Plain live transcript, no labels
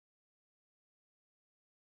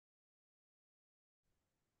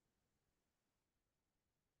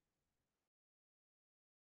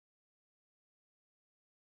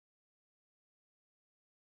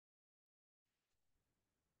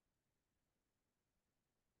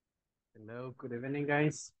Hello, good evening,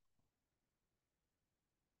 guys.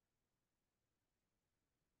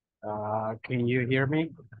 Can you hear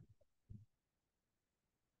me?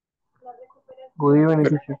 Good evening,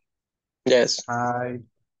 teacher. Yes. Hi.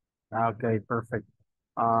 Okay, perfect.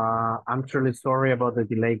 I'm truly sorry about the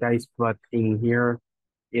delay, guys, but in here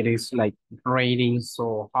it is like raining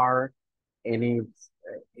so hard, and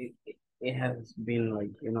it has been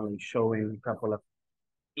like showing a couple of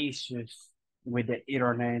issues with the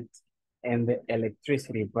internet and the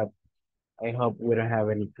electricity, but I hope we don't have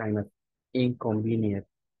any kind of inconvenience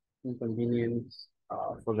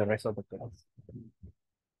for the rest of the class.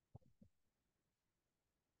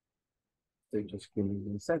 So just give me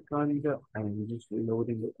 1 second. I'm just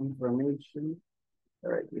reloading the information.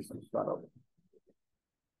 All right, this is start over.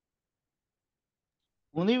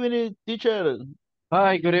 Good evening, teacher.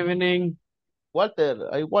 Hi, good evening. Walter.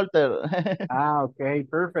 I Walter. Okay,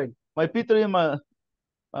 perfect. My Peter is my.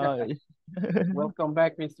 Uh, Welcome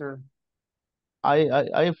back, Mr.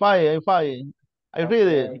 I fine. I fine. I read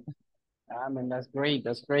it. Okay. Man, that's great.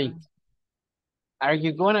 That's great. Are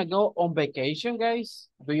you gonna go on vacation, guys?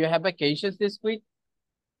 Do you have vacations this week?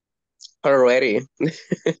 Already.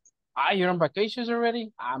 You're on vacations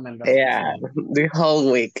already? Man, that's Yeah, excellent. the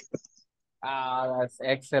whole week. That's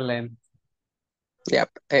excellent. Yep,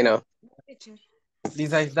 I know.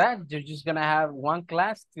 Besides that, you're just gonna have one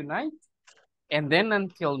class tonight and then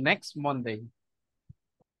until next Monday.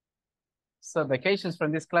 So vacations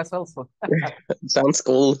from this class also. Sounds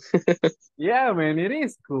cool. Yeah, man, it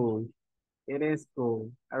is cool. It is cool.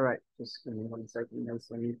 All right, just give me 1 second.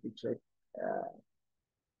 I need to check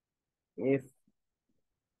if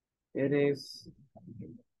it is.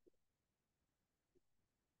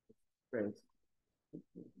 Great.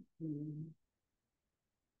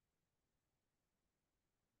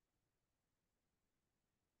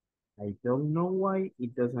 I don't know why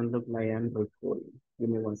it doesn't look like I'm recording. Give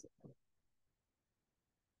me 1 second.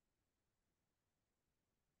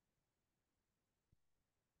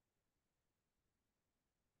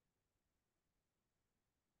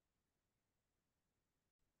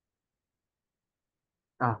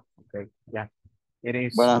 Okay. Yeah, it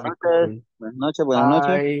is Buenas noches. recording. Buenas noches. Buenas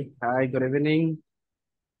noches. Hi, good evening.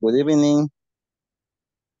 Good evening.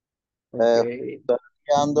 Okay.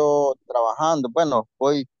 Ando trabajando. Bueno,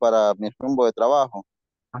 voy para mi rumbo de trabajo.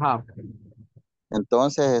 Ajá.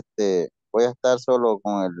 Entonces, voy a estar solo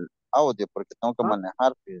con el audio porque tengo que Ah,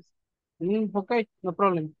 manejar, pues. okay, no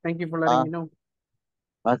problem. Thank you for letting Ah, me know.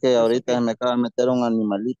 más que It's ahorita se okay. me acaba de meter un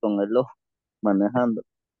animalito en el ojo manejando.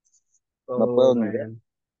 No Oh, puedo ni ver. man.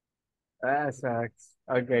 That sucks.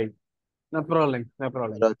 Okay. No problem. No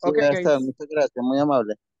problem. Pero sí voy Okay, a estar. guys. Muchas gracias. Muy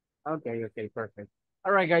amable. Okay, perfect.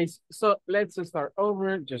 All right, guys. So let's start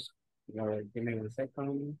over. Just give me 1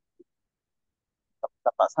 second.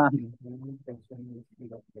 Está pasando.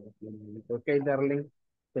 Okay, darling.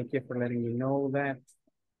 Thank you for letting me know that.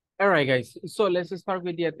 All right, guys. So let's start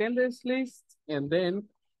with the attendance list, and then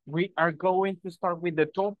we are going to start with the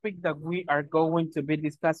topic that we are going to be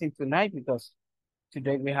discussing tonight because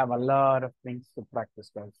today we have a lot of things to practice,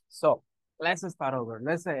 guys. So let's start over.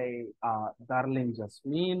 Let's say, darling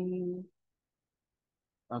Jasmine.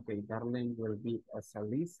 Okay, darling will be as a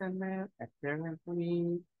listener,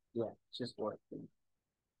 apparently. Yeah, she's working.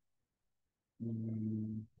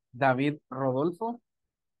 David Rodolfo.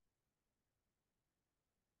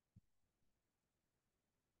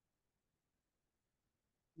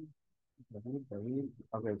 David.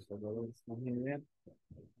 Okay, so David's not here yet.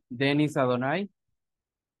 Dennis Adonai.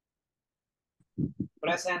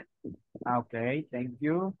 Present. Okay, thank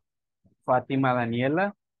you. Fatima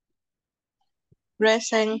Daniela.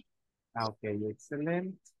 Present. Okay,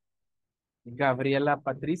 excellent. Gabriela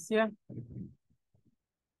Patricia.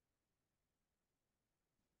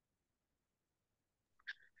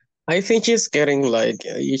 I think she's getting like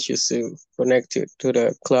issues to connect to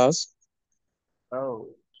the class. Oh,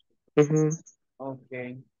 Mm-hmm.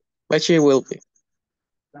 okay. But she will be.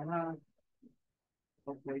 Uh-huh.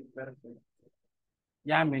 Okay, perfect.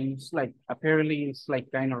 Yeah, I mean, it's like, apparently it's like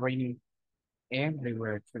kind of raining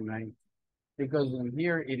everywhere tonight because in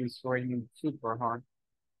here it is raining super hard.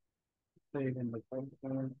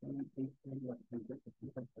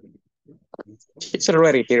 She's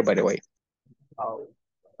already here, by the way. Oh,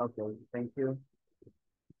 okay, thank you.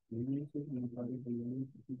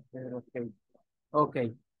 Okay,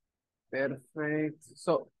 okay, perfect.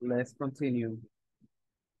 So let's continue.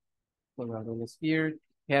 So that is here.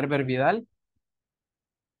 Herbert Vidal.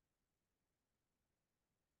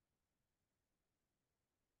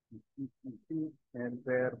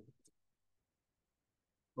 Herbert.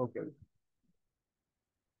 Okay,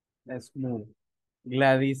 let's move.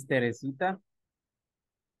 Gladys Teresita.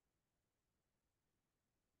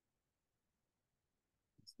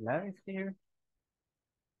 Is Gladys here?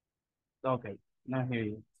 Okay, not here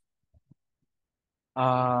yet.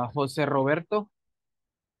 José Roberto.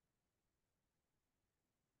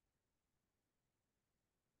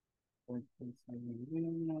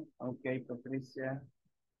 Okay, Patricia.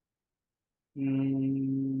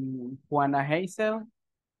 Juana Hazel.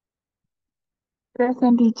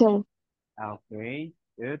 Present, teacher. Okay,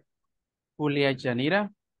 good. Julia Janira.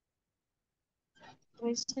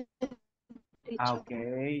 Present, teacher.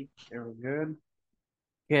 Okay, very good.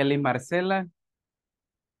 Kelly Marcela.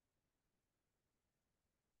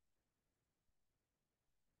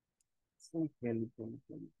 Kelly.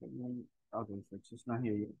 Okay, so she's not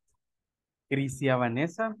here yet. Crisia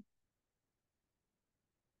Vanessa.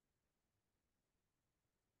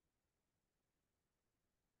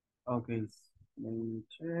 Okay, let me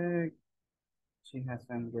check. She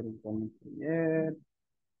hasn't gotten commentary yet.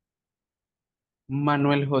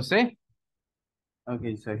 Manuel Jose.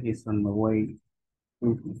 Okay, so he's on the way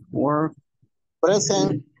to his work.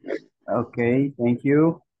 Present. Okay, thank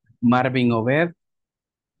you. Marvin Obed.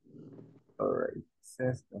 All right,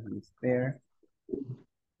 says that he's there.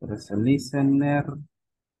 There's a listener.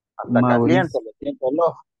 Hasta caliente, Mauricio. le siento el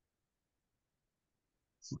ojo.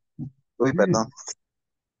 Uy, perdón.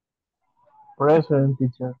 Present,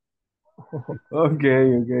 teacher.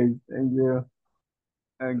 Okay, thank you.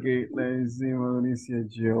 Okay, let's see, Mauricio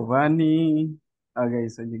Giovanni. Okay,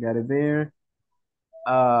 so you got it there.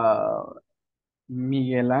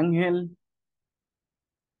 Miguel Ángel.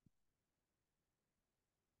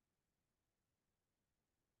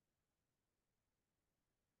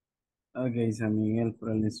 Okay, so Miguel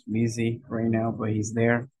probably is busy right now, but he's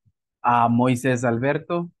there. Moises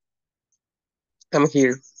Alberto. I'm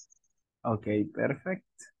here. Okay, perfect.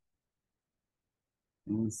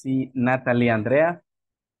 Let me see, Natalie Andrea.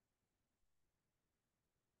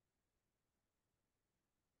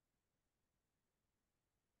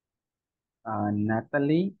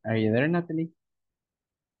 Natalie, are you there, Natalie?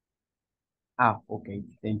 Okay,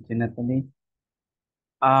 thank you, Natalie.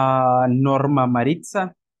 Norma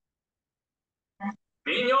Maritza.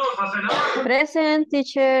 Present,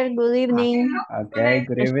 teacher. Good evening. Okay,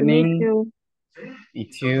 good Nice to meet evening. you. You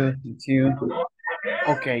too.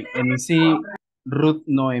 Okay, let me see, Ruth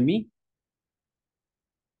Noemi.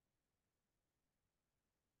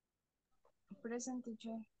 Present,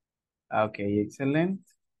 teacher. Okay, excellent.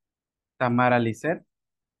 Tamara Lisette.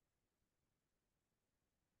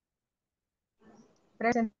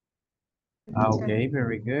 Present. Okay,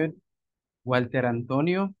 very good. Walter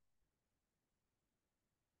Antonio.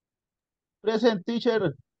 Present,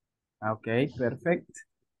 teacher. Okay, perfect.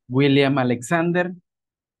 William Alexander.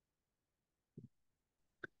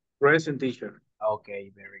 Present, teacher.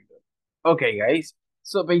 Okay, very good. Okay, guys.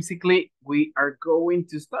 So basically, we are going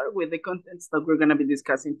to start with the contents that we're going to be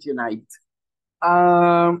discussing tonight.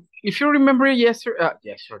 If you remember last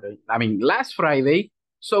Friday,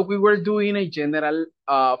 so we were doing a general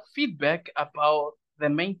feedback about the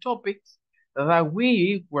main topics that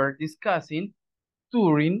we were discussing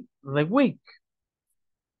during the week.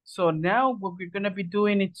 So now what we're gonna be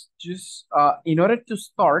doing is just in order to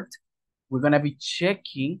start, we're gonna be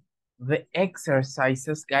checking the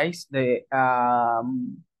exercises, guys, the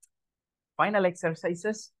final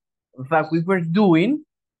exercises that we were doing.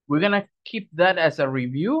 We're gonna keep that as a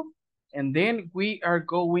review, and then we are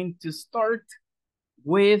going to start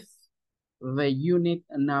with the unit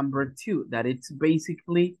number 2, that it's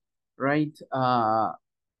basically right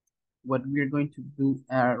what we're going to do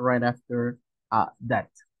right after that.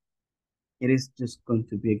 It is just going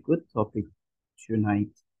to be a good topic tonight.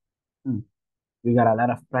 We got a lot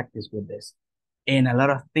of practice with this and a lot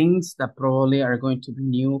of things that probably are going to be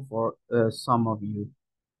new for some of you.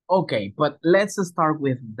 Okay, but let's start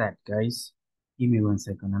with that, guys. Give me 1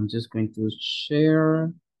 second. I'm just going to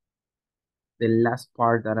share the last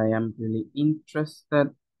part that I am really interested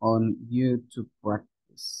on you to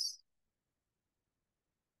practice.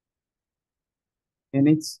 And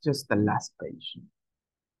it's just the last page.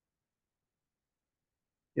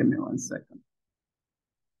 Give me 1 second.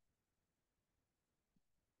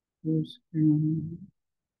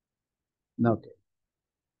 Okay.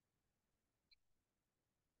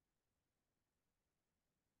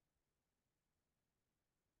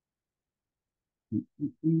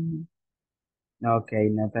 Okay,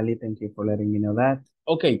 Natalie, thank you for letting me know that.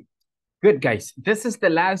 Okay, good, guys. This is the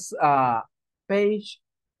last page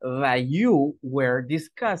that you were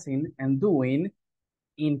discussing and doing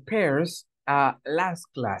in pairs last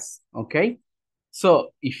class, okay?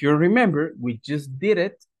 So if you remember, we just did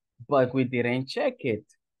it but we didn't check it.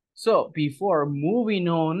 So before moving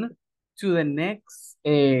on to the next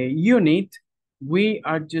unit, we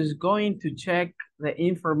are just going to check the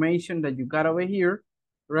information that you got over here,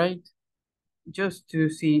 right? Just to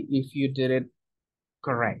see if you did it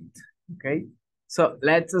correct, okay? So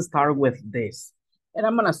let's start with this. And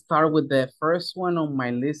I'm gonna start with the first one on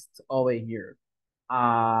my list over here.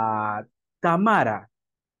 Tamara.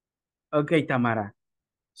 Okay, Tamara.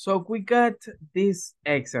 So we got this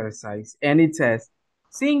exercise and it says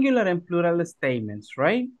singular and plural statements,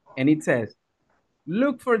 right? And it says,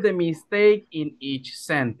 look for the mistake in each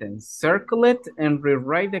sentence, circle it and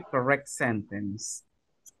rewrite the correct sentence.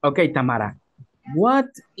 Okay, Tamara, what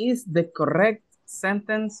is the correct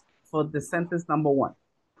sentence for the sentence number 1?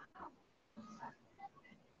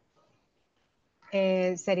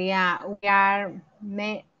 Sería, we are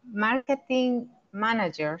marketing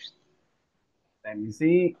managers. Let me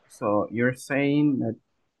see. So you're saying that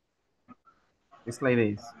it's like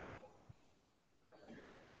this.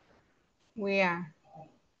 We are.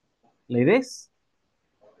 Like this?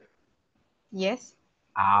 Yes.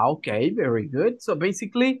 Okay, very good. So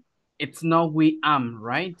basically, it's not we am,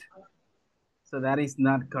 right? So that is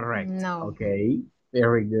not correct. No. Okay,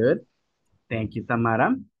 very good. Thank you,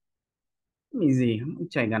 Tamara. Let me see. Let me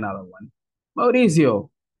check another one. Mauricio,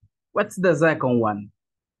 what's the second one?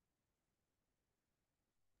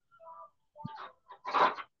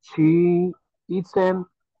 She isn't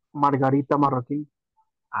Margarita Marroquín.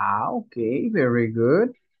 Okay, very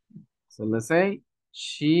good. So let's say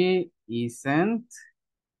she isn't.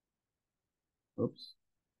 Oops.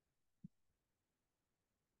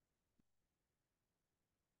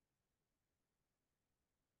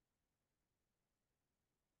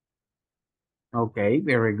 Okay,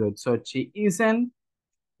 very good. So she isn't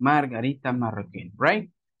Margarita Marroquín, right?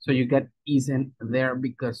 So you get isn't there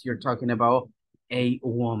because you're talking about a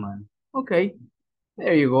woman. Okay,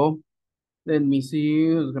 there you go. Let me see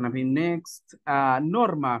who's gonna be next.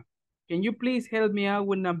 Norma, can you please help me out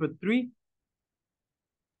with number 3?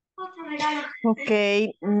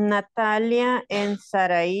 Okay, Natalia and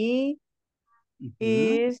Saraí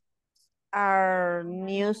is our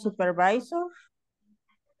new supervisor.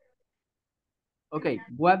 Okay,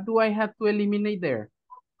 what do I have to eliminate there?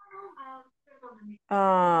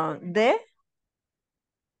 De.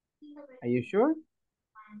 Are you sure?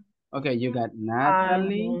 Okay, you got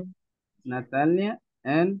Natalie, Natalia,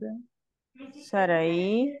 and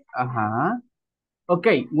Saraí.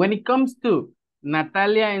 Okay, when it comes to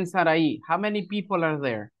Natalia and Saraí, how many people are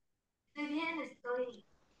there?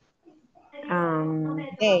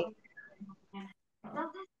 They.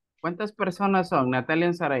 ¿Cuántas personas son Natalia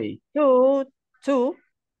and Saraí? Two.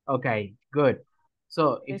 Okay, good.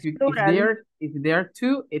 So if they are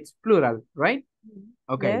 2, it's plural, right?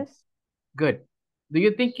 Okay. Yes. Good. Do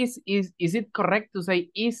you think is it correct to say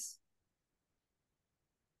is?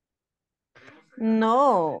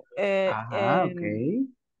 No. Okay.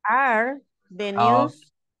 Are the new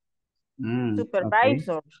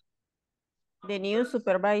supervisor. Okay. The new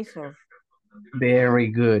supervisor. Very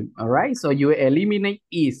good. All right. So you eliminate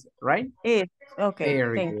is, right? Is. Okay.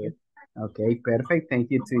 Very Thank good. you. Okay, perfect.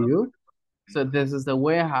 Thank you to you. So this is the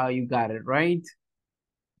way how you got it, right?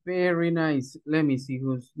 Very nice. Let me see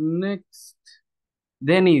who's next.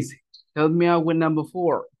 Dennis, help me out with number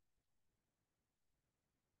 4.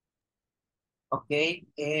 Okay,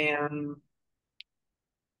 in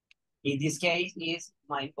this case is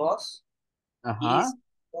my boss is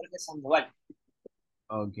Jorge Sandoval.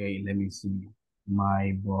 Okay, let me see.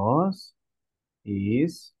 My boss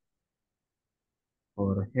is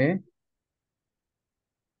Jorge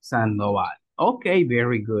Sandoval. Okay,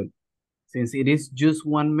 very good. Since it is just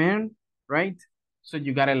one man, right? So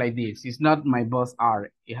you got it like this. It's not my boss are.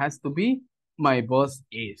 It has to be my boss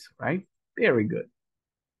is, right? Very good.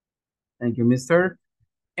 Thank you, mister.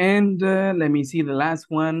 And let me see the last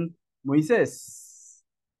one. Moises,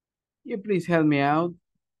 you please help me out.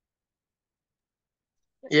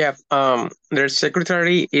 Yeah, their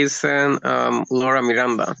secretary is Laura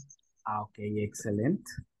Miranda. Okay, excellent.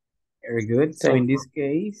 Very good. So in this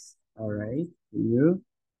case, all right, you.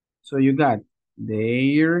 So you got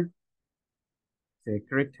their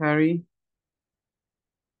secretary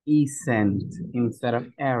isn't instead of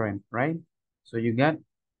Aaron, right? So you got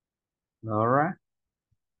Laura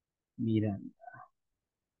Miranda.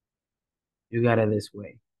 You got it this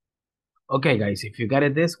way. Okay, guys, if you got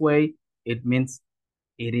it this way, it means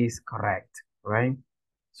it is correct, right?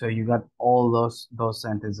 So you got all those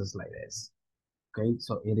sentences like this. Okay,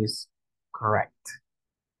 so it is correct.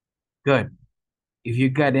 Good. If you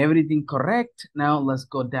got everything correct, now let's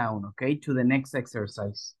go down, okay, to the next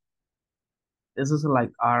exercise. This is like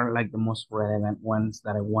are like the most relevant ones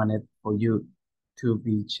that I wanted for you to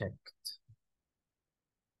be checked.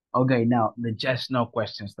 Okay, now the just no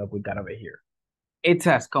questions that we got over here. It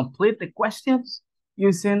says complete the questions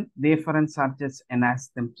using different subjects and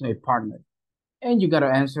ask them to a partner. And you got to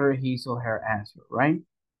answer his or her answer, right?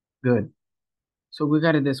 Good. So we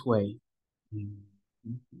got it this way.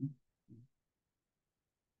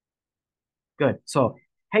 Good. So,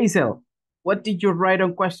 Hazel, what did you write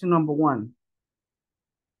on question number 1?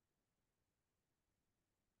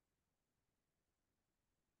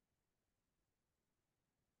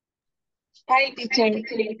 Hi, teacher.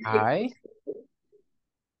 Hi.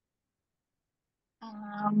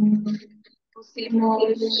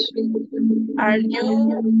 Pusimos, are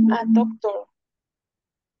you a doctor?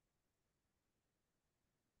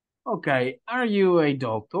 Okay. Are you a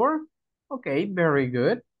doctor? Okay, very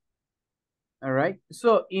good. All right.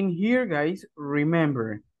 So in here, guys,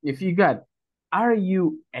 remember, if you got, are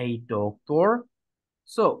you a doctor?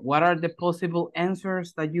 So what are the possible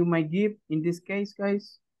answers that you might give in this case,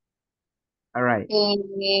 guys? All right.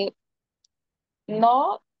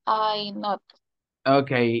 No, I not.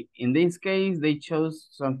 Okay. In this case, they chose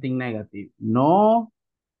something negative. No,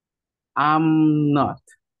 I'm not.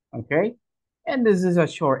 Okay. And this is a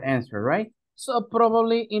short answer, right? So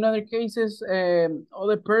probably in other cases,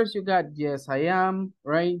 other person you got, yes, I am,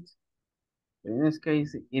 right? In this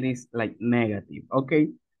case, it is like negative. Okay.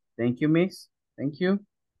 Thank you, miss. Thank you.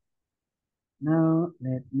 Now,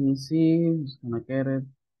 let me see. I'm just gonna get it.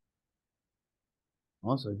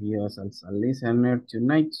 Also, he was as a listener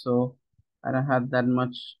tonight, so I don't have that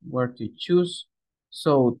much where to choose.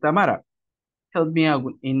 So, Tamara, help me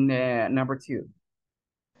out in number 2.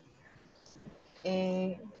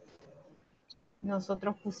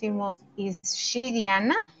 Nosotros pusimos, is she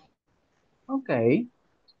Diana? Okay.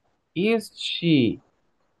 Is she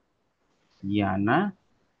Yana?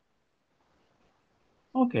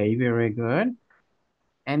 Okay, very good.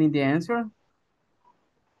 Any the answer?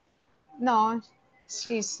 No,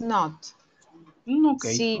 she's not.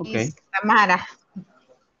 Okay, She okay. is Tamara.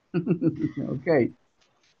 Okay.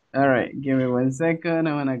 All right, give me 1 second.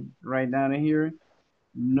 I'm gonna write down here.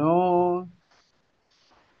 No,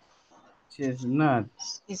 she's not.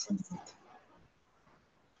 She's not.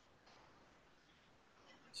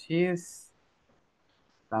 She's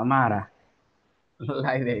Tamara.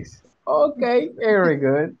 Like this. Okay, very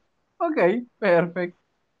good. Okay, perfect.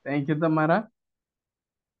 Thank you, Tamara.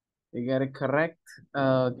 You got it correct.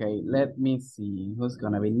 Okay, let me see. Who's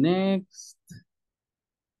gonna be next?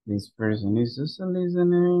 This person is just a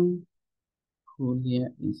listener. Julia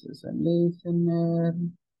is just a listener.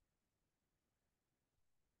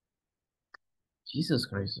 Jesus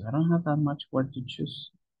Christ, I don't have that much word to choose.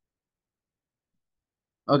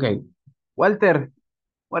 Okay, Walter,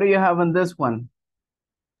 what do you have on this one?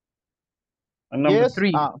 On number Yes,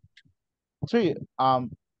 3. 3.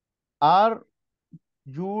 Are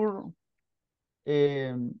you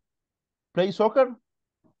play soccer?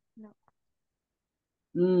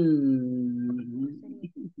 Mm.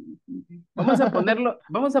 Vamos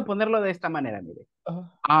a ponerlo de esta manera, mire.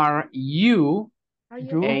 Are you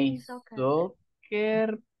a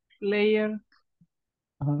soccer player?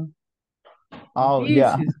 Oh, This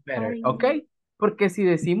yeah. is better, ¿ok? Porque si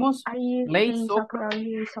decimos play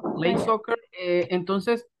soccer,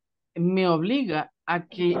 entonces me obliga a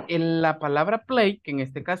que la palabra play, que en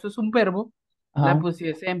este caso es un verbo, la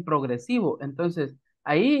pusiese en progresivo. Entonces,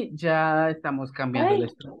 ahí ya estamos cambiando la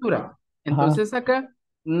estructura. Entonces, acá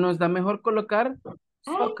nos da mejor colocar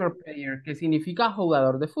soccer player, que significa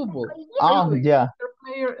jugador de fútbol. Oh, yeah. Soccer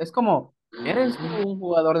player es como, ¿eres tú un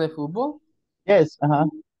jugador de fútbol? Yes,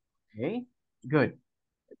 Ok, good.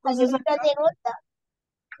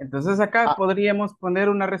 Entonces acá podríamos poner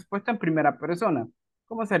una respuesta en primera persona.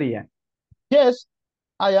 ¿Cómo sería? Yes,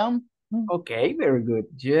 I am. Okay, very good.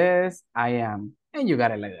 Yes, I am. And you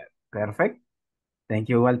got it like that. Perfect. Thank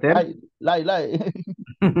you, Walter. Lie.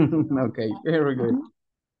 Okay, very good.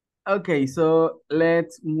 Okay, so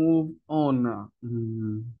let's move on.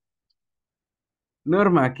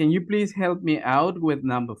 Norma, can you please help me out with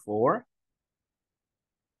number 4?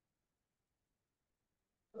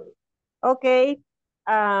 Okay.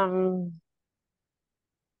 Oh,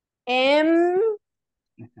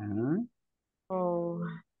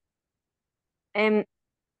 am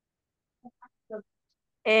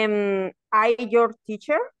I your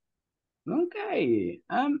teacher? Okay.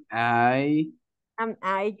 Am I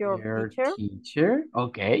Your your teacher? teacher?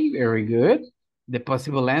 Okay, very good. The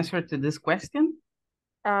possible answer to this question?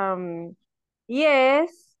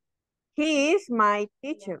 Yes, he is my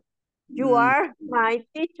teacher. You are my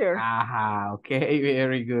teacher. Aha, okay,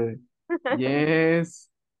 very good. Yes,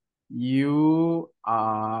 you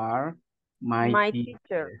are my My teacher.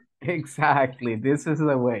 teacher. Exactly. This is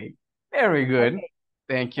the way. Very good. Okay.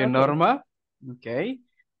 Thank you, Okay. Norma. Okay.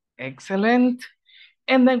 Excellent.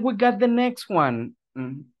 And then we got the next one.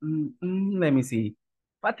 Let me see.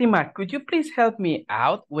 Fatima, could you please help me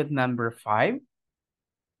out with number 5?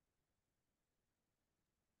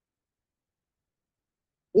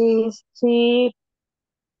 Is she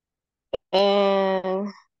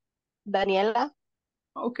Daniela?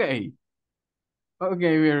 Okay.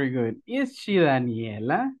 Okay, very good. Is she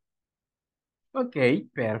Daniela? Okay,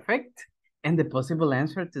 perfect. And the possible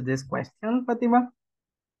answer to this question, Fatima?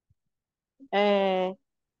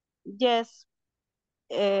 Yes.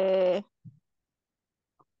 I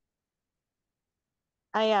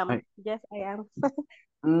am. Ay, Yes, I am.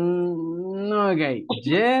 ok,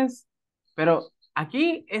 yes. Pero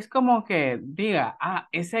aquí es como que diga,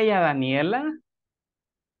 ¿es ella Daniela?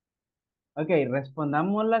 Ok,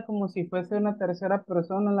 respondámosla como si fuese una tercera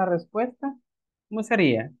persona la respuesta. ¿Cómo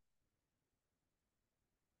sería?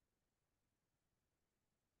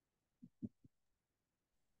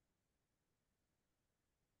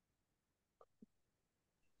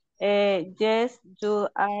 Yes, you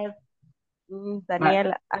are Va,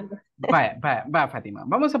 Daniela. va, Fátima.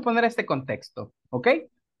 Vamos a poner este contexto, ¿ok?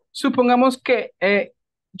 Supongamos que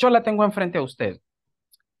yo la tengo enfrente a usted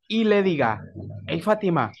y le diga, hey,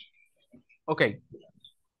 Fátima, ok,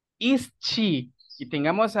 is she, y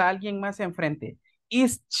tengamos a alguien más enfrente,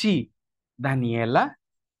 is she Daniela?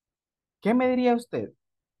 ¿Qué me diría usted?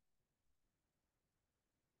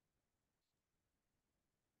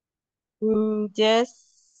 Yes.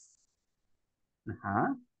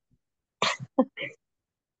 Ajá.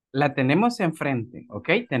 La tenemos enfrente, ¿ok?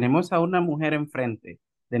 Tenemos a una mujer enfrente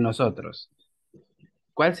de nosotros.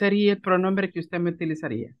 ¿Cuál sería el pronombre que usted me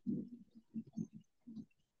utilizaría?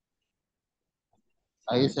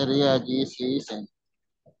 Ahí sería allí sí dicen.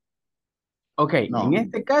 Ok, No. en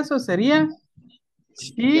este caso sería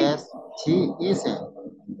she Yes, she isn't.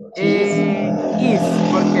 She is,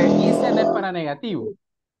 porque isn't es para negativo.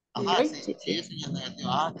 Ajá, ¿Ok? sí, sí, es en negativo.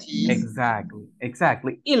 Ah, she is. Exactly,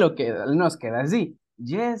 exactly. Y lo que nos queda así.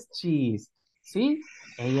 Yes, she is. Sí,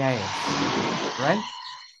 ella es. Right?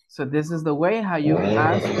 So this is the way how you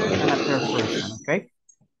answer in a third person, okay?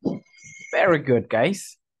 Very good,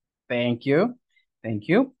 guys. Thank you. Thank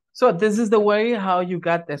you. So this is the way how you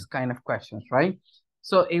got this kind of questions, right?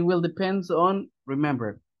 So it will depend on,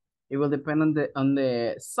 remember, it will depend on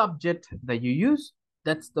the subject that you use.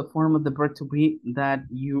 That's the form of the verb to be that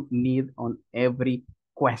you need on every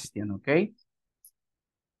question, okay?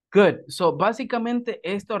 Good. So básicamente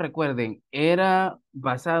esto, recuerden, era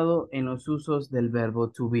basado en los usos del verbo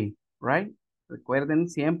to be, right? Recuerden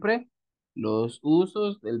siempre, los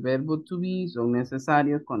usos del verbo to be son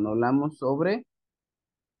necesarios cuando hablamos sobre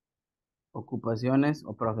ocupaciones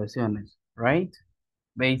o profesiones, right?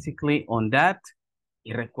 Basically on that.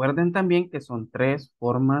 Y recuerden también que son 3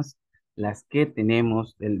 formas las que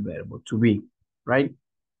tenemos del verbo to be, right?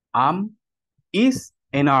 Am, is,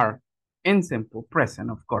 and are. En simple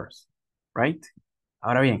present, of course, right?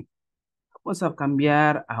 Ahora bien, vamos a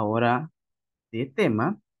cambiar ahora de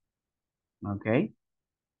tema, okay?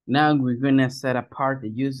 Now we're gonna set apart the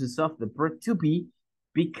uses of the verb to be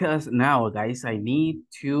because now, guys, I need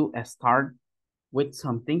to start with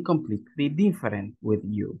something completely different with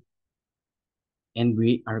you. And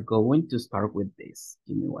we are going to start with this.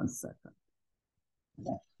 Give me 1 second.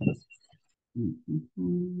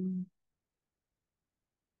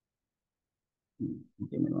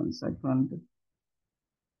 Give me 1 second.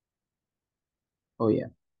 Oh yeah,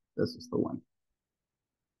 this is the one.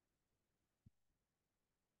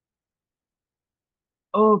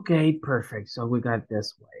 Okay, perfect. So we got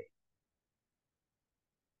this way.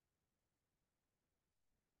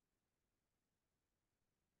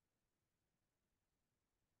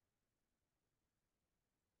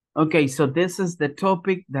 Okay, so this is the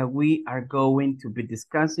topic that we are going to be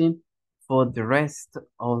discussing for the rest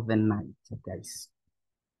of the night, guys.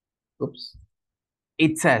 Oops.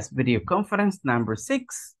 It says video conference number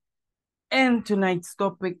 6, and tonight's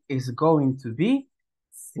topic is going to be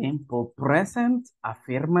simple present,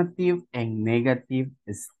 affirmative, and negative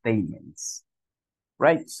statements.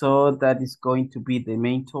 Right, so that is going to be the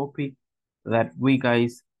main topic that we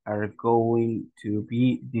guys are going to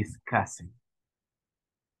be discussing.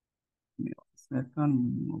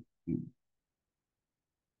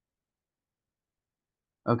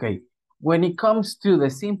 Okay, when it comes to the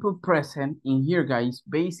simple present in here, guys,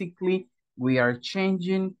 basically we are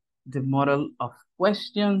changing the model of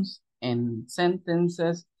questions and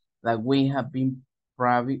sentences that we have been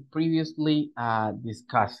previously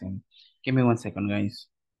discussing. Give me 1 second, guys.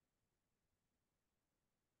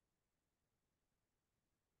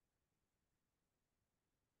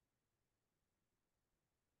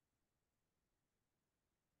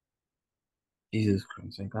 Jesus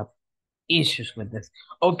Christ, I got issues with this.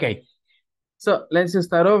 Okay, so let's just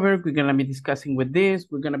start over. We're gonna be discussing with this.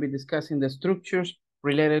 We're gonna be discussing the structures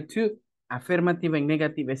related to affirmative and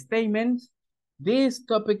negative statements. This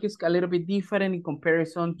topic is a little bit different in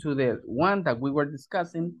comparison to the one that we were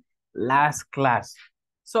discussing last class.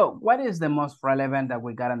 So what is the most relevant that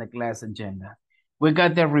we got on the class agenda? We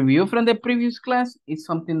got the review from the previous class. It's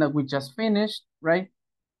something that we just finished, right?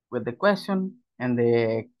 With the question and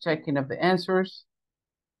the checking of the answers.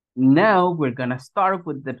 Now we're gonna start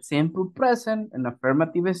with the simple present and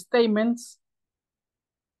affirmative statements.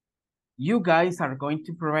 You guys are going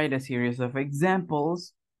to provide a series of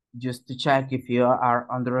examples just to check if you are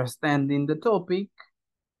understanding the topic.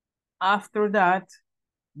 After that,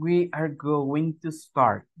 we are going to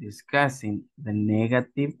start discussing the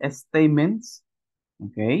negative statements,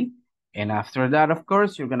 okay? And after that, of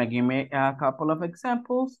course, you're gonna give me a couple of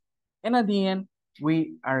examples. And at the end,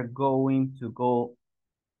 we are going to go,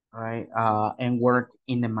 right, and work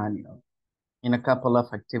in the manual in a couple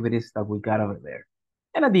of activities that we got over there.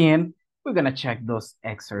 And at the end, we're gonna check those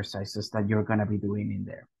exercises that you're gonna be doing in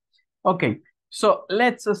there. Okay, so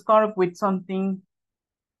let's start with something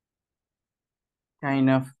kind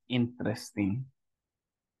of interesting.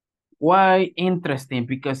 Why interesting?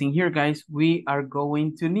 Because in here, guys, we are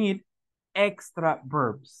going to need extra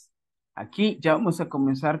verbs. Aquí ya vamos a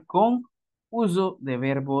comenzar con uso de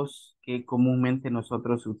verbos que comúnmente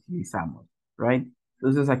nosotros utilizamos, right?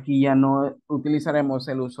 Entonces aquí ya no utilizaremos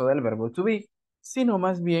el uso del verbo to be, sino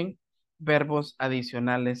más bien verbos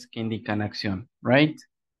adicionales que indican acción, right?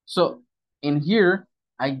 So in here,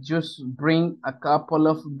 I just bring a couple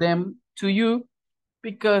of them to you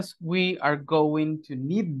because we are going to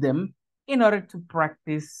need them in order to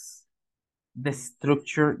practice the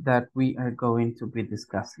structure that we are going to be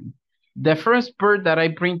discussing. The first verb that I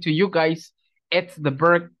bring to you guys, it's the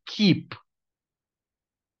verb keep.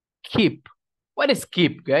 Keep. What is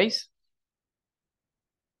keep, guys?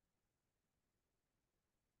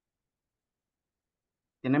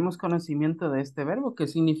 ¿Tenemos conocimiento de este verbo? ¿Qué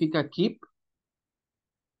significa keep?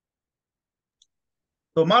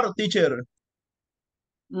 Tomar, teacher.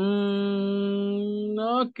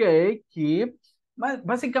 Ok, keep.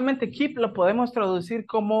 Básicamente, keep lo podemos traducir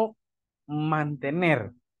como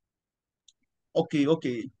mantener.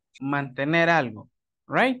 Okay. Mantener algo,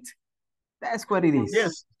 right? That's what it is.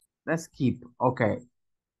 Yes. Let's keep. Okay.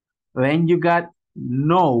 Then you got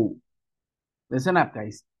know. Listen up,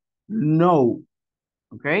 guys. Know.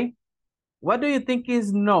 Okay. What do you think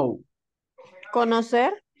is know?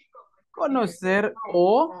 Conocer. Conocer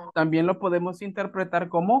o también lo podemos interpretar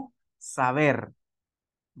como saber.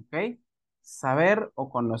 Okay. Saber o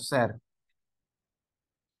conocer.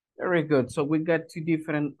 Very good. So we got two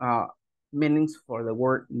different meanings for the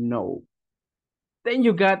word know. Then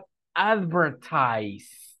you got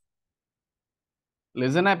advertise.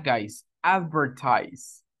 Listen up, guys.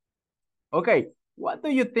 Advertise. Okay, what do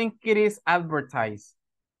you think it is advertise?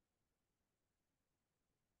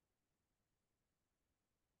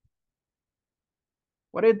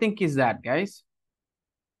 What do you think is that, guys?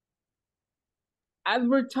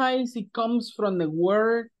 Advertise, it comes from the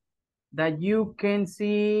word that you can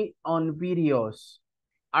see on videos.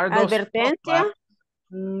 Are those Advertencia.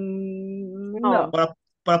 no.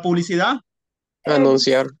 Para publicidad.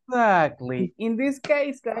 Anunciar. Exactly. In this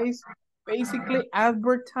case, guys, basically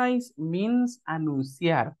advertise means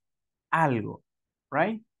anunciar algo,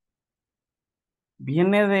 right?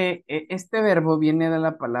 Viene de, este verbo viene de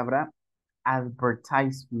la palabra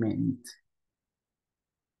advertisement.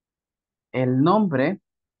 El nombre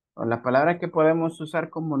o la palabra que podemos usar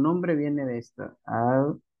como nombre viene de esto,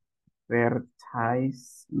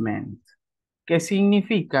 advertisement. ¿Qué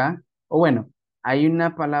significa? O bueno, hay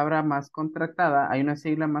una palabra más contractada, hay una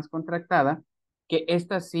sigla más contractada, que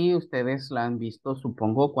esta sí ustedes la han visto,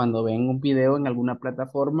 supongo, cuando ven un video en alguna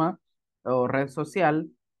plataforma o red social,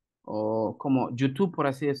 o como YouTube, por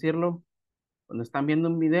así decirlo, cuando están viendo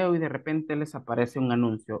un video y de repente les aparece un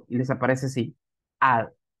anuncio y les aparece así, ad.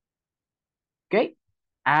 ¿Ok?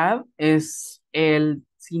 Ad es el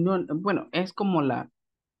sinónimo, bueno, es como la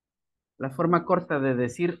forma corta de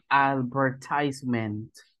decir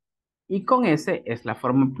advertisement. Y con ese es la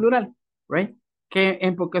forma plural, right? Que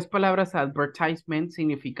en pocas palabras, advertisement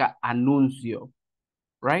significa anuncio,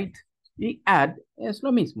 right? Y ad es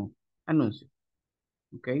lo mismo, anuncio.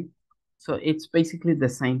 Okay? So it's basically the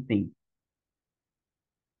same thing.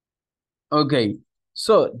 Okay.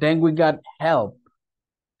 So then we got help.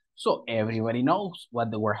 So everybody knows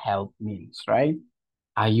what the word help means, right?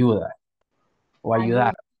 Ayuda o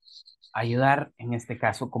ayudar. Ayudar en este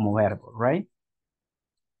caso como verbo, right?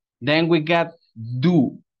 Then we got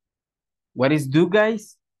do. What is do,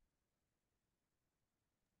 guys?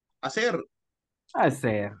 Hacer.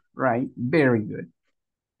 Hacer, right? Very good.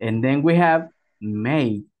 And then we have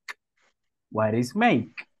make. What is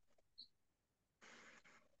make?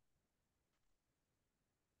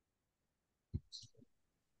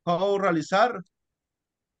 How realizar.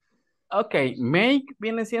 Ok, make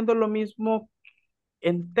viene siendo lo mismo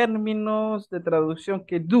en términos de traducción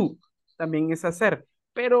que do. También es hacer,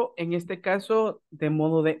 pero en este caso de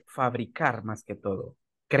modo de fabricar más que todo.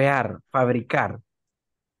 Crear, fabricar.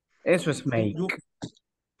 Eso es make.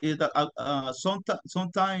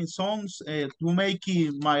 Sometimes songs to make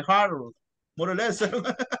my heart more or less.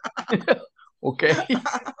 Ok.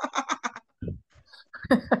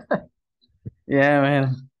 Yeah,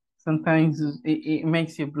 man. Sometimes it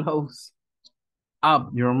makes you blows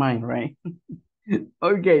up your mind, right?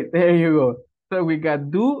 Okay, there you go. So we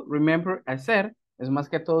got do, remember, hacer, es más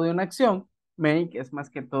que todo de una acción. Make es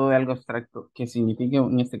más que todo de algo abstracto, que significa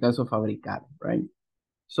en este caso fabricar, right?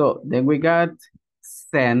 So then we got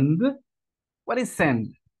send. What is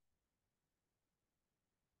send?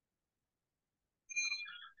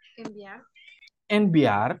 Enviar.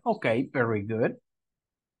 Enviar, okay, very good.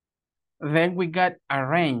 Then we got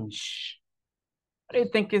arrange. What do you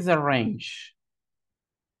think is arrange?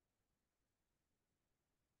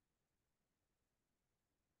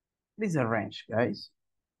 What is arrange, guys?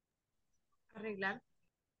 Arreglar.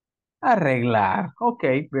 Arreglar,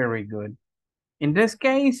 okay, very good. In this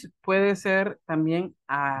case, puede ser también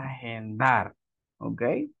agendar,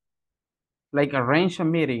 okay? Like arrange a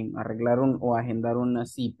meeting, arreglar o agendar una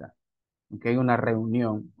cita, okay? Una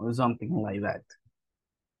reunión or something like that,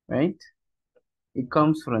 right? It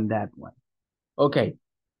comes from that one. Okay,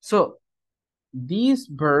 so these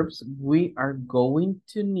verbs, we are going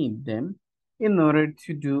to need them in order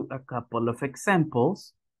to do a couple of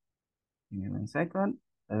examples. Give me 1 second.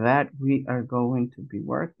 That we are going to be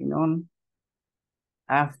working on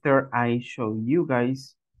after I show you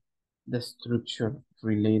guys the structure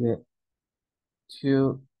related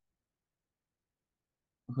to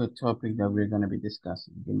the topic that we're going to be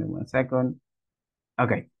discussing. Give me 1 second.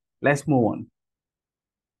 Okay, let's move on.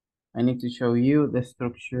 I need to show you the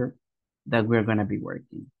structure that we're going to be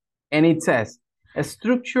working. And it says, a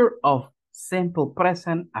structure of simple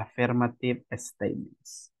present affirmative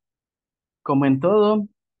statements. Como en todo,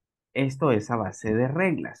 esto es a base de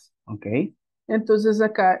reglas, ¿ok? Entonces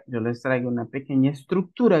acá yo les traigo una pequeña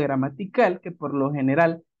estructura gramatical que por lo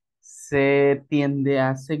general se tiende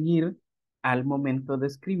a seguir al momento de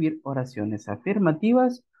escribir oraciones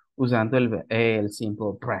afirmativas usando el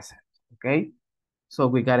simple present, ¿ok? So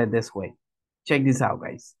we got it this way. Check this out,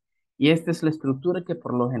 guys. Y esta es la estructura que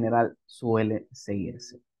por lo general suele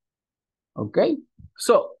seguirse. Okay?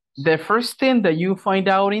 So the first thing that you find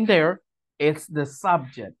out in there is the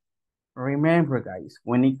subject. Remember, guys,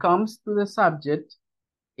 when it comes to the subject,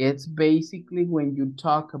 it's basically when you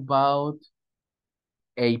talk about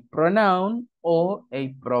a pronoun or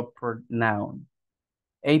a proper noun.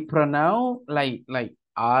 A pronoun like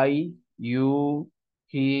I, you,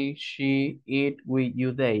 he, she, it, we,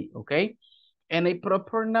 you, they, okay? And a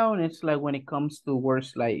proper noun is like when it comes to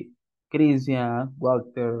words like Crisia,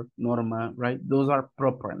 Walter, Norma, right? Those are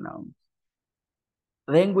proper nouns.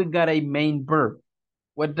 Then we got a main verb.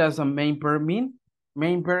 What does a main verb mean?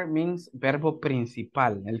 Main verb means verbo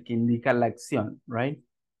principal, el que indica la acción, right?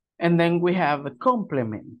 And then we have a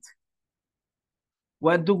complement.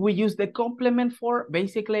 What do we use the complement for?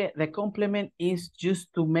 Basically, the complement is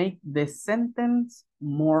just to make the sentence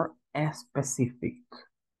more specific.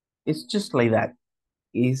 It's just like that.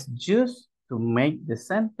 It's just to make the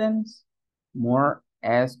sentence more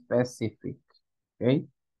specific. Okay,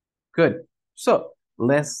 good. So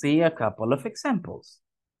let's see a couple of examples.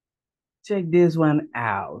 Check this one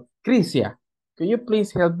out. Crisia, can you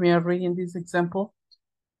please help me out reading this example?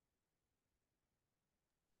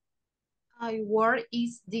 I work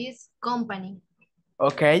is this company.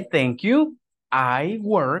 Okay, thank you. I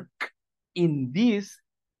work in this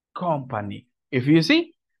company. If you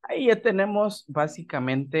see, ahí ya tenemos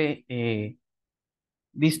básicamente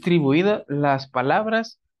distribuidas las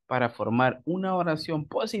palabras para formar una oración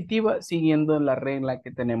positiva siguiendo la regla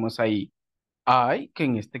que tenemos ahí. I, que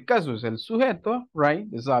en este caso es el sujeto, right,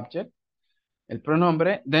 the subject, el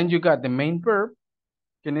pronombre. Then you got the main verb,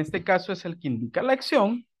 que en este caso es el que indica la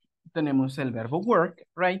acción. Tenemos el verbo work,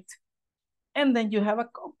 right? And then you have a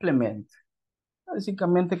complement.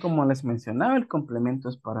 Básicamente, como les mencionaba, el complemento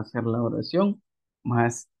es para hacer la oración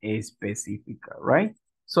más específica, right?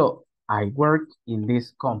 So, I work in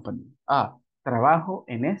this company. Trabajo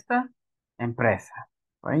en esta empresa,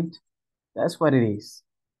 right? That's what it is.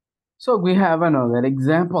 So, we have another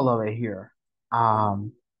example over here.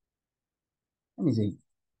 Let me see.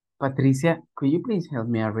 Patricia, could you please help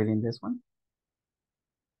me out reading this one?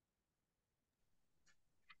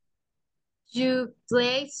 You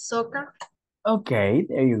play soccer? Okay,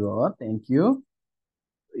 there you go. Thank you.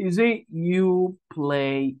 You see, you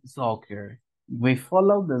play soccer. We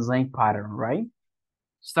follow the same pattern, right?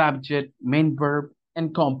 Subject, main verb,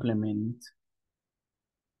 and complement.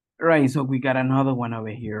 Right, so we got another one over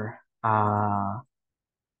here. Let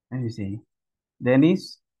me see.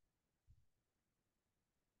 Dennis?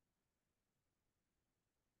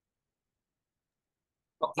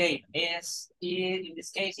 Okay, in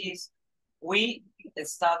this case is we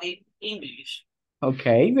study English.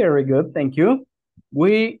 Okay, very good. Thank you.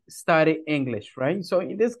 We study English, right? So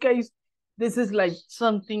in this case, this is like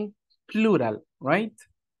something plural, right?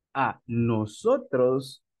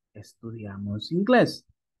 Nosotros estudiamos inglés.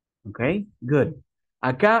 Ok, good.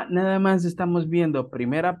 Acá nada más estamos viendo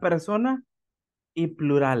primera persona y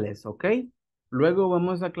plurales, ¿ok? Luego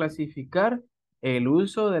vamos a clasificar el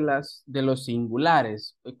uso de los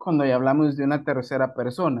singulares, cuando ya hablamos de una tercera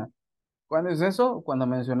persona. ¿Cuándo es eso? Cuando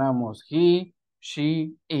mencionamos he,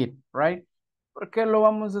 she, it, right? ¿Por qué lo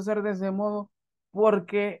vamos a hacer de ese modo?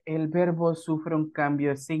 Porque el verbo sufre un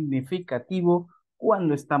cambio significativo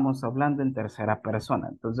cuando estamos hablando en tercera persona.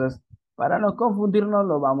 Entonces, para no confundirnos,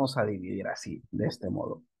 lo vamos a dividir así, de este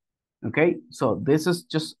modo. Okay, so this is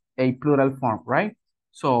just a plural form, right?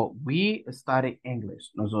 So we study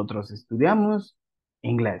English. Nosotros estudiamos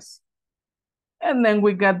inglés. And then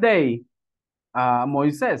we got they.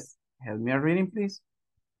 Moisés, help me out reading, please.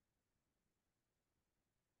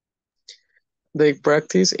 They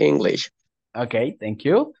practice English. Okay, thank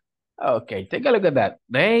you. Okay, take a look at that.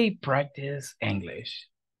 They practice English.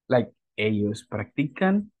 Like ellos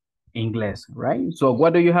practican inglés, right? So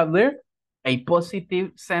what do you have there? A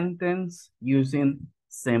positive sentence using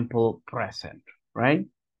simple present, right?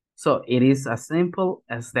 So it is as simple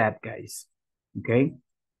as that, guys. Okay,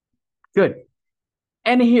 good.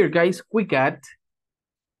 And here, guys, we got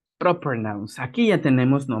proper nouns. Aquí ya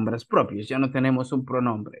tenemos nombres propios, ya no tenemos un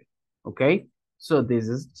pronombre. Okay, so this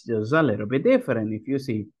is just a little bit different. If you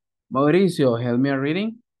see, Mauricio, help me out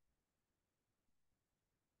reading.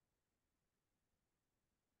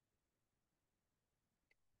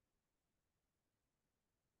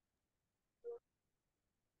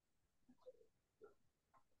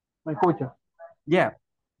 ¿Me escucha? Yeah.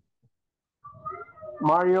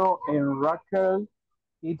 Mario and Raquel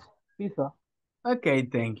eat pizza. Okay,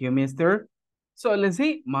 thank you, mister. So let's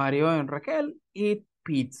see, Mario and Raquel eat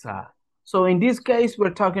pizza. So in this case,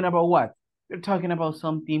 we're talking about what? We're talking about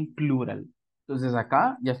something plural. Entonces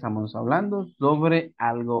acá ya estamos hablando sobre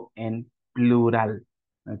algo en plural.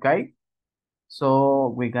 Okay? So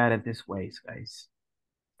we got it this way, guys.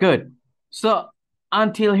 Good. So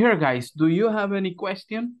until here, guys, do you have any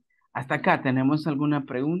question? Hasta acá, ¿tenemos alguna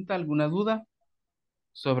pregunta, alguna duda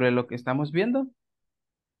sobre lo que estamos viendo?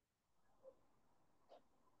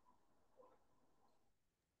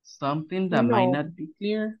 Something that might No. not be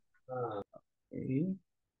clear? Okay.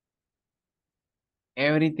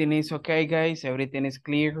 Everything is okay, guys. Everything is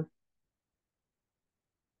clear.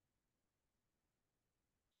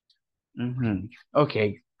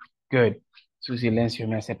 Okay, good. Su silencio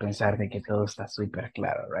me hace pensar de que todo está súper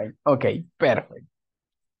claro, right? Okay, perfect.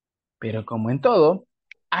 Pero como en todo,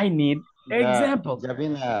 I need examples. Ya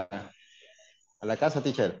vine a la casa,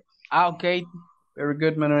 teacher. Okay, very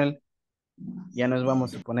good, Manuel. Ya nos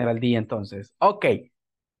vamos a poner al día entonces. Okay,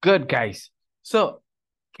 good, guys. So,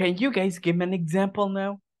 can you guys give me an example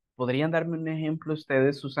now? ¿Podrían darme un ejemplo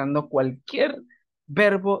ustedes usando cualquier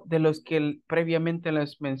verbo de los que previamente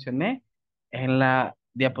les mencioné en la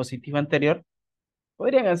diapositiva anterior?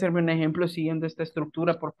 ¿Podrían hacerme un ejemplo siguiendo esta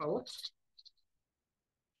estructura, por favor?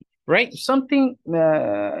 Right? Something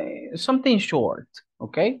short,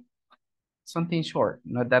 okay? Something short,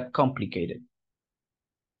 not that complicated.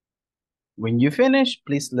 When you finish,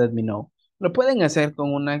 please let me know. Lo pueden hacer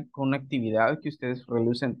con una actividad que ustedes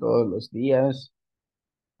realicen todos los días,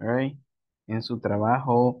 right? En su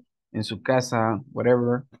trabajo, en su casa,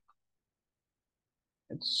 whatever.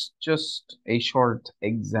 It's just a short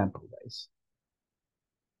example, guys.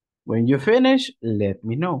 When you finish, let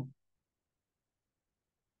me know.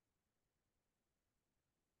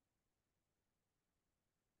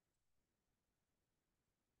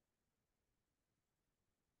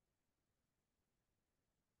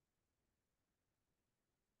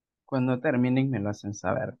 Cuando terminen me lo hacen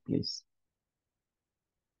saber, please.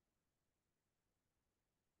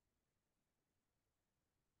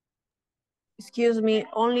 Excuse me,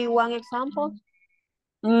 only one example?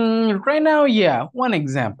 Right now, yeah, one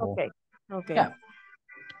example. Okay, okay. Yeah.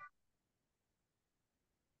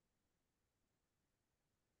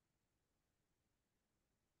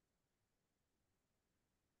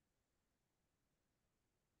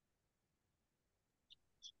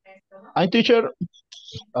 Hi, teacher.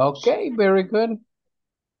 Okay, very good.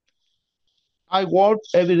 I work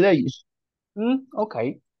every day.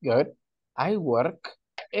 Okay, good. I work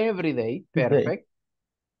every day. Every day. Perfect.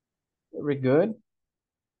 Very good.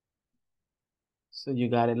 So you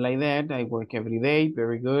got it like that. I work every day.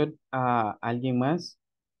 Very good. ¿Alguien más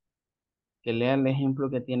que lea el ejemplo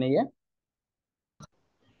que tiene ya?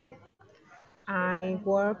 I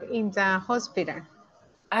work in the hospital.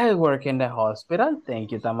 I work in the hospital.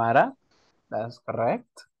 Thank you, Tamara. That's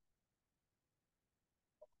correct.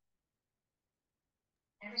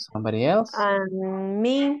 Somebody else? And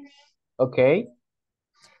me, Okay.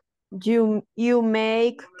 you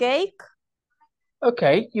make cake?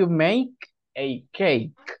 Okay, you make a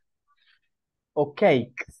cake. Or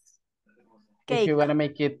cakes. If Cake. you want to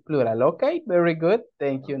make it plural. Okay, very good.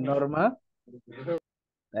 Thank you, Norma.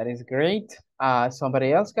 That is great.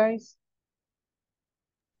 Somebody else, guys?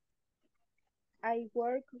 I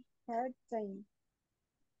work part-time.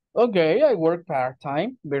 Okay, I work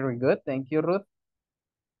part-time. Very good. Thank you, Ruth.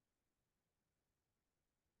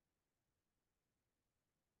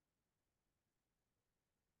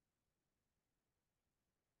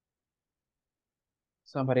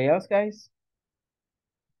 Somebody else, guys?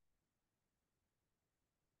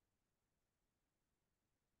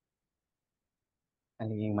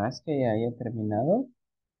 ¿Alguien más que ya haya terminado?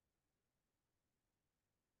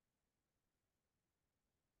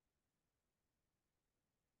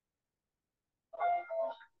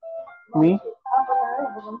 Me,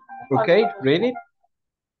 Okay, read it.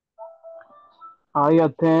 I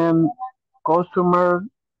attend customer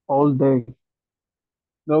all day.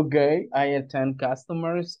 Okay, I attend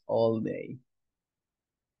customers all day.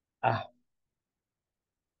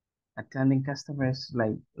 Attending customers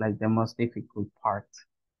like the most difficult part.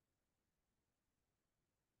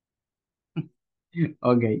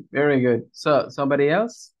 Okay, very good. So, somebody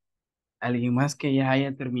else? ¿Alguien más que ya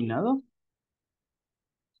haya terminado?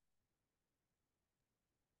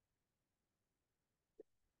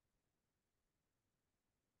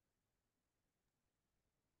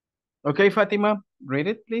 Okay, Fatima, read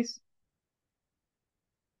it, please.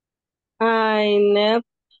 I need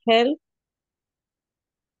help.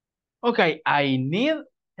 Okay, I need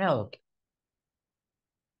help.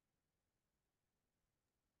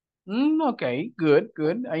 Okay, good,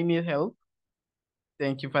 good. I need help.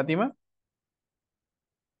 Thank you, Fatima.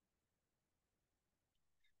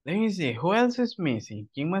 Let me see, who else is missing?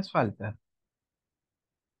 ¿Quién más falta?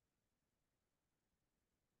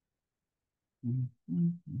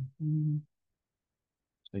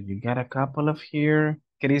 So you got a couple of here.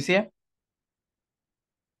 Crisia?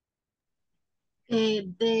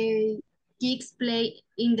 The kids play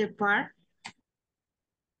in the park.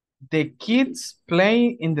 The kids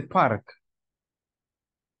play in the park.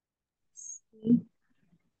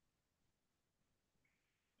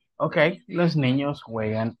 Okay, los niños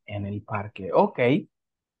juegan en el parque. Okay,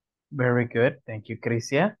 very good. Thank you,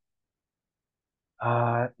 Crisia.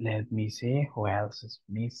 Let me see who else is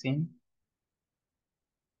missing.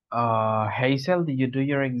 Hazel, did you do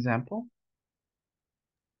your example?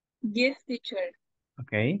 Yes, teacher.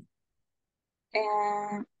 Okay.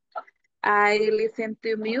 I listen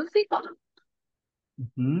to music.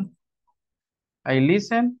 I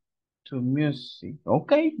listen to music.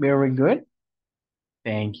 Okay, very good.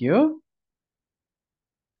 Thank you.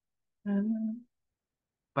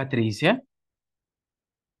 Patricia,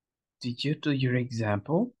 did you do your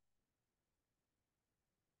example?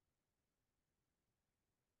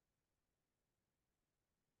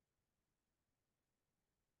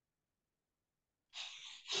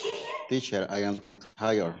 Teacher, I am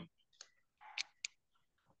tired.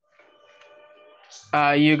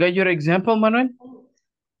 You got your example, Manuel?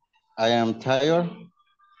 I am tired.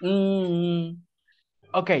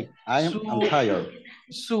 Okay. I'm tired.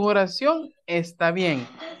 Su oración está bien,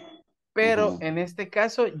 pero en este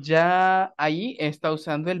caso ya ahí está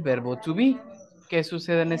usando el verbo to be. ¿Qué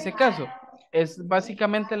sucede en ese caso? Es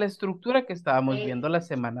básicamente la estructura que estábamos viendo la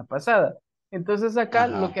semana pasada. Entonces acá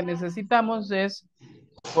lo que necesitamos es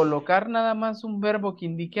colocar nada más un verbo que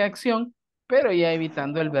indique acción, pero ya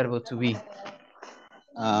evitando el verbo to be.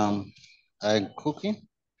 I'm cooking.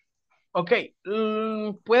 Ok,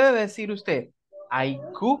 puede decir usted, I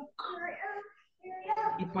cook.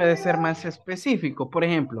 Y puede ser más específico. Por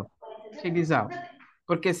ejemplo, check this out.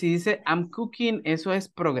 Porque si dice I'm cooking, eso es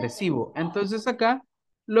progresivo. Entonces acá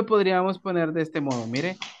lo podríamos poner de este modo.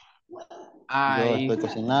 Mire, Yo I, estoy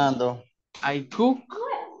cocinando. I cook.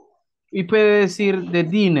 Y puede decir the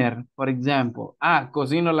dinner, por ejemplo. Ah,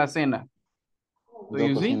 cocino la cena. Do Yo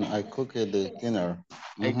you cocino. see? I cook the dinner.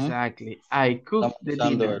 Exactly. I cook Estamos the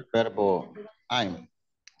usando dinner. el verbo I'm.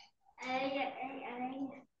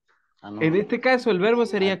 Ah, no. En este caso, el verbo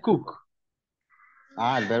sería cook.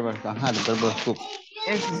 El verbo, ajá, el verbo es cook.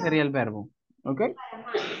 Ese sería el verbo. ¿Ok?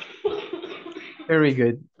 Very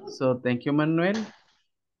good. So, thank you, Manuel.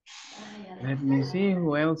 Let me see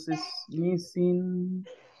who else is missing.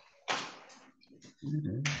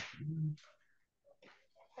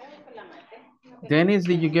 Dennis,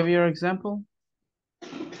 did you give your example?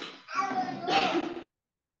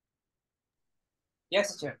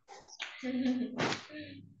 Yes, teacher.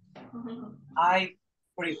 I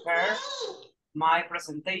prepare my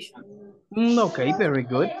presentation. Okay, very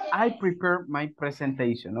good. I prepare my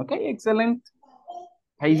presentation. Okay, excellent.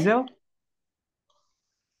 Hazel?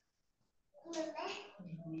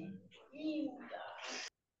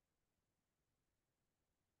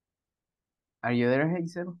 Are you there,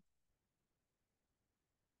 Hazel?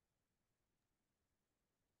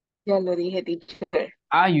 Ya lo dije, teacher.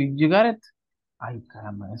 Ah, you got it? Ay,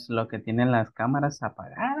 caramba, es lo que tienen las cámaras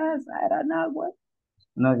apagadas. I don't know what.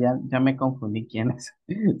 No, ya me confundí quién es.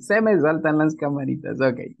 Se me saltan las camaritas.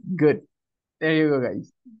 Okay, good. There you go,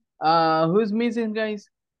 guys. Who's missing,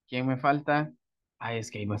 guys? ¿Quién me falta? Ay,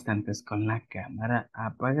 es que hay bastantes con la cámara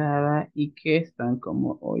apagada y que están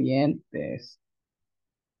como oyentes.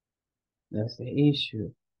 That's the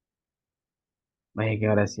issue. Vaya que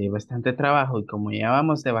ahora sí hay bastante trabajo y como ya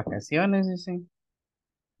vamos de vacaciones, dicen,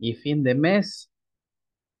 y fin de mes,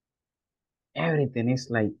 everything is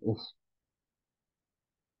like,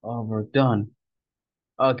 overdone.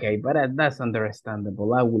 Okay, but that's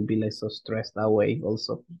understandable. I will be less so stressed that way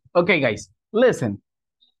also. Okay, guys, listen.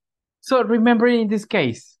 So remember in this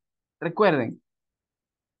case, recuerden,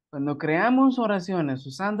 cuando creamos oraciones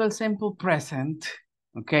usando el simple present,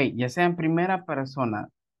 ok, ya sea en primera persona,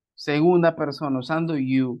 segunda persona usando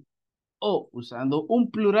you o usando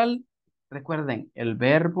un plural, recuerden, el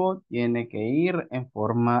verbo tiene que ir en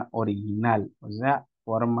forma original, o sea,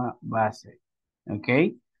 forma base,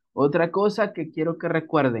 ok. Otra cosa que quiero que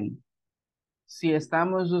recuerden, si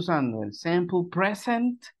estamos usando el simple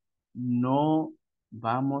present, no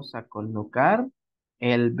vamos a colocar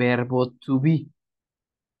el verbo to be.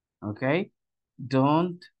 ¿Ok?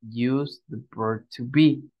 Don't use the verb to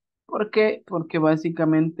be. ¿Por qué? Porque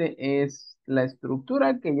básicamente es la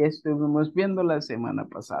estructura que ya estuvimos viendo la semana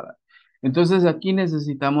pasada. Entonces aquí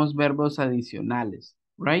necesitamos verbos adicionales,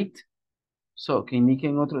 right? So, que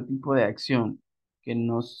indiquen otro tipo de acción que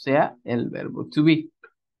no sea el verbo to be.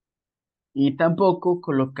 Y tampoco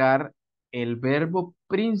colocar el verbo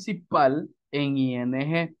principal en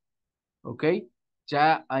ing, ¿ok?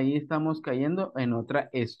 Ya ahí estamos cayendo en otra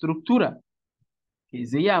estructura que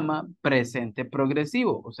se llama presente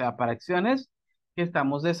progresivo, o sea, para acciones que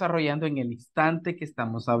estamos desarrollando en el instante que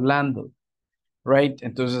estamos hablando, right?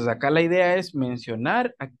 Entonces acá la idea es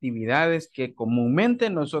mencionar actividades que comúnmente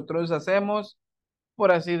nosotros hacemos,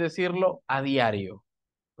 por así decirlo, a diario,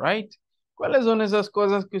 right? ¿Cuáles son esas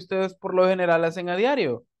cosas que ustedes por lo general hacen a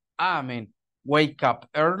diario? Amén. Wake up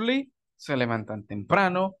early, se levantan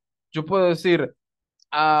temprano. Yo puedo decir,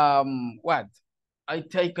 what? I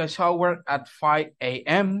take a shower at 5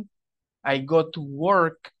 a.m. I go to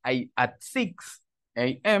work at 6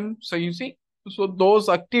 a.m. So you see, so those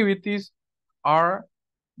activities are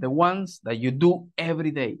the ones that you do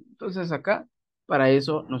every day. Entonces acá, para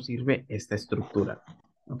eso nos sirve esta estructura.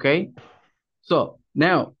 Okay? So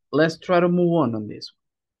now let's try to move on this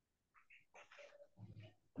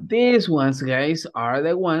one. These ones, guys, are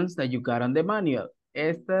the ones that you got on the manual.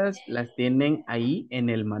 Estas las tienen ahí en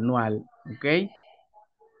el manual. Okay?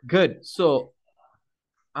 Good. So,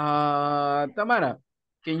 Tamara,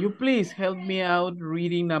 can you please help me out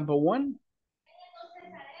reading number 1?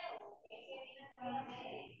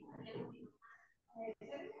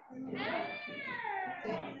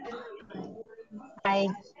 I,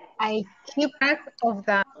 I keep track of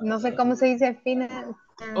the, no sé cómo se dice,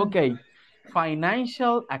 Okay,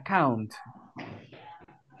 financial account.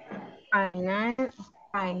 finance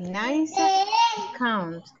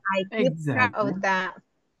account. I keep track Exactly. of the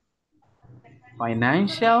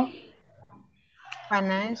Financial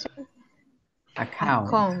financial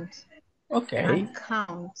account. Okay,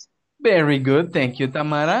 account. very good. Thank you,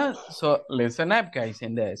 Tamara. So listen up, guys,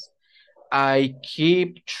 in this. I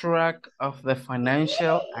keep track of the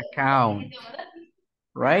financial account,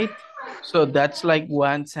 right? So that's like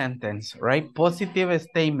one sentence, right? Positive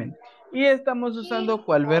statement. Y estamos usando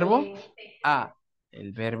 ¿cuál verbo?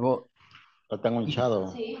 El verbo Lo tengo keep, hinchado.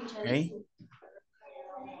 okay?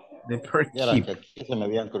 The verb Ya era keep. que aquí se me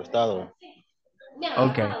había incrustado.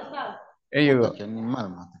 Okay, there you Puta, go. qué animal,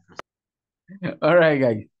 man. All right,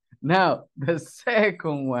 guys. Now, the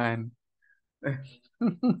second one.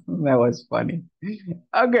 That was funny.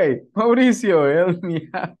 Okay, Mauricio, help me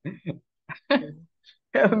out.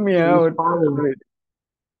 Help me It's out. funny.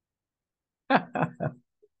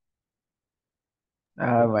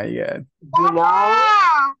 Oh my God.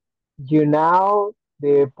 You know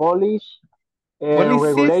the Polish Policies?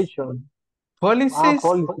 regulation. Policies?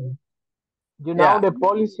 Policy. You know Yeah. the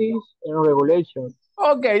policies and regulations.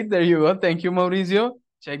 Okay, there you go. Thank you, Mauricio.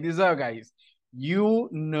 Check this out, guys. You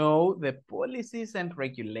know the policies and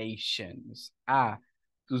regulations.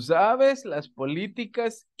 Tú sabes las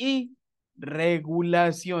políticas y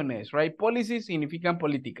regulaciones, right? Policies significan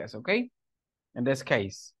políticas, okay? In this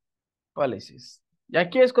case, policies. Y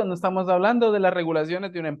aquí es cuando estamos hablando de las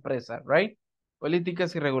regulaciones de una empresa, right?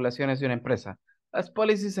 Políticas y regulaciones de una empresa. Las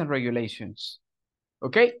policies and regulations.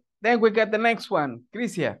 Okay? Then we got the next one.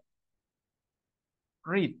 Crisia.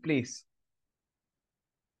 Read, please.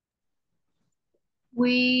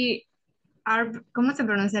 We are, ¿cómo se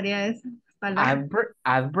pronunciaría esa palabra?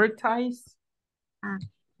 Advertise.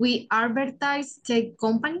 We advertise the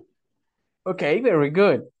company. Okay, very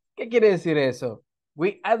good. ¿Qué quiere decir eso?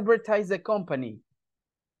 We advertise the company.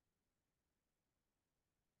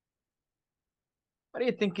 What do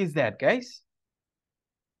you think is that, guys?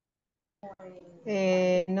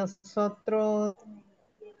 Nosotros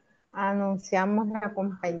anunciamos la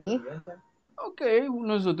compañía. Okay,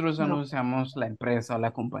 nosotros anunciamos la empresa o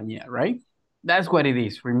la compañía, right? That's what it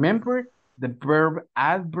is. Remember, the verb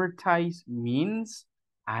advertise means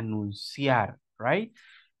anunciar, right?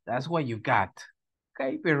 That's what you got.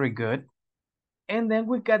 Okay, very good. And then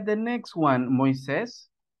we got the next one, Moises.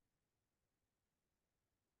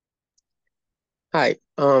 Hi.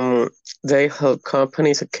 They help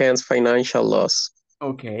companies against financial loss.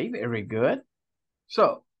 Okay, very good.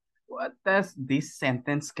 So, what does this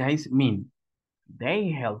sentence, guys, mean?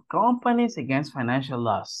 They help companies against financial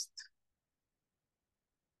loss.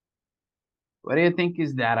 What do you think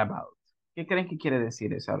is that about? ¿Qué creen que quiere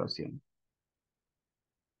decir esa oración?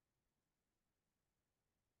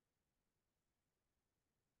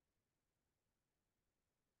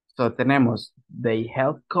 So, tenemos, they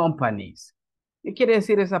help companies. ¿Qué quiere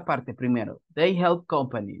decir esa parte primero? They help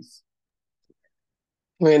companies.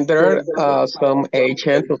 I mean, there are some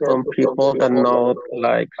agents or some people that know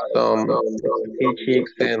like some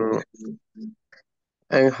strategics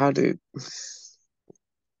and how to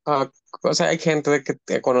o sea, hay gente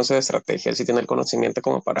que conoce de estrategias y tiene el conocimiento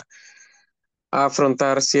como para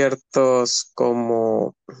afrontar ciertos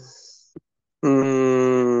como se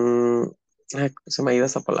me ha ido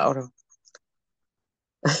esa palabra.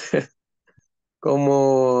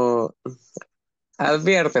 Como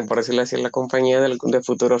advierten, por decirlo así, la compañía de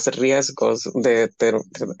futuros riesgos del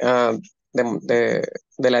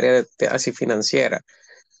área así financiera.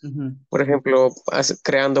 Por ejemplo,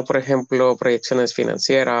 creando, por ejemplo, proyecciones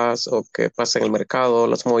financieras o qué pasa en el mercado,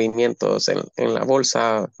 los movimientos en la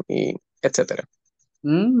bolsa, y etcétera.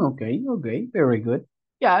 Okay, very good.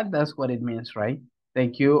 Yeah, that's what it means, right?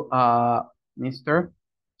 Thank you, mister.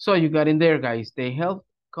 So you got in there, guys. They help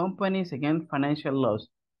companies against financial loss.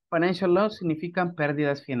 Financial loss significan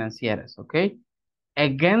pérdidas financieras, okay?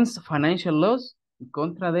 Against financial loss, en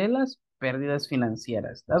contra de las pérdidas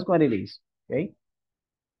financieras. That's what it is, okay?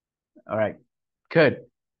 All right, good.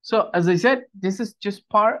 So as I said, this is just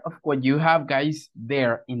part of what you have, guys,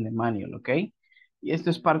 there in the manual, okay? Y esto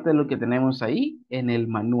es parte de lo que tenemos ahí en el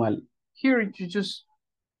manual. Here you just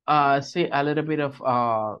say a little bit of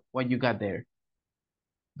what you got there.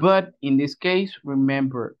 But in this case,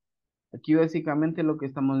 remember, aquí básicamente lo que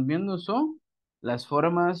estamos viendo son las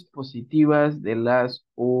formas positivas de las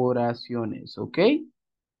oraciones, ¿ok?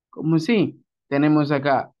 Como si tenemos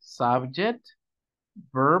acá subject,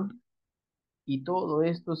 verb, y todo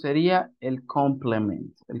esto sería el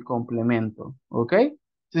complemento, ¿ok?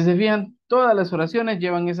 Si se fijan, todas las oraciones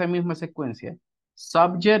llevan esa misma secuencia.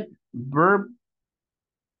 Subject, verb,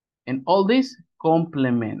 and all this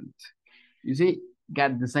complement. You see,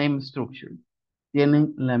 got the same structure.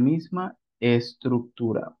 Tienen la misma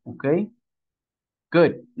estructura, ¿ok?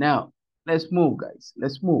 Good. Now, let's move, guys.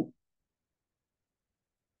 Let's move.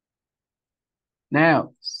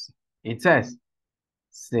 Now, it says,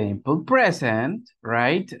 simple present,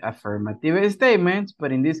 right? Affirmative statements,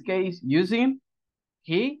 but in this case, using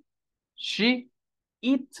he, she,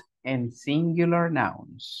 it, and singular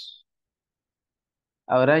nouns.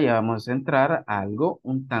 Ahora ya vamos a entrar a algo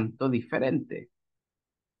un tanto diferente.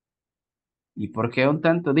 ¿Y por qué un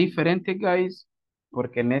tanto diferente, guys?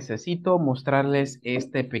 Porque necesito mostrarles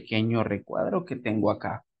este pequeño recuadro que tengo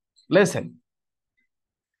acá. Listen.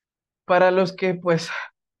 Para los que, pues,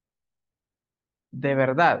 de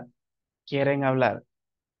verdad quieren hablar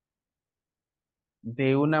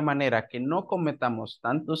de una manera que no cometamos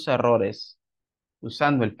tantos errores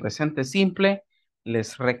usando el presente simple,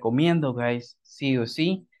 les recomiendo, guys, sí o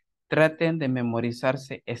sí, traten de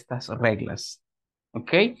memorizarse estas reglas.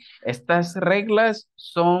 ¿Ok? Estas reglas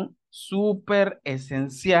son súper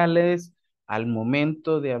esenciales al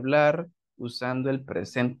momento de hablar usando el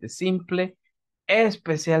presente simple,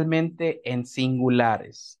 especialmente en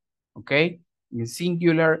singulares. ¿Ok? En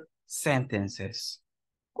singular sentences.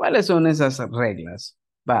 ¿Cuáles son esas reglas?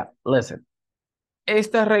 Va, listen.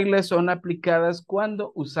 Estas reglas son aplicadas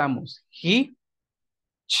cuando usamos he,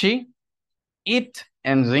 she, it,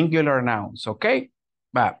 and singular nouns, ¿ok?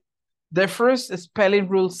 Va. The first spelling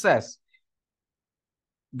rule says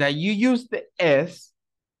that you use the S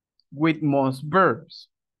with most verbs.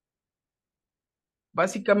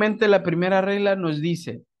 Básicamente la primera regla nos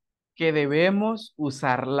dice que debemos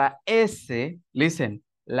usar la S, listen,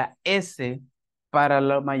 la S para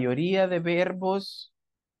la mayoría de verbos,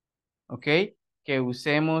 ¿ok? Que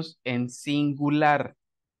usemos en singular,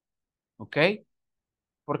 ¿ok?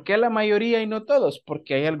 ¿Por qué la mayoría y no todos?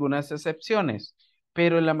 Porque hay algunas excepciones,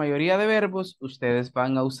 pero en la mayoría de verbos ustedes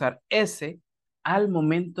van a usar S al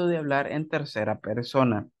momento de hablar en tercera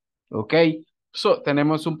persona, ¿ok? So,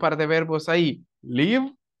 tenemos un par de verbos ahí.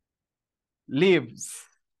 Live, lives,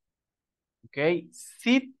 ¿ok?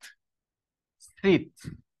 Sit, sit.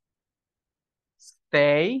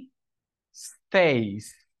 Stay,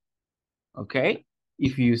 stays, ¿ok?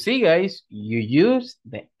 If you see, guys, you use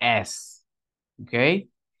the S, ¿ok?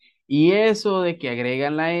 Y eso de que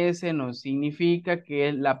agregan la S no significa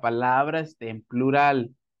que la palabra esté en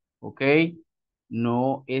plural, ¿ok?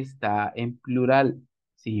 No está en plural.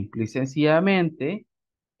 Simple y sencillamente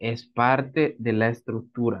es parte de la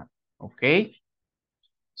estructura, ¿ok?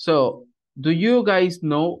 So, do you guys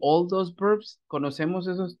know all those verbs? ¿Conocemos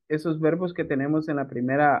esos verbos que tenemos en la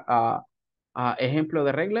primera ejemplo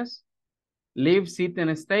de reglas? Live, sit,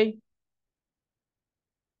 and stay.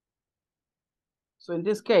 So in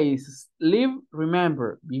this case, live,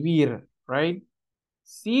 remember, vivir, right?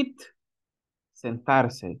 Sit,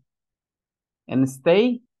 sentarse. And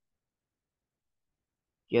stay,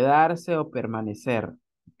 quedarse o permanecer.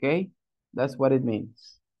 Okay? That's what it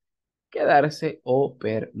means. Quedarse o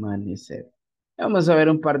permanecer. Vamos a ver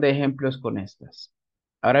un par de ejemplos con estas.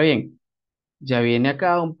 Ahora bien, ya viene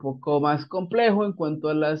acá un poco más complejo en cuanto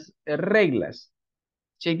a las reglas.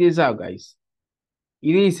 Check this out, guys.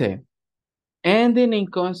 Y dice, ending in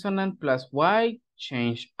consonant plus Y,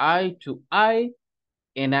 change I to I,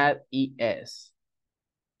 and add ES.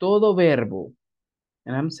 Todo verbo.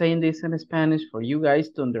 And I'm saying this in Spanish for you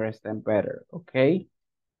guys to understand better, okay?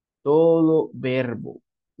 Todo verbo,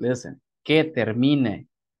 listen, que termine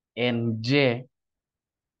en Y,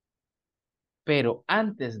 pero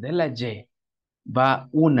antes de la Y va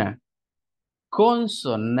una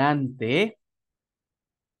consonante.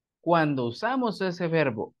 Cuando usamos ese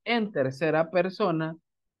verbo en tercera persona,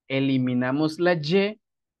 eliminamos la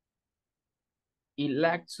y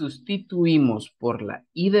la sustituimos por la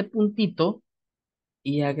I de puntito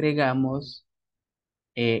y agregamos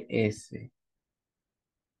ES.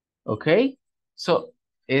 ¿Ok? So,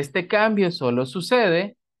 este cambio solo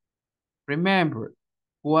sucede, remember,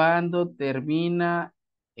 cuando termina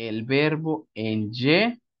el verbo en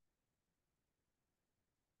Y,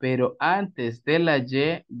 pero antes de la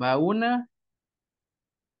Y va una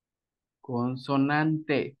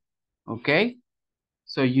consonante. ¿Ok?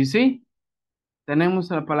 So, you see, tenemos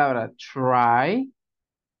la palabra try,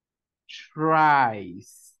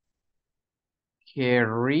 tries,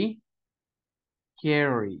 carry,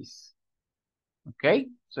 carries. ¿Ok?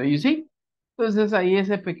 So, you see. Entonces, ahí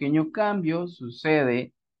ese pequeño cambio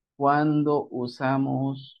sucede cuando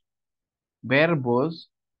usamos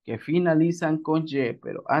verbos que finalizan con Y,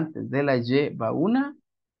 pero antes de la Y va una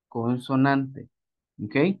consonante.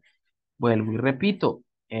 ¿Ok? Vuelvo y repito,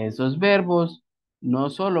 esos verbos, no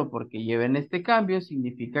solo porque lleven este cambio,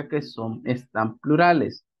 significa que están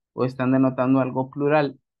plurales o están denotando algo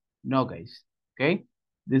plural. No, guys. ¿Ok?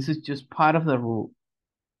 This is just part of the rule.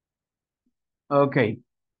 Ok.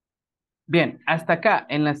 Bien, hasta acá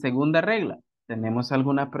en la segunda regla. ¿Tenemos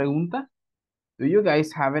alguna pregunta? Do you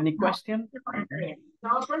guys have any question?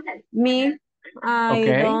 Me, I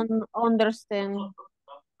Okay. don't understand.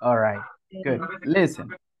 All right, good. Listen.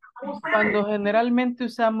 Cuando generalmente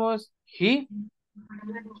usamos he,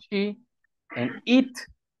 she, and it,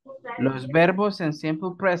 los verbos en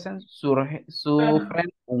simple present sufren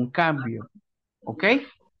un cambio. ¿Ok?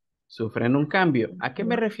 Sufren un cambio. ¿A qué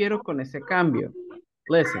me refiero con ese cambio?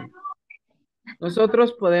 Listen.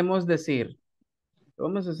 Nosotros podemos decir,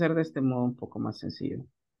 vamos a hacer de este modo un poco más sencillo.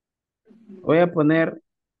 Voy a poner,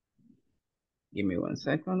 give me one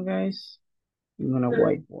second, guys. I'm gonna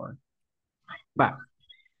whiteboard. Va.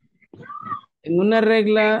 En una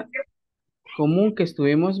regla común que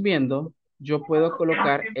estuvimos viendo, yo puedo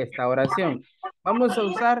colocar esta oración. Vamos a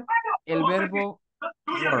usar el verbo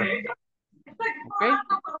work. ¿Ok?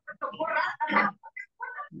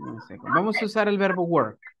 Vamos a usar el verbo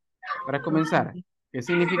work para comenzar. ¿Qué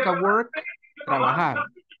significa work? Trabajar.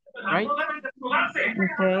 Right?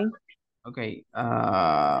 Okay.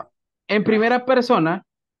 Ok. En primera persona,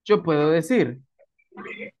 yo puedo decir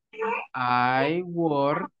I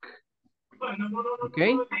work, ok,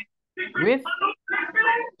 with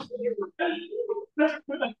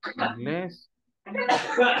inglés.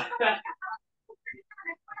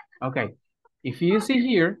 Ok. If you see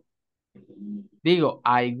here, digo,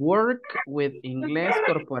 I work with inglés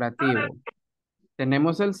corporativo.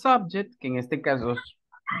 Tenemos el subject, que en este caso es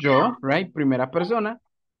yo, right? Primera persona.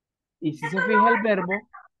 Y si se fija el verbo,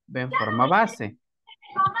 va en forma base.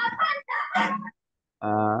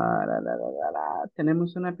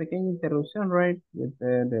 Tenemos una pequeña interrupción, right? With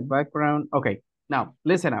the background. Okay, now,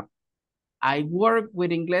 listen up. I work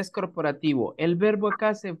with inglés corporativo. El verbo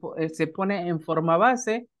acá se pone en forma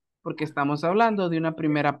base porque estamos hablando de una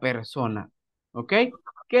primera persona. ¿Ok?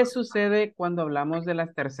 ¿Qué sucede cuando hablamos de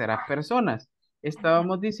las terceras personas?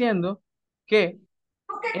 Estábamos diciendo que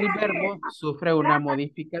el verbo sufre una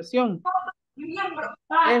modificación.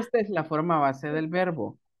 Esta es la forma base del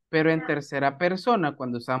verbo, pero en tercera persona,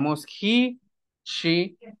 cuando usamos he,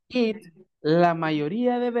 she, it, la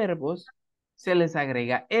mayoría de verbos se les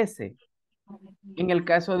agrega S. En el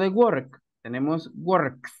caso de work, tenemos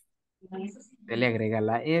works, se le agrega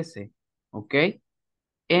la S, ¿ok?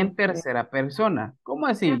 En tercera persona. ¿Cómo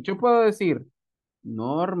así? Yo puedo decir,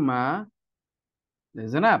 Norma,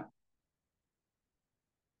 listen up,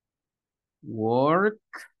 work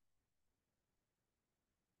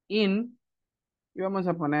in, y vamos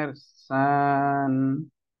a poner San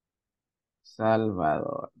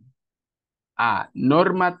Salvador.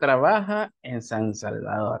 Norma trabaja en San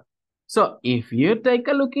Salvador. So, if you take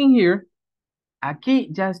a look in here, aquí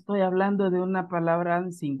ya estoy hablando de una palabra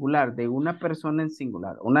en singular, de una persona en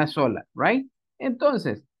singular, una sola, right?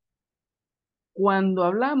 Entonces, cuando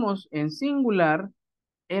hablamos en singular,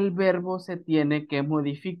 el verbo se tiene que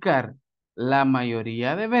modificar. La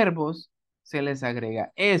mayoría de verbos se les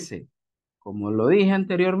agrega S, como lo dije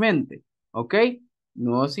anteriormente, ¿ok?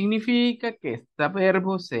 No significa que este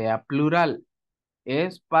verbo sea plural.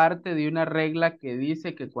 Es parte de una regla que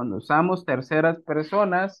dice que cuando usamos terceras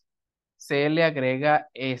personas, se le agrega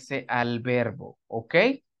S al verbo, ¿ok?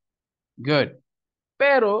 Good.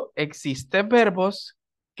 Pero existen verbos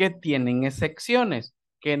que tienen excepciones,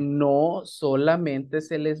 que no solamente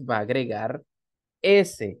se les va a agregar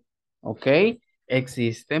S, ¿ok?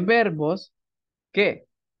 Existen verbos que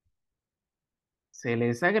se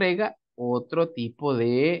les agrega otro tipo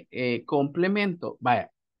de complemento.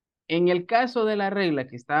 Vaya, en el caso de la regla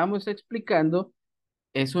que estábamos explicando,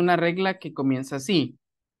 es una regla que comienza así.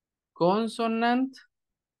 Consonant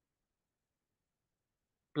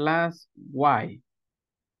plus Y.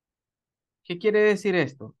 ¿Qué quiere decir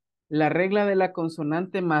esto? La regla de la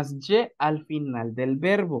consonante más Y al final del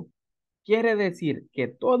verbo. Quiere decir que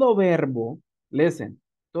todo verbo, listen,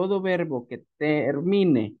 todo verbo que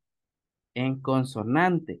termine en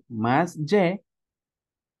consonante más Y,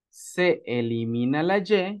 se elimina la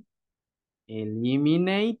Y,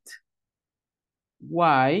 eliminate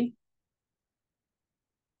Y,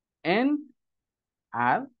 and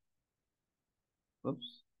add,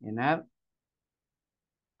 and add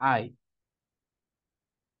I,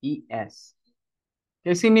 ES.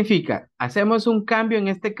 ¿Qué significa? Hacemos un cambio en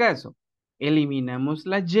este caso. Eliminamos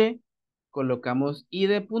la Y, colocamos I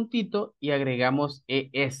de puntito y agregamos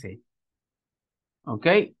ES. ¿Ok?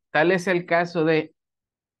 Tal es el caso de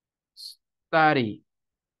study.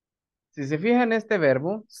 Si se fijan en este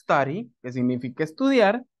verbo, study, que significa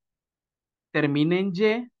estudiar, termina en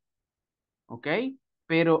Y, ¿ok?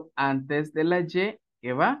 Pero antes de la Y,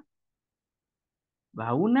 ¿qué va?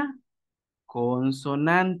 Va una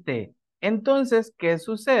consonante. Entonces, ¿qué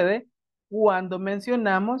sucede? cuando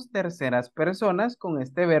mencionamos terceras personas con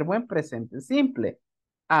este verbo en presente simple.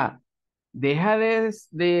 A, deja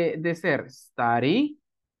de ser study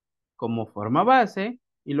como forma base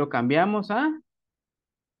y lo cambiamos a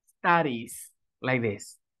studies, like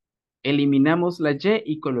this. Eliminamos la Y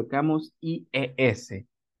y colocamos IES.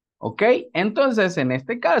 ¿Ok? Entonces, en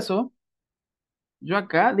este caso, yo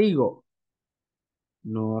acá digo,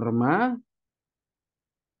 Norma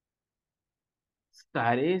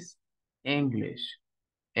studies English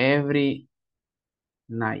every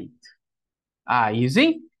night. Ah, you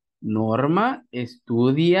see? Norma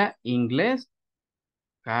estudia inglés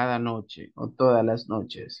cada noche o todas las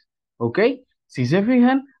noches. ¿Ok? Si se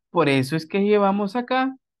fijan, por eso es que llevamos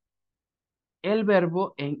acá el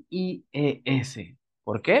verbo en IES.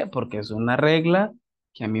 ¿Por qué? Porque es una regla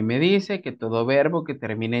que a mí me dice que todo verbo que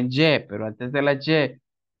termine en Y, pero antes de la Y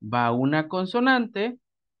va una consonante,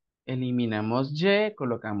 eliminamos Y,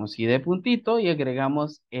 colocamos I de puntito y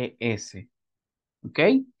agregamos ES. ¿Ok?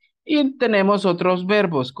 Y tenemos otros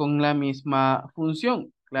verbos con la misma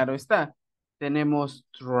función. Claro está. Tenemos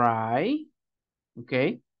try. ¿Ok?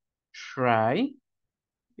 Try.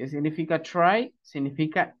 ¿Qué significa try?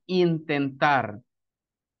 Significa intentar.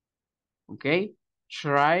 ¿Ok?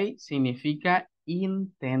 Try significa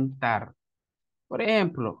intentar. Por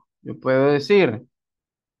ejemplo, yo puedo decir,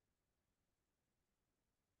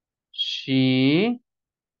 she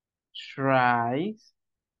tries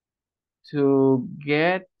to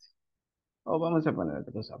get, o vamos a poner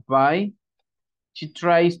otra cosa, buy. She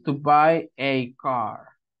tries to buy a car.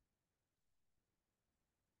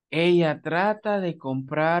 Ella trata de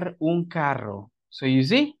comprar un carro. So you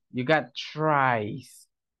see, you got tries.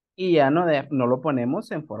 Y ya no lo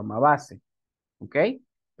ponemos en forma base. ¿Ok?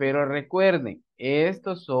 Pero recuerden,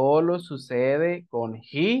 esto solo sucede con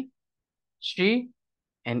he, she,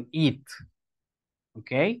 and it.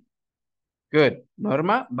 ¿Ok? Good.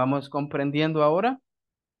 Norma, ¿vamos comprendiendo ahora?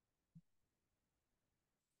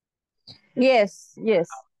 Yes, yes.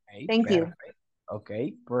 Ok, Thank you. perfect. Ok,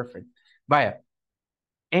 perfect. Vaya,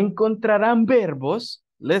 encontrarán verbos,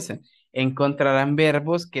 listen, encontrarán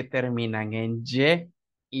verbos que terminan en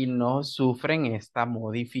y no sufren esta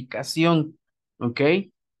modificación. ¿Ok?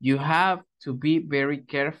 You have to be very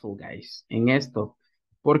careful, guys, en esto.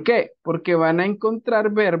 ¿Por qué? Porque van a encontrar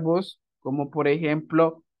verbos como, por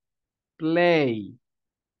ejemplo, play.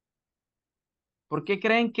 ¿Por qué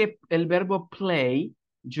creen que el verbo play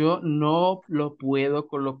yo no lo puedo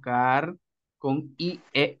colocar con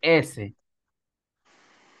IES?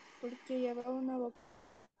 Porque lleva una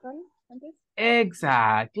vocal antes.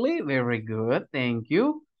 Exactly, very good, thank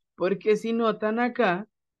you. Porque si notan acá,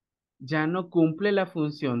 ya no cumple la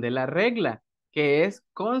función de la regla, que es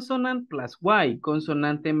consonant plus Y,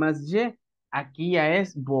 consonante más Y. Aquí ya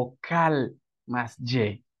es vocal más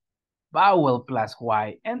Y, vowel plus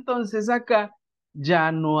Y. Entonces acá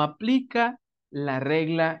ya no aplica la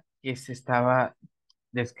regla que se estaba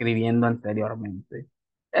describiendo anteriormente.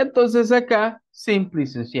 Entonces acá, simple y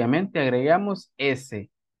sencillamente agregamos S.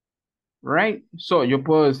 Right? So, yo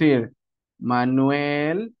puedo decir,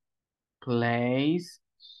 Manuel plays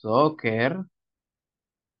soccer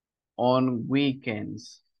on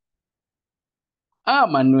weekends. Ah,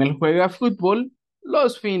 Manuel juega fútbol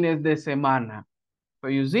los fines de semana. So,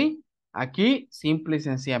 you see, aquí simple y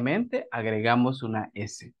sencillamente agregamos una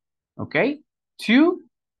S. ¿Ok? To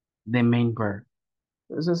the main verb.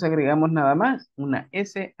 Entonces agregamos nada más una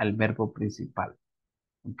S al verbo principal.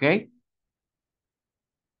 ¿Ok?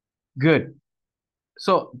 Good.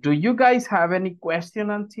 So, do you guys have any question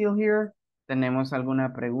until here? ¿Tenemos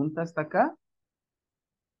alguna pregunta hasta acá?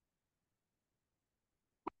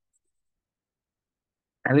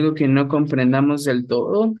 ¿Algo que no comprendamos del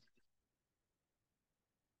todo?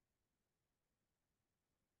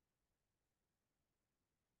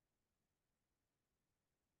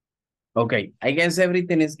 Ok, I guess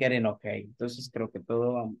everything is getting okay. Entonces creo que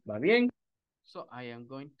todo va bien. So, I am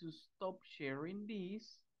going to stop sharing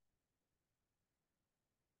this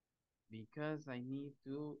because I need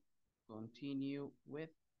to continue with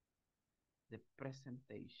the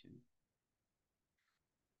presentation.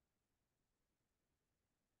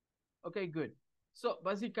 Ok, good. So,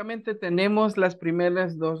 básicamente tenemos las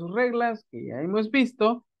primeras dos reglas que ya hemos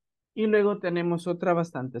visto y luego tenemos otra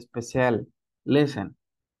bastante especial. Listen.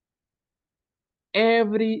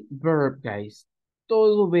 Every verb, guys.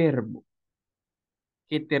 Todo verbo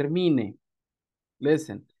que termine.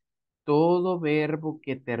 Listen. Todo verbo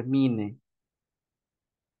que termine.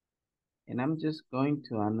 And I'm just going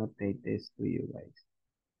to annotate this to you guys.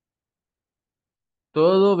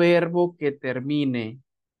 Todo verbo que termine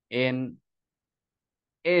en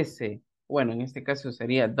S Bueno, en este caso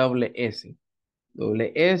sería doble S.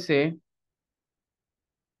 Doble S,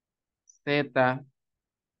 Z,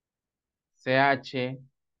 CH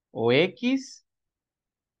o X.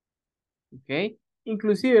 ¿Ok?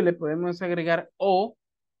 Inclusive le podemos agregar O,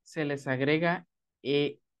 se les agrega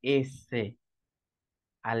ES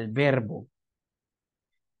al verbo.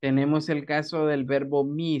 Tenemos el caso del verbo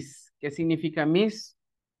miss. ¿Qué significa miss?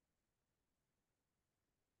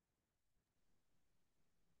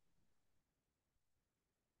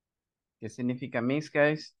 ¿Qué significa miss,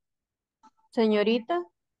 guys? Señorita.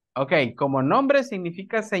 Ok, como nombre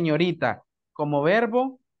significa señorita. Como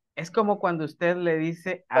verbo, es como cuando usted le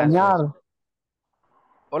dice a su Extrañar, esposa.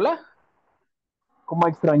 ¿Hola? como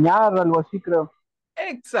extrañar, algo así creo.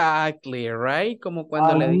 Exactly, right? Como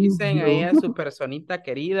cuando I le miss dicen ahí you. a su personita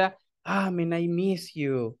querida, ah, man, I miss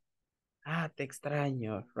you. Ah, te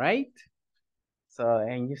extraño, right? So,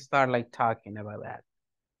 and you start like talking about that.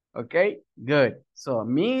 Okay, good. So,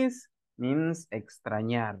 miss means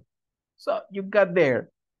extrañar. So, you got there.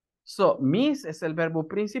 So, miss es el verbo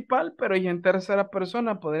principal, pero y en tercera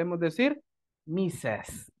persona podemos decir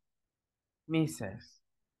misses. Misses.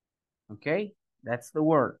 Okay, that's the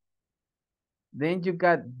word. Then you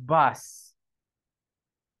got bus.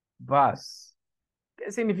 Bus.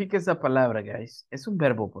 ¿Qué significa esa palabra, guys? Es un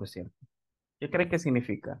verbo, por cierto. ¿Qué cree que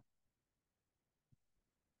significa?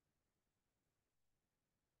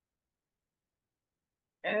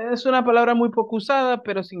 Es una palabra muy poco usada,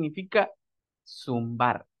 pero significa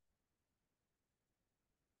zumbar.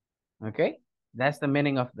 Okay? That's the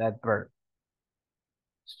meaning of that verb.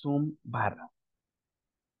 Zumbar.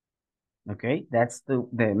 Okay? That's the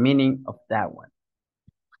meaning of that one.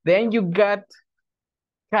 Then you got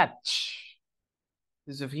catch.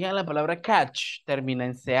 Si se fijan, la palabra catch termina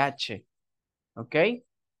en CH. Okay?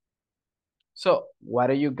 So, what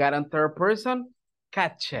do you got on third person?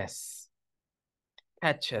 Catches.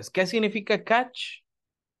 Catches. ¿Qué significa catch?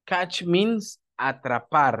 Catch means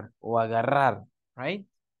atrapar o agarrar, right?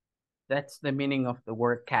 That's the meaning of the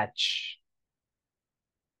word catch.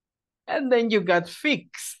 And then you got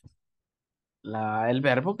fix. El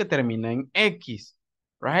verbo que termina en X,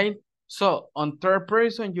 right? So, on third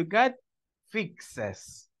person, you got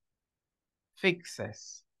fixes.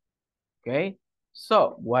 Fixes. Okay?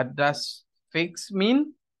 So, what does fix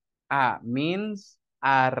mean? Means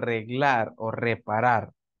arreglar o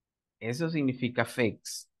reparar. Eso significa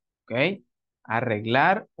fix. Okay?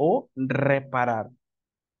 Arreglar o reparar.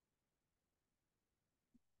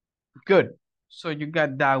 Good. So you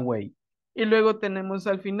got that way. Y luego tenemos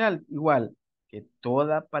al final, igual, que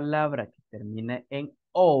toda palabra que termina en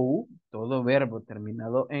O, todo verbo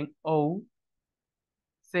terminado en O,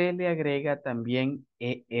 se le agrega también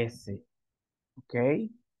ES. ¿Ok?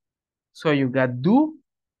 So you got do,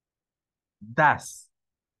 does.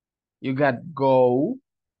 You got go,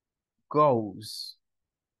 goes.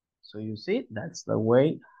 So you see, that's the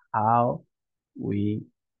way how we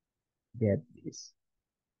get this.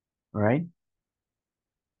 All right?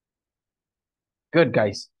 Good,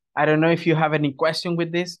 guys. I don't know if you have any question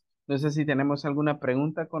with this. No sé si tenemos alguna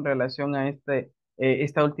pregunta con relación a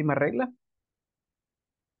esta última regla.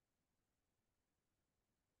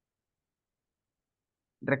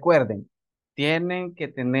 Recuerden, tienen que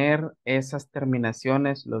tener esas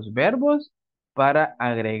terminaciones, los verbos, para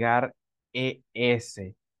agregar ES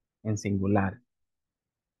en singular.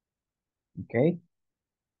 Okay?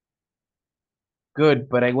 Good,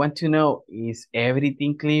 but I want to know, is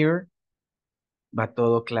everything clear? ¿Va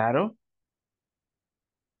todo claro?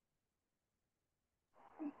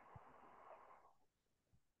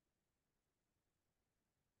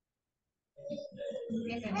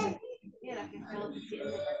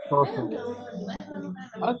 Perfect.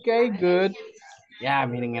 Okay, good. Ya,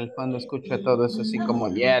 miren, en el fondo escucho todo eso así como,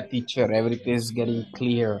 yeah, teacher, everything is getting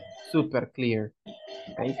clear, super clear.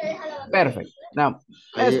 Okay, perfect. Now,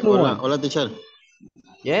 Ahí, let's move hola, on. hola, teacher.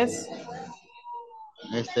 Yes.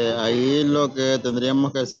 Ahí lo que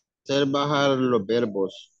tendríamos que hacer es bajar los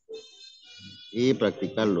verbos y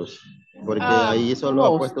practicarlos. Porque ahí solo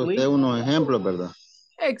ha puesto usted Mostly. unos ejemplos, ¿verdad?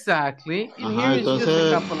 Exactly. And here Ajá, is just a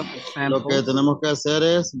entonces couple of lo que examples. tenemos que hacer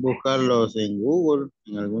es buscarlos en Google,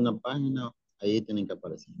 en alguna página, ahí tienen que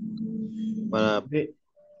aparecer. Para,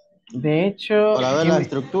 De hecho, para ver la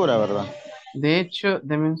estructura, ¿verdad?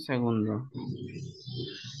 deme un segundo.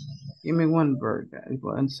 Give me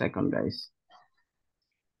one second, guys.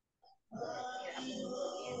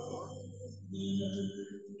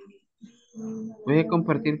 Voy a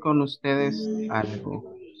compartir con ustedes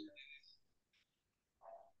algo.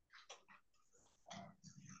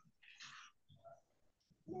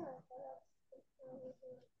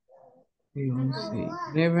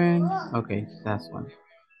 Given. Okay, that's one.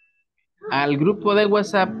 Al grupo de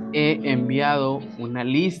WhatsApp he enviado una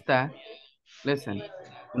lista, listen,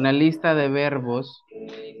 una lista de verbos,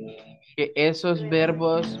 que esos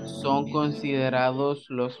verbos son considerados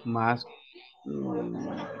los más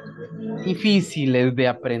difíciles de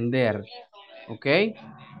aprender, ¿ok?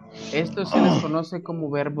 Estos se les conoce como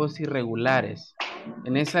verbos irregulares.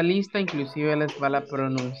 En esa lista inclusive les va la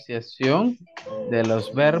pronunciación de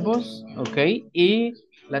los verbos, ¿ok? Y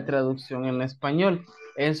la traducción en español.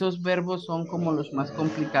 Esos verbos son como los más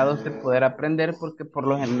complicados de poder aprender porque por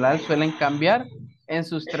lo general suelen cambiar en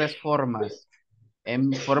sus tres formas.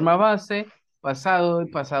 En forma base, pasado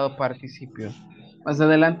y pasado participio. Más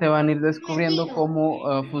adelante van a ir descubriendo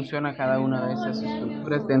cómo funciona cada una de esas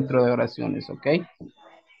estructuras dentro de oraciones, ¿ok?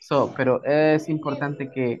 So, pero es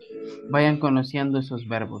importante que vayan conociendo esos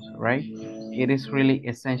verbos, right? It is really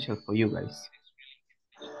essential for you guys.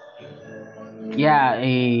 Yeah,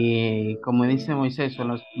 como dice Moisés, son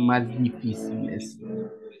los más difíciles,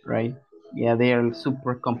 right? Yeah, they are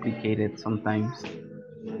super complicated sometimes.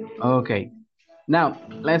 Okay, now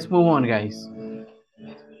let's move on, guys.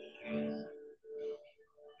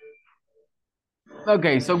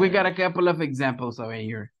 Okay, so we got a couple of examples over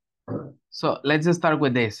here. So let's just start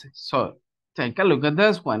with this. So take a look at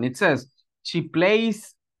this one. It says, she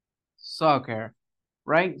plays soccer,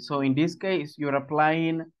 right? So in this case, you're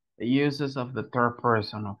applying the uses of the third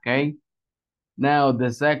person, okay? Now the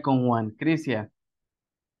second one, Crisia.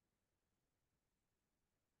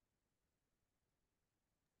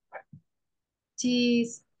 She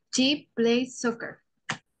plays soccer.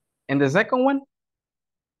 And the second one?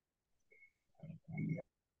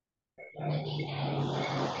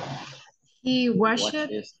 He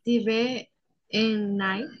watches TV at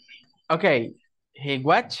night. Okay, he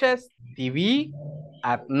watches TV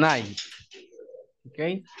at night.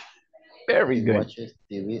 Okay, very good. Watches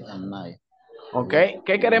TV at night. Okay,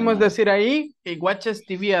 ¿qué queremos decir ahí? He watches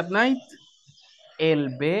TV at night.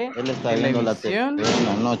 Él ve Él está viendo la televisión. TV en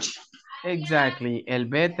la noche. Exactly, él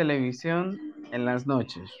ve televisión en las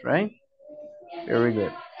noches, right? Very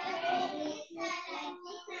good.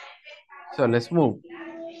 So let's move.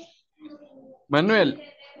 Manuel,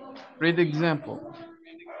 read the example.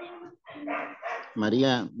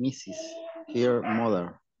 María misses her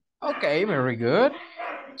mother. Okay, very good.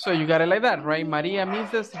 So you got it like that, right? María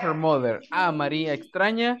misses her mother. Ah, María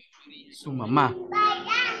extraña su mamá.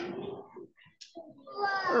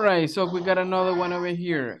 All right, so we got another one over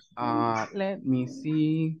here. Let me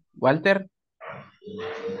see. Walter?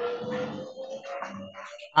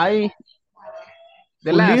 The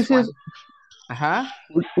last one. Ulysses, Uh-huh.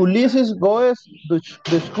 Ulysses goes to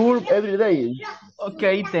the school every day.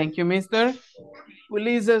 Okay, thank you, mister.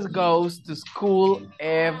 Ulises goes to school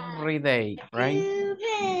every day, right?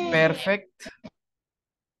 Perfect.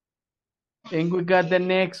 And we got the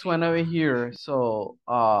next one over here. So,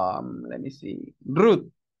 let me see. Ruth,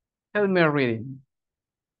 help me reading.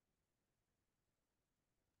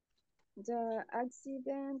 The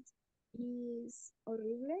accident is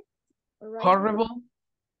horrible. Horrible.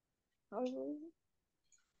 Horrible.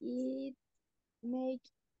 It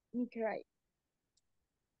makes me cry.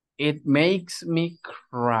 It makes me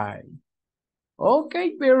cry.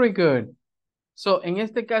 Okay, very good. So, en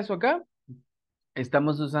este caso acá,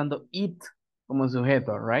 estamos usando it como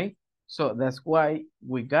sujeto, right? So, that's why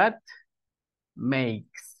we got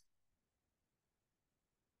makes.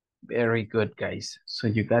 Very good, guys. So,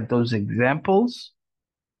 you got those examples.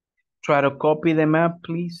 Try to copy them up,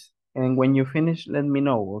 please. And when you finish, let me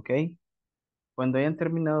know, okay? Cuando hayan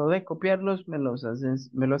terminado de copiarlos, me lo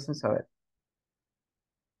hacen saber.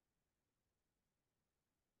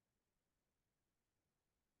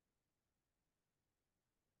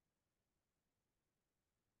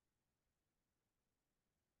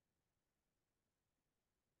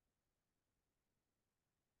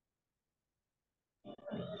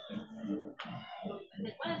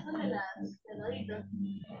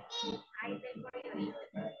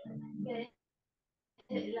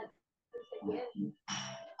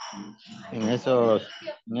 En esos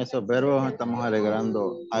verbos estamos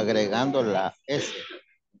agregando la S.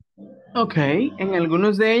 Ok, en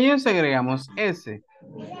algunos de ellos agregamos S,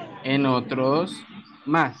 en otros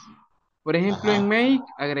más. Por ejemplo, en make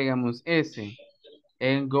agregamos S,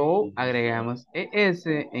 en go agregamos ES,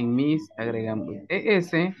 en miss agregamos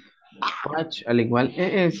ES, watch al igual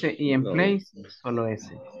ES y en place solo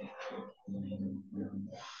S.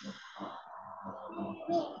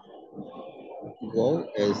 Go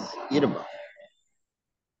es ir.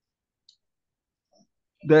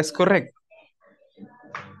 That's correct.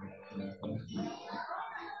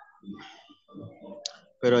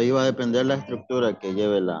 Pero ahí va a depender la estructura que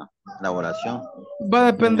lleve la oración Va a y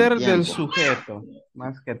en el depender del tiempo. sujeto,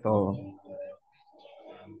 más que todo.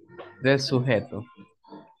 Del sujeto.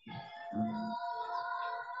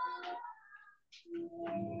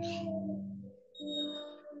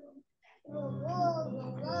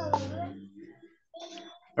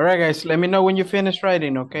 All right, guys, let me know when you finish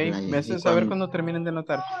writing, okay? Me haces saber cuando terminen de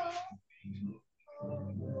notar.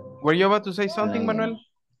 Were you about to say something, Manuel?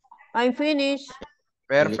 I'm finished.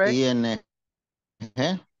 Perfect. ING.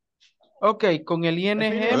 Ok, con el ING,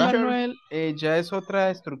 Hola. Manuel, ya es otra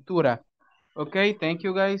estructura. Ok, thank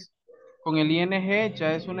you, guys. Con el ING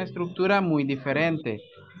ya es una estructura muy diferente.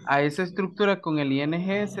 A esa estructura con el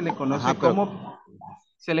ING se le conoce Ajá, pero-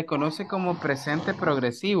 como presente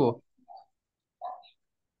progresivo.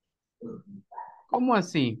 ¿Cómo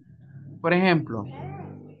así? Por ejemplo,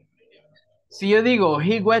 si yo digo,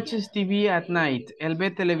 he watches TV at night, él ve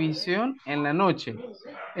televisión en la noche.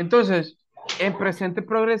 Entonces, en presente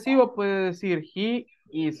progresivo puede decir, he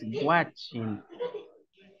is watching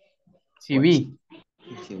TV.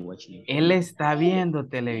 Él está viendo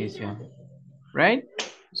televisión. Right?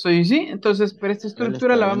 So you see, entonces, pero esta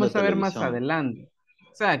estructura la vamos a ver más adelante.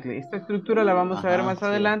 Exactly. Esta estructura la vamos a ver más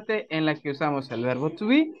adelante en la que usamos el verbo to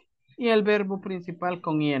be y el verbo principal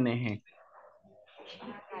con ing.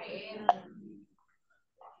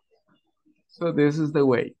 So this is the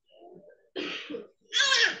way.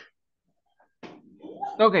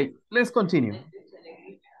 Okay, let's continue.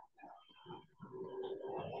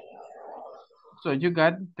 So you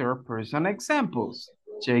got third person examples.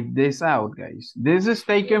 Check this out, guys. This is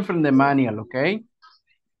taken from the manual, okay?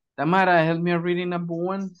 Tamara, help me reading number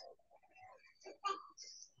 1.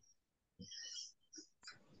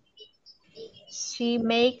 She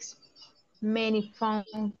makes many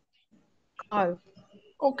phone calls.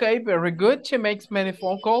 Okay, very good. She makes many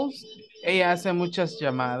phone calls. Ella hace muchas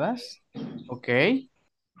llamadas. Okay,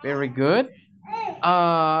 very good.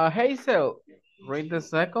 Hazel, read the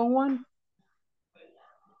second one.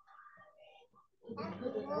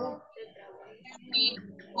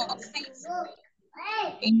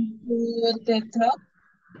 Into the truck.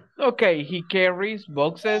 Okay, he carries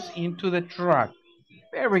boxes into the truck.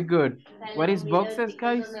 Very good. What is boxes,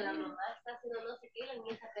 guys?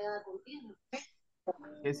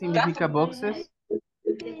 ¿Qué significa boxes?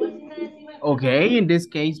 Okay, in this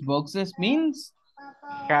case, boxes means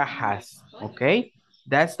cajas. Okay,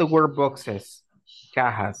 that's the word boxes.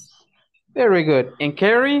 Cajas. Very good. And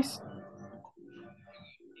carries?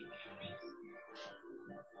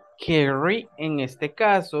 Carry, en este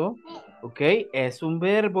caso, ok, es un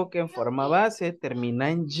verbo que en forma base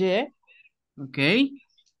termina en y, ok,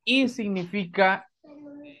 y significa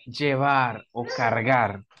llevar o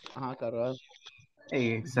cargar. Ajá, cargar.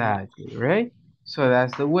 Exactly, right? So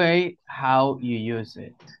that's the way how you use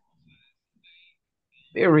it.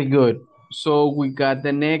 Very good. So we got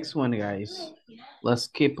the next one, guys. Let's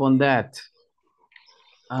keep on that.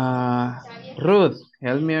 Ruth,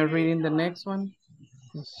 help me reading the next one.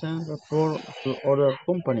 Send report to other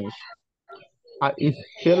companies. It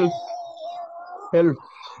helps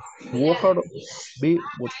worker be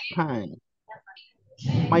with time.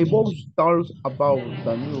 My boss talks about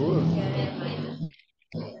the new rules.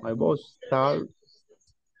 My boss talks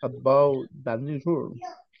about the new rules.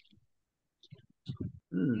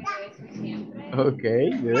 Okay,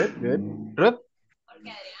 good, good. Ruth?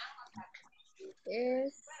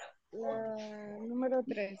 Es la número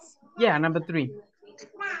 3. Yeah, number 3.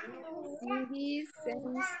 Cindy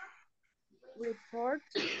sends report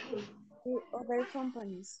to other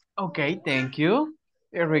companies. Okay, thank you.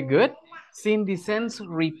 Very good. Cindy sends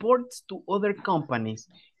reports to other companies.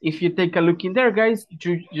 If you take a look in there, guys,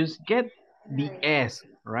 you just get the S,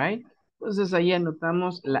 right? Entonces ahí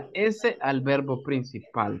anotamos la S al verbo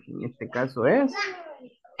principal. En este caso es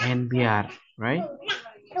enviar, right?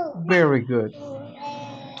 Very good.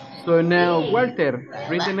 So now, Walter,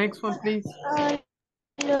 read the next one, please.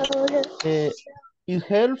 It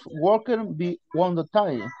helps worker be on the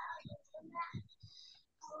time.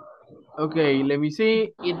 Okay, let me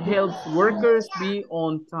see. It helps workers be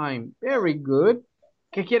on time. Very good.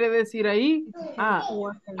 ¿Qué quiere decir ahí?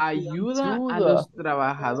 Ayuda a los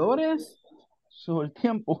trabajadores Sobre el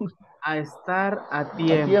tiempo. a estar a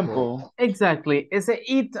tiempo. Exactly. Ese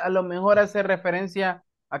it a lo mejor hace referencia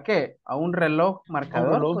 ¿a qué? ¿A un reloj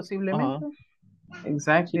marcador posiblemente?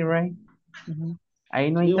 Exactly, right.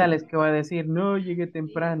 Ahí no hay tales que va a decir, no, llegué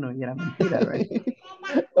temprano. Y era mentira, right?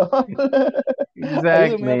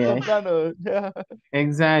 Exactly.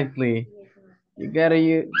 Exactly. You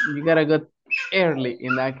gotta go early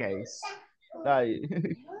in that case.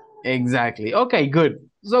 Exactly. Okay, good.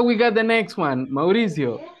 So we got the next one.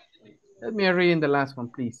 Mauricio, let me read in the last one,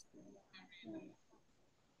 please.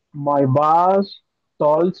 My boss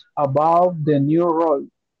talks about the new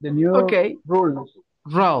Okay, rules.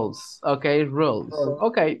 rules. Okay, rules. Rules.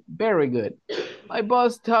 Okay, very good. My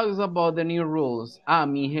boss talks about the new rules.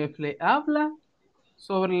 Mi jefe habla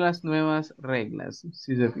sobre las nuevas reglas.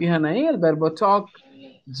 Si se fijan ahí, el verbo talk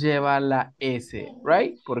lleva la S,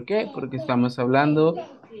 right? ¿Por qué? Porque estamos hablando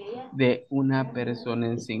de una persona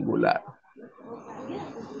en singular.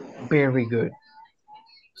 Very good.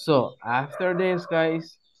 So, after this,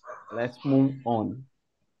 guys, let's move on.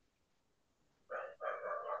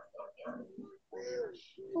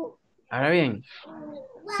 Ahora bien,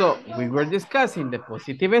 so we were discussing the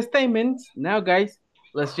positive statements. Now, guys,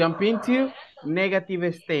 let's jump into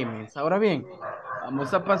negative statements. Ahora bien,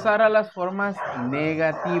 vamos a pasar a las formas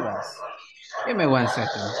negativas. Give me 1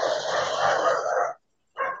 second.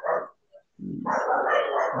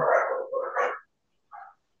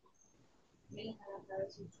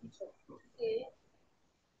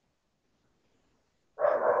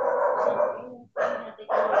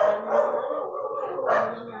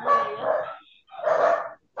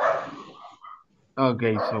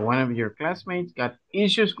 Okay, so one of your classmates got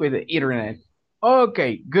issues with the internet.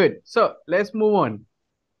 Okay, good. So, let's move on.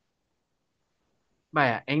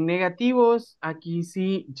 Vaya, en negativos, aquí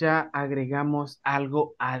sí ya agregamos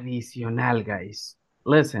algo adicional, guys.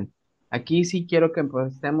 Listen, aquí sí quiero que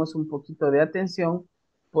prestemos un poquito de atención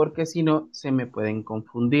porque si no, se me pueden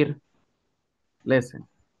confundir. Listen,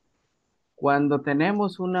 cuando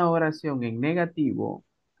tenemos una oración en negativo,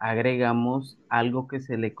 agregamos algo que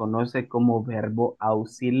se le conoce como verbo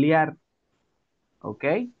auxiliar. ¿Ok?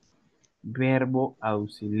 Verbo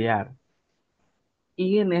auxiliar.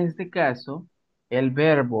 Y en este caso, el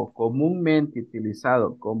verbo comúnmente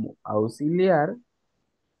utilizado como auxiliar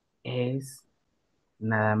es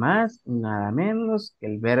nada más, nada menos que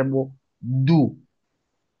el verbo do.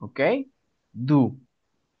 ¿Ok? Do.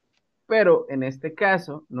 Pero en este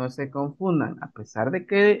caso, no se confundan, a pesar de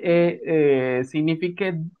que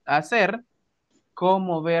signifique hacer,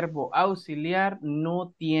 como verbo auxiliar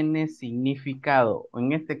no tiene significado.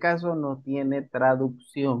 En este caso, no tiene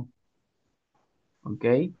traducción. ¿Ok?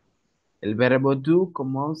 El verbo do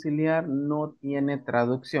como auxiliar no tiene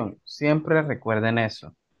traducción. Siempre recuerden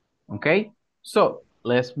eso. ¿Ok? So,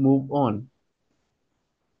 let's move on.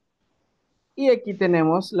 Y aquí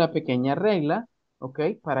tenemos la pequeña regla, ¿ok?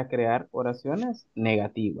 Para crear oraciones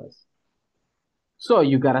negativas. So,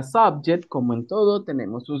 you got a subject, como en todo,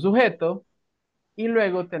 tenemos un sujeto. Y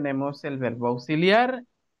luego tenemos el verbo auxiliar,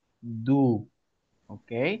 do.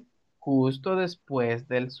 ¿Ok? Justo después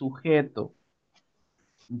del sujeto.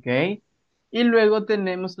 ¿Ok? Y luego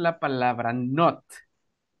tenemos la palabra not.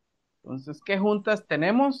 Entonces, ¿qué juntas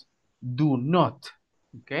tenemos? Do not,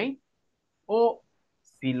 ¿ok? O,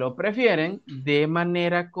 si lo prefieren, de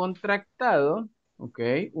manera contractado, ¿ok?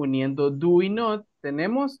 Uniendo do y not,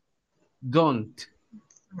 tenemos don't.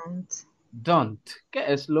 Don't,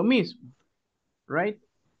 que es lo mismo, right?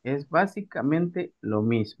 Es básicamente lo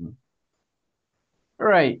mismo. All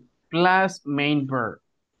right, plus main verb,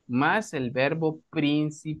 más el verbo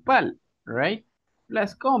principal, right?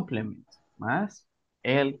 Plus complement, más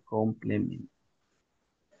el complemento.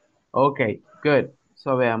 Ok, good.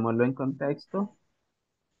 So veámoslo en contexto.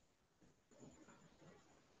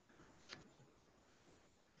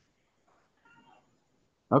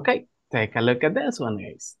 Okay, take a look at this one,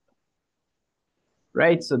 guys.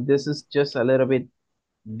 Right, so this is just a little bit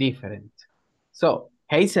different. So,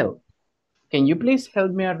 Hazel, can you please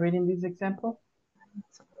help me out reading this example?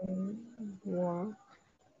 Work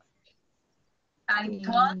I in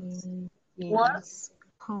don't work its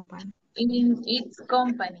company. in its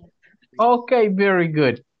company. Okay, very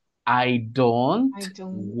good. I don't I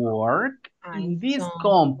don't work I in this don't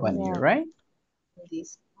company, work right? in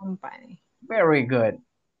this company. Very good.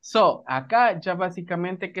 So, acá ya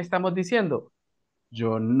básicamente, ¿qué estamos diciendo?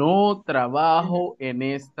 Yo no trabajo en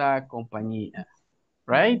esta compañía,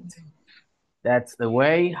 right? That's the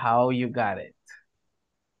way how you got it.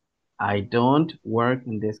 I don't work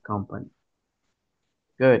in this company.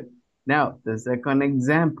 Good. Now, the second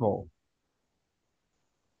example.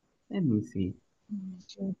 Let me see.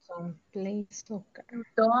 You don't play soccer.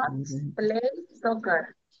 Don't play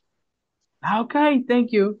soccer. Okay,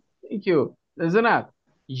 thank you. Thank you. Listen up.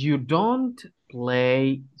 You don't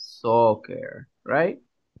play soccer, right?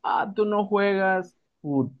 Tú no juegas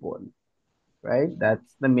fútbol, right?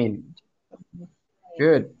 That's the meaning.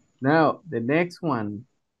 Good. Now, the next one.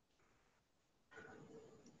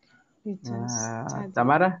 You don't study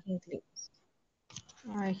Tamara? English.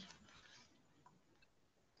 Ay.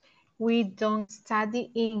 We don't study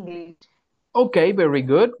English. Okay, very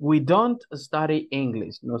good. We don't study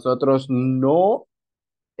English. Nosotros no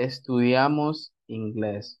estudiamos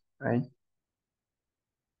inglés, right?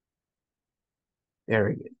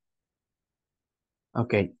 Very good.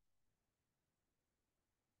 Okay.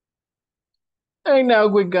 And now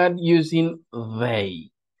we got using they.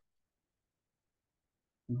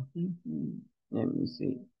 Let me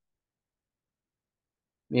see.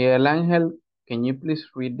 Miguel Angel, can you please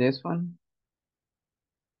read this one?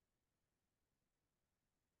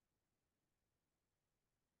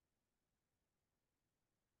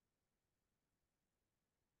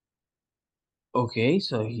 Okay,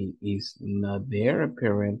 so he is not there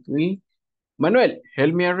apparently. Manuel,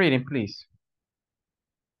 help me a reading, please.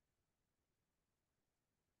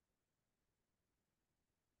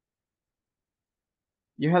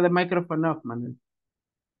 You have the microphone off, Manuel.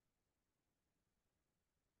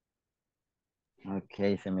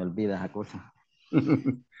 Ok, se me olvida esa cosa.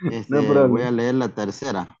 No problem. Voy a leer la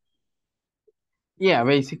tercera. Yeah,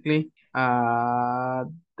 basically,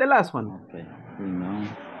 the last one. Okay. We know.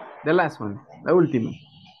 The last one, la última.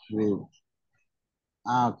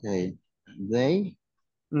 Okay. They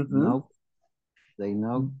know. They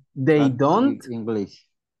know. They don't. English.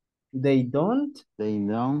 They don't. They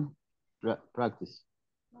don't practice.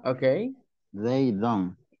 Okay. They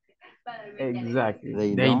don't. Exactly.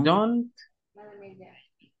 They They don't don't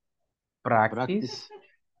practice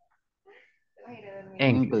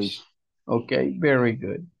English. Okay, very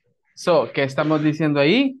good. So, ¿qué estamos diciendo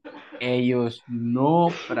ahí? Ellos no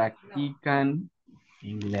practican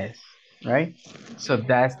inglés, right? So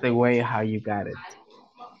that's the way how you got it.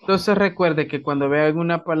 Entonces recuerde que cuando vean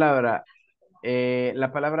una palabra,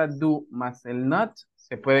 la palabra do más el not,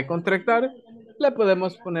 se puede contractar, le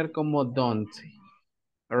podemos poner como don't.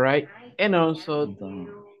 All right? And also,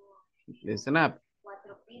 listen up.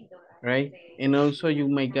 Right? And also you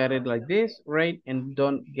may get it like this, right? And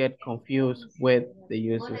don't get confused with the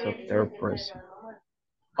uses of third person.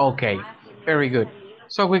 Okay, very good.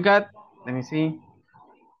 So we got, let me see,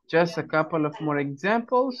 just a couple of more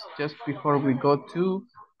examples just before we go to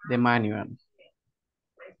the manual.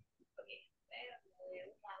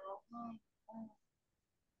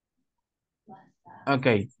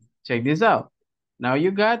 Okay, check this out. Now you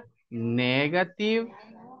got negative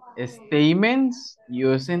statements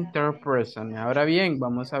using third person. Ahora bien,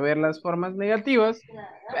 vamos a ver las formas negativas,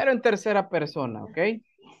 pero en tercera persona, ¿ok?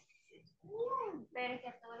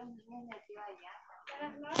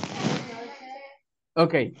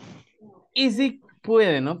 Ok. Y si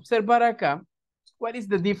pueden observar acá, what is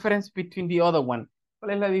the difference between the other one?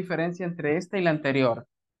 ¿Cuál es la diferencia entre esta y la anterior?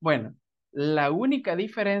 Bueno, la única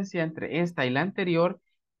diferencia entre esta y la anterior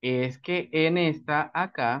es que en esta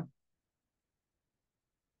acá,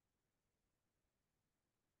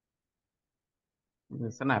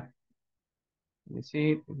 listen up. Let me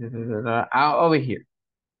see. Over here.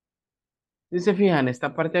 Si se fijan,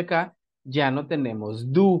 esta parte acá ya no tenemos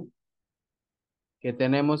do. ¿Qué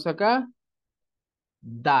tenemos acá?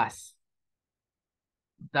 Does.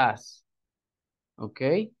 Does.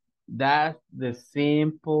 Ok. That's the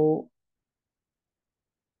simple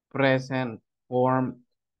present form.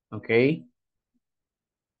 Okay.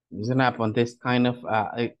 Listen up on this kind of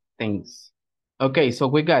things. Okay, so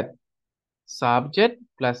we got subject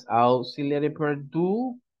plus auxiliary verb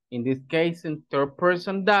do. In this case, in third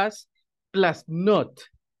person does plus not.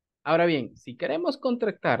 Ahora bien, si queremos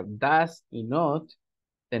contractar does y not,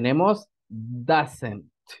 tenemos doesn't.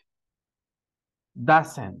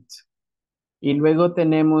 Doesn't. Y luego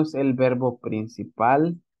tenemos el verbo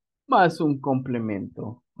principal más un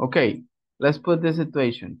complemento. Okay, let's put the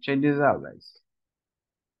situation. Check this out, guys.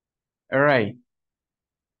 All right.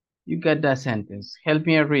 You got that sentence. Help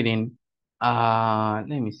me a reading. Let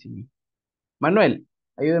me see. Manuel,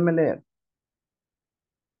 ayúdame a leer.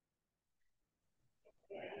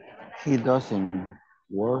 He doesn't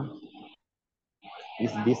work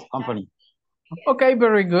in this company. Okay,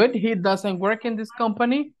 very good. He doesn't work in this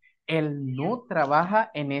company. Él no trabaja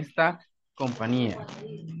en esta compañía.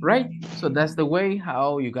 Right? So that's the way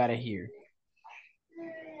how you got it here.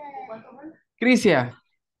 Crisia.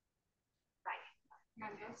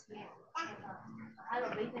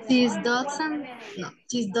 She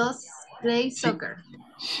does play soccer.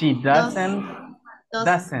 She doesn't.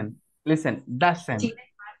 Listen, doesn't. She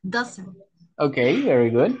doesn't. Okay, very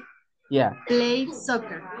good. Yeah. Play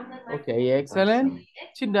soccer. Okay, excellent.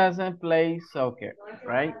 She doesn't play soccer,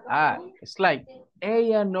 right? It's like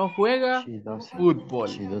ella no juega fútbol.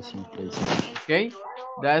 She doesn't play soccer. Okay,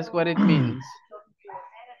 that's what it means.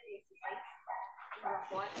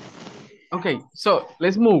 Okay, so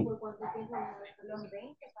let's move.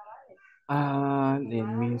 Let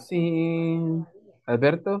me see.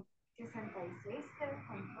 Alberto.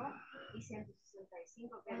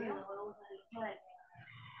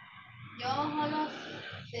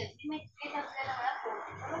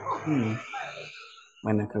 Hmm,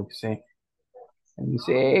 Bueno, creo que sí.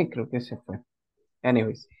 Sí, creo que se fue.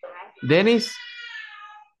 Anyways. Dennis.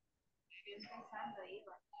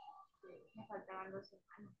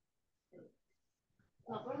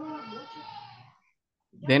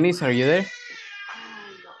 Dennis, are you there?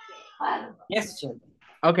 Yes, teacher.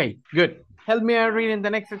 Okay, good. Help me out reading the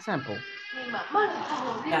next example.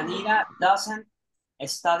 Janira doesn't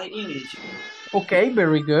study English. Okay,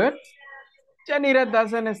 very good. Janira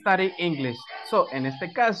doesn't study English. So, en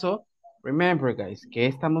este caso, remember, guys, ¿qué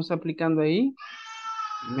estamos aplicando ahí?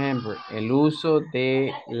 Remember, el uso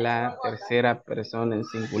de la tercera persona en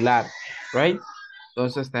singular, right?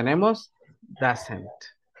 Entonces tenemos doesn't.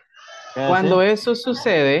 Cuando eso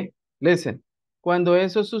sucede, listen, cuando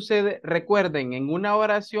eso sucede, recuerden, en una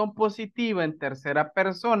oración positiva en tercera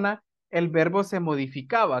persona, el verbo se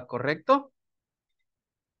modificaba, ¿correcto?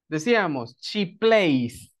 Decíamos, she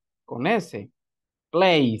plays, con S,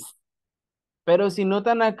 plays. Pero si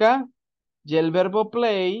notan acá, y el verbo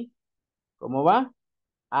play, ¿cómo va?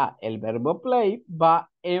 El verbo play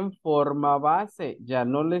va en forma base, ya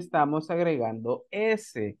no le estamos agregando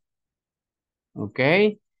S, ¿ok?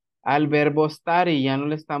 Al verbo study ya no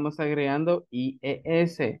le estamos agregando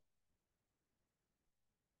IES.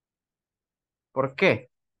 ¿Por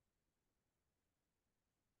qué?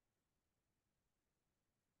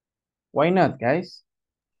 Why not, guys?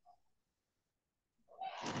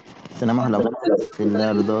 Tenemos la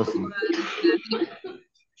auxiliar doesn't.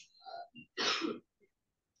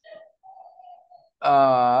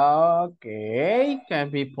 Okay,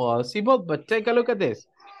 can be possible, but take a look at this.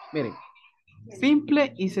 Miren,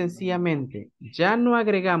 simple y sencillamente, ya no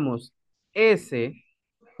agregamos S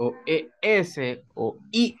o ES o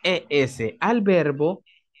IES al verbo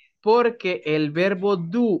porque el verbo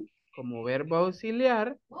do como verbo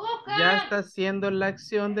auxiliar ya está haciendo la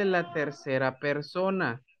acción de la tercera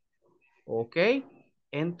persona. ¿Ok?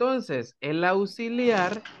 Entonces, el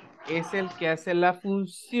auxiliar es el que hace la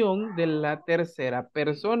función de la tercera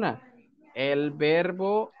persona. El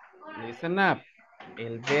verbo, listen up,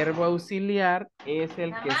 el verbo auxiliar es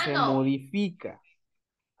el que se modifica.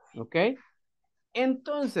 ¿Ok?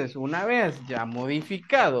 Entonces, una vez ya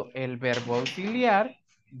modificado el verbo auxiliar,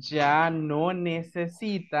 ya no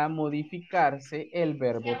necesita modificarse el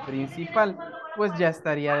verbo principal, pues ya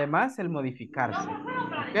estaría de más el modificarse.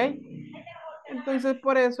 ¿Ok? Entonces,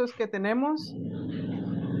 por eso es que tenemos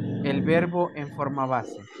el verbo en forma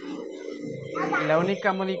base. Y la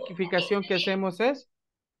única modificación que hacemos es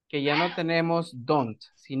que ya no tenemos don't,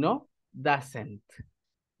 sino doesn't.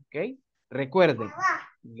 ¿Ok? Recuerden,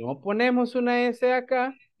 no ponemos una S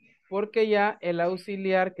acá porque ya el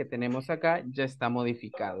auxiliar que tenemos acá ya está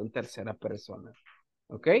modificado en tercera persona.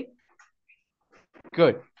 ¿Ok?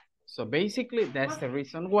 Good. So basically, that's the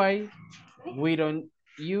reason why we don't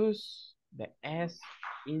use the S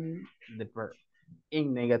in the verb,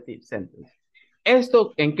 in negative sentence.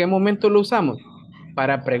 ¿Esto en qué momento lo usamos?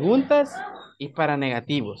 Para preguntas y para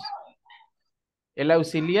negativos. El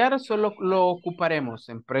auxiliar solo lo ocuparemos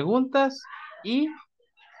en preguntas y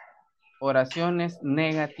oraciones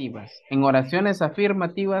negativas. En oraciones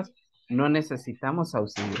afirmativas no necesitamos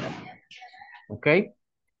auxiliar. ¿Ok?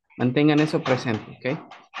 Mantengan eso presente. ¿Ok?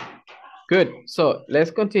 Good. So,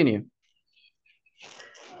 let's continue.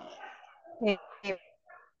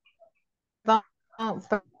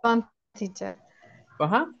 Perdón, teacher.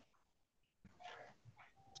 Ajá.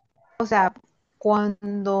 O sea,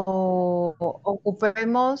 cuando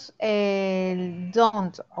ocupemos el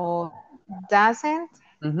don't o doesn't,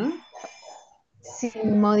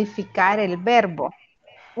 sin modificar el verbo,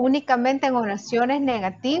 únicamente en oraciones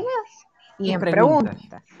negativas y en preguntas.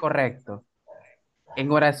 Correcto.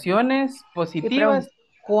 En oraciones positivas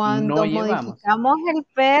cuando no llevamos. modificamos el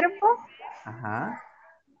verbo, Ajá.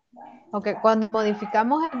 ok, cuando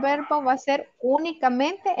modificamos el verbo va a ser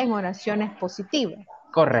únicamente en oraciones positivas.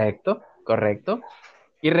 Correcto, correcto.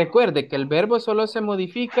 Y recuerde que el verbo solo se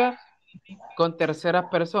modifica con tercera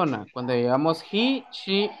persona, cuando llevamos he,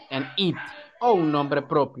 she, and it, o un nombre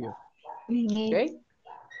propio. ¿Ok?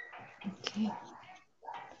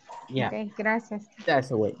 Ya. Ok, gracias. That's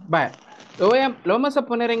the way. Vale. Lo vamos a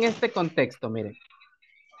poner en este contexto, miren.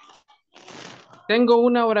 Tengo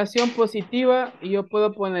una oración positiva y yo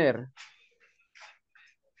puedo poner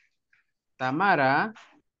Tamara,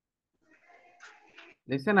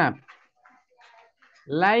 listen up,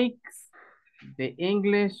 likes the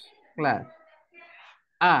English class.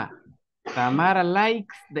 Tamara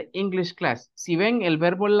likes the English class. Si ven el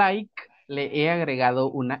verbo like, le he agregado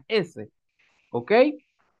una S. ¿Ok?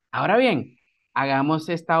 Ahora bien, hagamos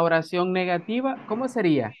esta oración negativa. ¿Cómo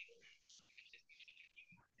sería?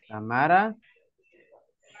 Tamara.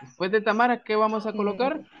 Después de Tamara, ¿qué vamos a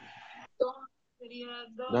colocar?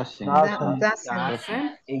 Doesn't.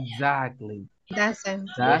 Doesn't. Exactly. Doesn't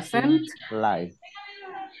Like.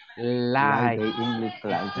 like. the English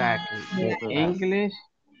class. Exactly. The Class. English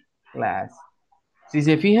class. Si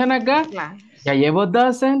se fijan acá, ya llevo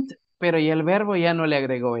doesn't, pero ya el verbo ya no le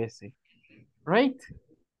agregó ese. Right?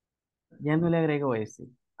 Ya no le agregó ese.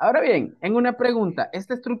 Ahora bien, en una pregunta,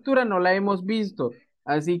 esta estructura no la hemos visto,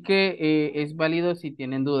 así que es válido si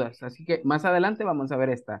tienen dudas. Así que más adelante vamos a ver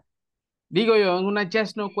esta. Digo yo, en una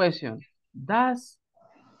yes no question. Does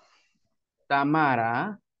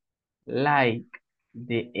Tamara like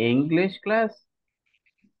the English class?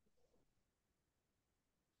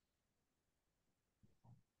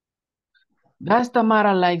 Does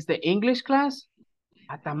Tamara likes the English class?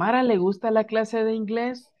 ¿A Tamara le gusta la clase de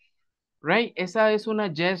inglés? Right? Esa es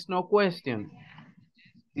una yes no question.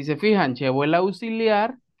 Si se fijan, llevo el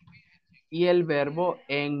auxiliar y el verbo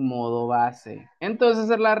en modo base.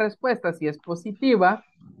 Entonces la respuesta, si es positiva,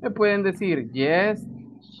 me pueden decir yes,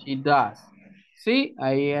 she does. Sí,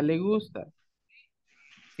 a ella le gusta.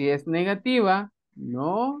 Si es negativa,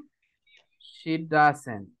 no, she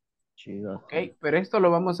doesn't. Ok, pero esto lo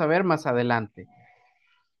vamos a ver más adelante.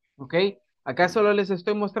 Ok, acá solo les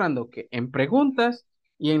estoy mostrando que en preguntas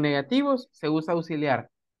y en negativos se usa auxiliar,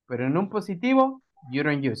 pero en un positivo, you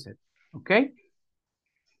don't use it. Ok,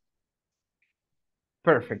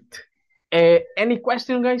 perfect. Any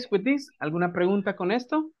question, guys, with this? ¿Alguna pregunta con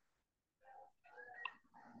esto?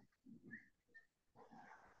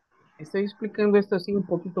 Estoy explicando esto así un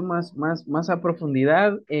poquito más a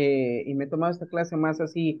profundidad y me he tomado esta clase más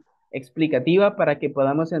así explicativa para que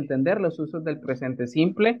podamos entender los usos del presente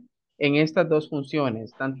simple en estas dos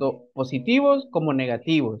funciones, tanto positivos como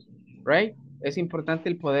negativos, right? Es importante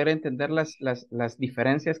el poder entender las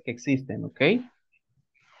diferencias que existen, ¿ok?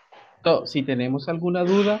 So, si tenemos alguna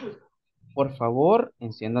duda, por favor,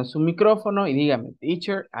 enciendan su micrófono y díganme,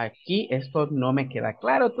 teacher, aquí esto no me queda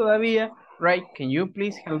claro todavía, right? Can you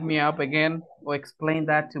please help me out again or explain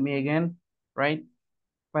that to me again, right?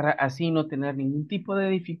 Para así no tener ningún tipo de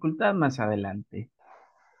dificultad más adelante.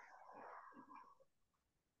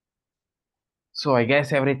 So I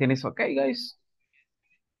guess everything is okay, guys.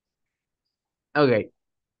 Okay,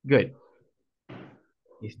 good.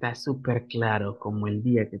 Está súper claro como el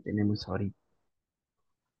día que tenemos ahorita.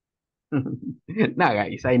 No,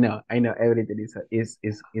 guys, I know everything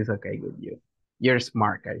is okay with you. You're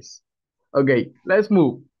smart, guys. Okay, let's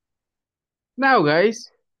move. Now, guys,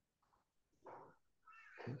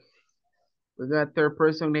 we got third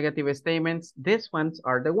person negative statements. These ones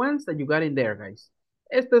are the ones that you got in there, guys.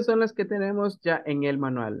 Estas son las que tenemos ya en el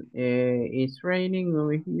manual. It's raining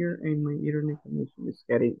over here and my internet connection is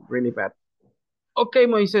getting really bad. Okay,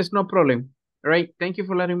 Moises, no problem. All right, thank you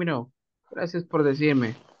for letting me know. Gracias por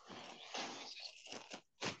decirme.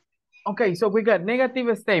 Okay, so we got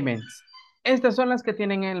negative statements. Estas son las que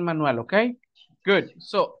tienen en el manual, okay? Good.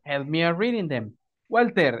 So help me out reading them.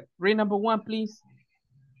 Walter, read number 1, please.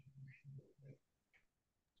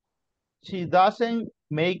 She doesn't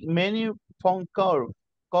make many phone calls.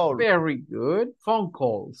 Very good. Phone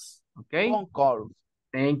calls. Okay. Phone calls.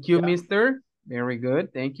 Thank you, Yeah. mister. Very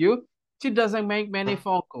good. Thank you. She doesn't make many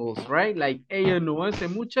phone calls, right? Like ella no hace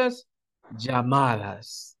muchas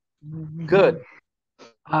llamadas. Good.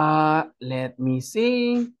 Let me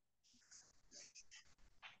see.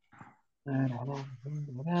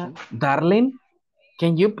 Darling,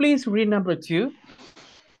 can you please read number 2?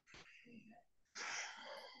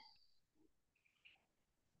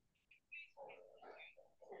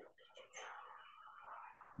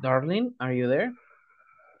 Darling, are you there?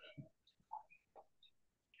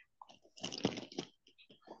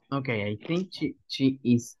 Okay, I think she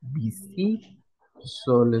is busy.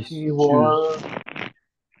 Solicitud.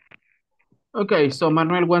 Okay, so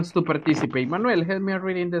Manuel wants to participate. Manuel, help me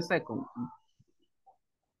reading the second.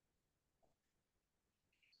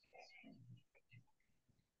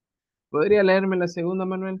 ¿Podría leerme la segunda,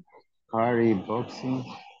 Manuel? Carry boxing.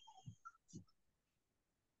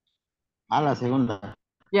 La segunda.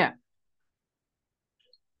 Yeah.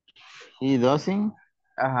 He doesn't.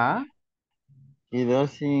 Ajá. He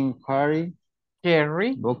doesn't carry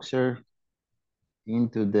boxer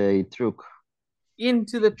into the truck.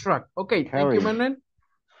 Into the truck. Okay, thank you, Manuel.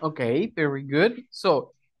 Okay, very good.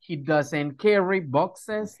 So, he doesn't carry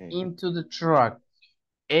boxes into the truck.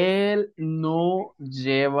 Él no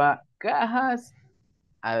lleva cajas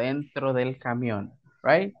adentro del camión,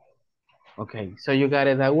 right? Okay, so you got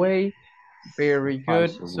it that way. Very good.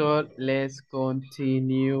 So let's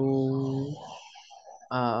continue.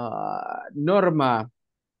 Norma.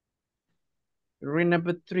 Rule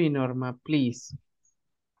number 3, Norma, please.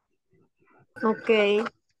 Okay.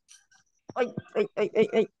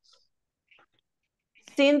 Ay.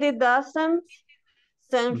 Cindy doesn't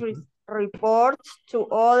send reports to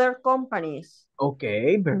other companies.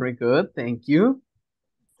 Okay, very good. Thank you.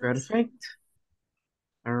 Perfect.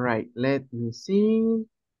 All right, let me see.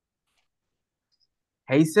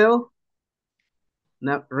 Hazel.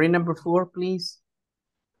 Now, read number 4, please.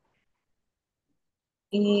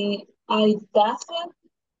 I doesn't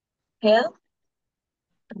help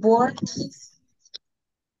work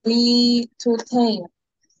be to time.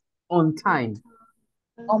 On time.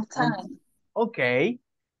 On time. Okay,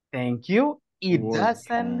 thank you. It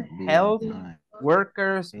doesn't help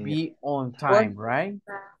workers be on time, right?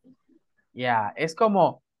 Yeah, es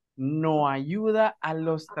como no ayuda a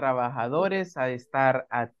los trabajadores a estar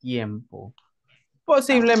a tiempo.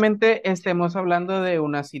 Posiblemente estemos hablando de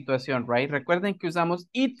una situación, right? Recuerden que usamos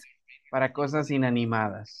it para cosas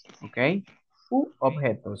inanimadas, ¿ok? U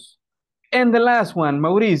objetos. And the last one,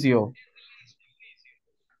 Mauricio.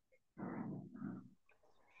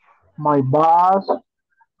 My boss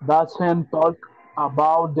doesn't talk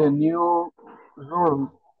about the new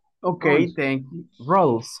rule. Okay, thank you.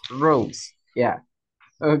 Rules. Yeah.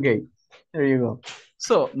 Okay, there you go.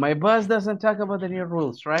 So, my boss doesn't talk about the new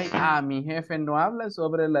rules, right? Mi jefe no habla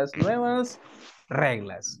sobre las nuevas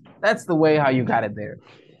reglas. That's the way how you got it there.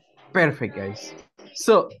 Perfect, guys.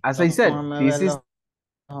 So, as I said,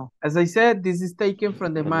 this is taken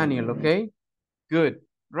from the manual, okay? Good.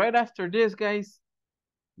 Right after this, guys,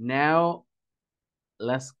 now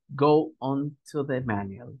let's go on to the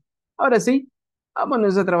manual. Ahora sí,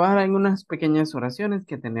 vámonos a trabajar en unas pequeñas oraciones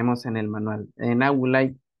que tenemos en el manual. And I would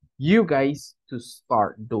like you guys to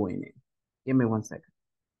start doing it. Give me 1 second.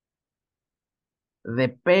 The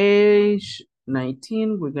page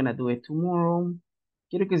 19, we're gonna do it tomorrow.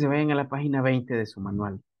 Quiero que se vayan a la página 20 de su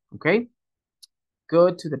manual, ¿ok?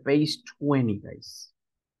 Go to the page 20, guys,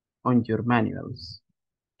 on your manuals.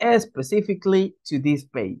 Specifically to this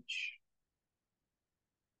page.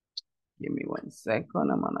 Give me 1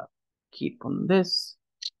 second, I'm gonna keep on this.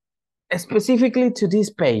 Specifically to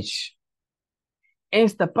this page.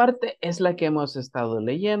 Esta parte es la que hemos estado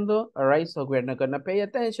leyendo, all right? So we're not gonna pay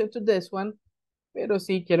attention to this one, pero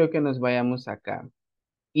sí quiero que nos vayamos acá.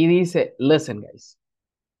 Y dice, listen, guys.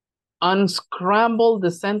 Unscramble the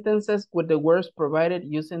sentences with the words provided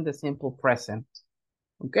using the simple present.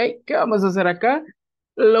 ¿Ok? ¿Qué vamos a hacer acá?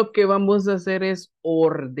 Lo que vamos a hacer es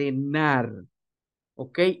ordenar.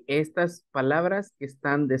 ¿Ok? Estas palabras que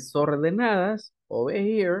están desordenadas, over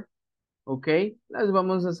here, ¿ok? Las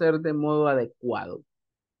vamos a hacer de modo adecuado.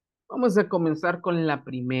 Vamos a comenzar con la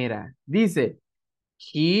primera. Dice,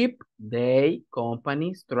 keep they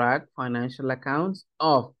companies track financial accounts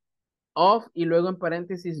of y luego en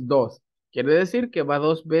paréntesis 2. Quiere decir que va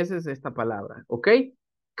 2 veces esta palabra, ¿ok?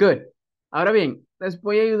 Good. Ahora bien, les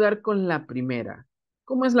voy a ayudar con la primera.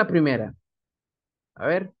 ¿Cómo es la primera? A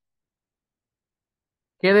ver.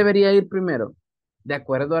 ¿Qué debería ir primero? De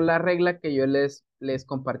acuerdo a la regla que yo les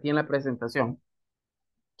compartí en la presentación.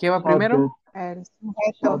 ¿Qué va primero? El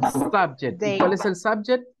sujeto. Subject. ¿Y cuál es el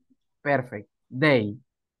subject? Perfect. They.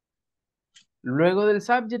 Luego del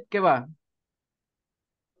subject, ¿qué va?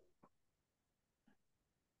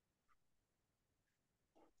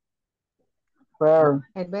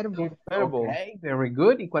 El verbo. Okay, very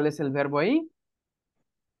good. ¿Y cuál es el verbo ahí?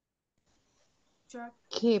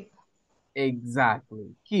 Keep.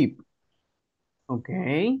 Exactly. Keep. Ok.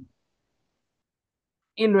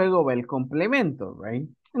 Y luego va el complemento, right?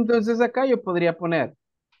 Entonces acá yo podría poner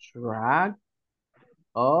track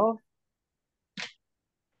of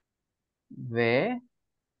the.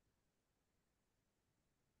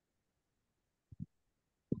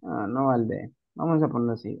 No al de. Vamos a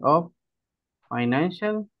ponerlo así. Of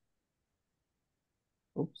financial.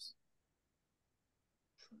 Oops.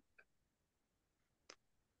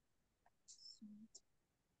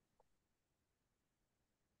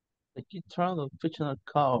 The key trend of fictional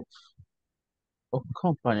accounts of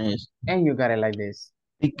companies. And you got it like this.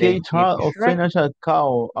 The key trend of financial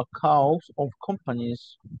accounts of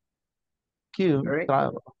companies. Keep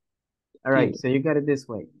track. All right, so you got it this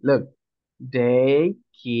way. Look, they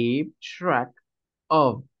keep track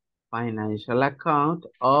of financial account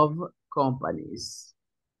of companies.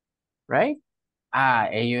 Right?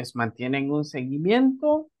 Ellos mantienen un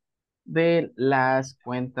seguimiento de las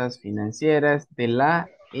cuentas financieras de la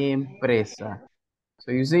empresa.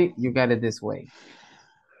 So you see, you got it this way.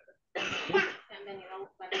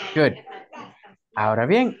 Good. Ahora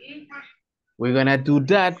bien, we're gonna do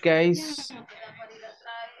that, guys.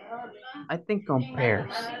 I think on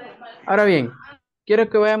pairs. Ahora bien, quiero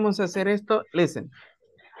que vayamos a hacer esto. Listen.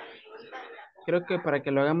 Creo que para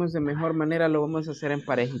que lo hagamos de mejor manera lo vamos a hacer en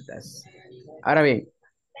parejitas. Ahora bien,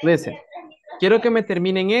 listen. Quiero que me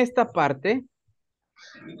terminen esta parte.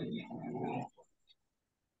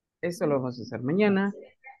 Esto lo vamos a hacer mañana.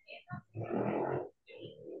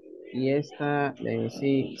 Y esta,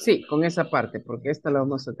 sí, con esa parte, porque esta la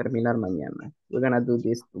vamos a terminar mañana. We're gonna do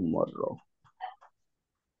this tomorrow.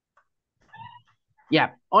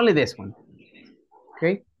 Yeah, only this one.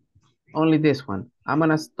 Okay? Only this one. I'm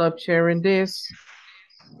gonna stop sharing this.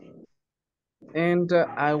 And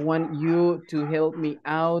I want you to help me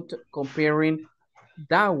out comparing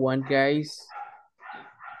that one, guys,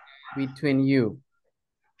 between you.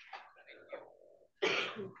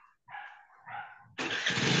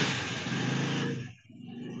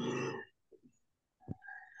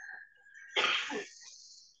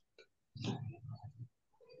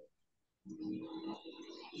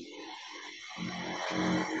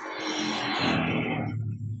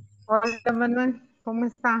 Hola Manuel, ¿cómo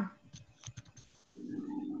está?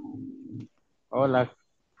 Hola,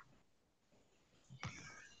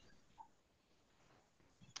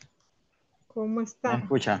 ¿Cómo ¿me está?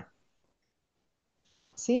 escucha?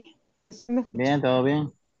 Sí, ¿sí me escucha? Bien, todo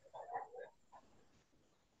bien.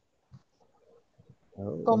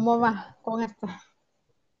 ¿Cómo va con esto?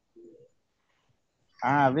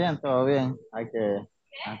 Bien, todo bien. Hay que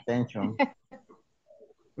attention.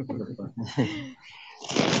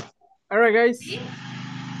 All right, guys.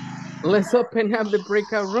 Let's open up the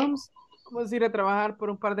breakout rooms. Vamos a ir a trabajar por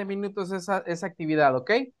un par de minutos esa actividad,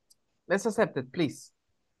 ¿ok? Let's accept it, please.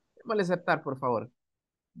 Vamos a aceptar, por favor.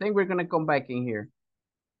 Then we're going to come back in here.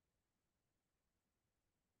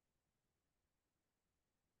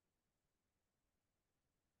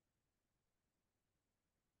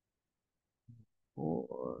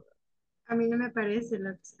 A mí no me parece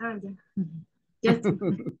la... Ah, ya. Ya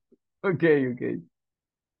estoy. Okay, okay.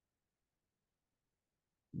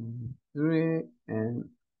 3 and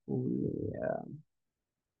Julia.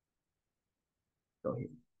 Go ahead.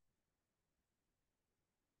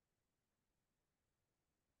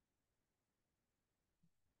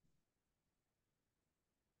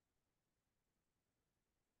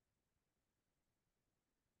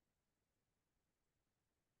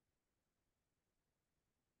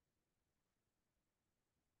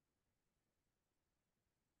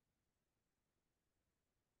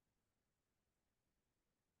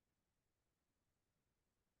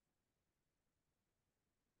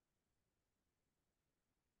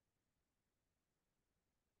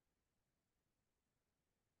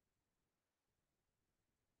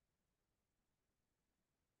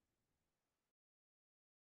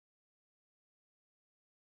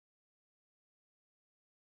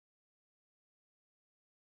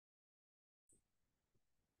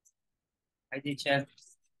 Hi, teacher.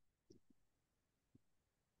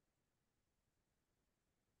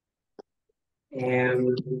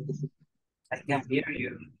 I can hear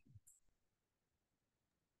you.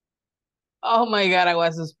 Oh my God, I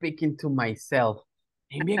was speaking to myself.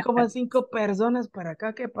 Envié como a 5 personas para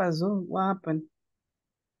acá. ¿Qué pasó? What happened?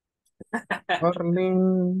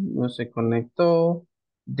 Orlin no se conectó.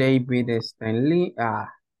 David está en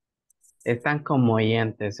línea. Están como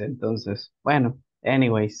oyentes, entonces. Bueno,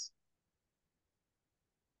 anyways.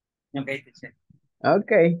 Okay, teacher.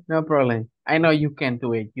 Okay, no problem. I know you can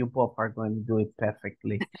do it. You both are going to do it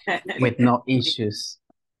perfectly with no issues.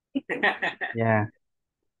 Yeah.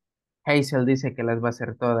 Hazel dice que las va a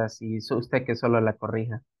hacer todas y usted que solo la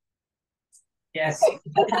corrija. Yes. I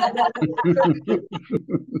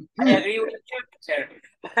agree with you, teacher.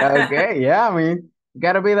 Okay, yeah, I mean,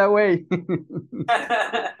 gotta be that way.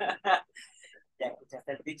 Ya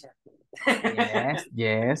escuchaste el teacher. Yes,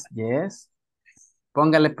 yes, yes.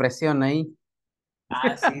 Póngale presión ahí.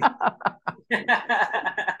 Sí.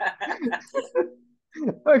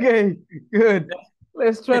 Okay, good.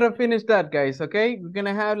 Let's try to finish that, guys, okay? We're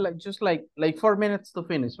gonna have just like 4 minutes to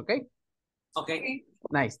finish, okay? Okay.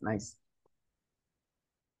 Nice, nice.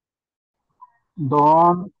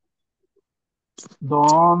 Don't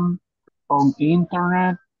on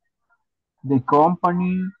internet, the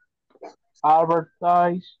company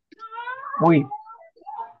advertise.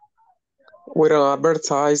 We don't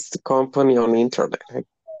advertise the company on internet,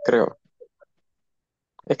 creo.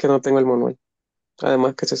 Es que no tengo el manual.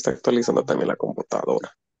 Además que se está actualizando también la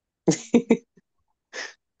computadora.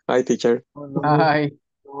 Hi, teacher. Hi.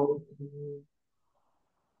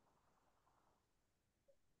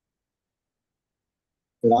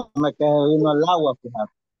 Esperame que se vino el agua,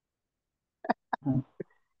 fíjate.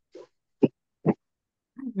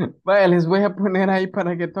 Vaya, les voy a poner ahí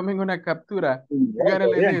para que tomen una captura. You got it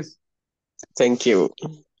like Bien. this. Thank you.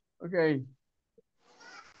 Okay.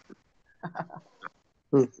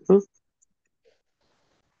 Ujú.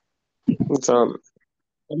 So,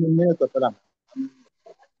 Un minuto, espérame.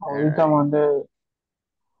 Ahorita mandé,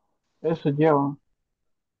 eso lleva.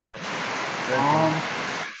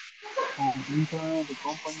 On internet, the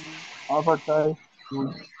company advertise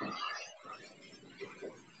to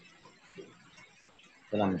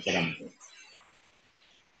Espérame.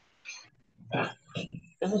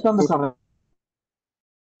 eso están desarrollando.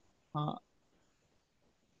 Ah,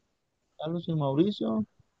 Carlos y Mauricio.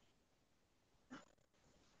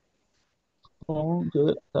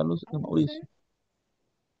 Carlos y Mauricio.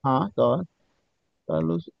 Cabal.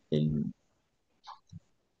 Carlos y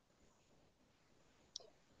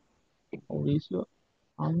Mauricio.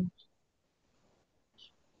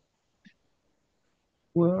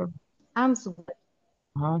 Where? Answer.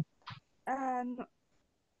 Ajá.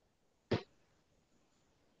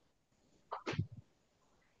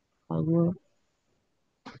 No. Where?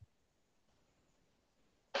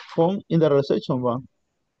 Phone in the reception van.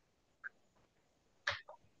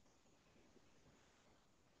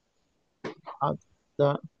 At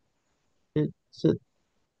the reception.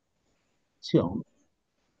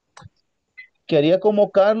 Quería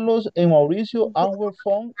como Carlos y Mauricio our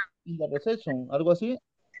phone in the reception, algo así.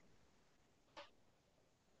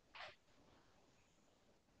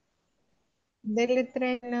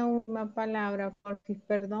 Deletreen una palabra, por si,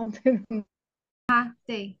 perdón.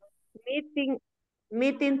 Sí.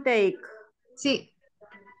 Meeting take. Sí.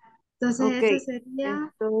 Entonces Ok. eso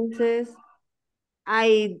sería. Entonces,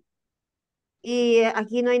 hay, y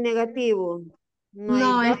aquí no hay negativo. No hay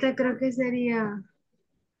No, dos. este creo que sería.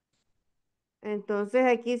 Entonces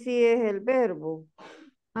aquí sí es el verbo.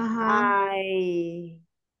 Ajá. I,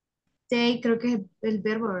 Take, creo que es el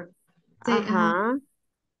verbo. Take, ajá. ajá.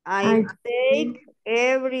 I I take take.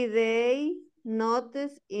 every day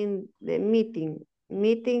notice in the meeting.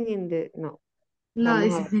 Meeting in the, no. No,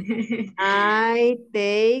 Vamos a dice. ver. I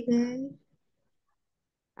take, In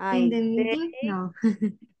I the take, meeting? No.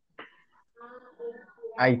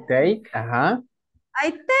 I take, ajá.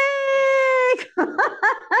 I take.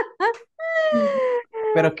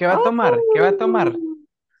 Pero ¿qué va a tomar? ¿Qué va a tomar?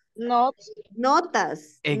 Oh,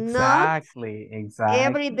 notas. Not Exactly.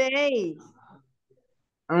 every day.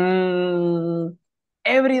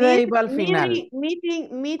 Every day va al final. Meeting.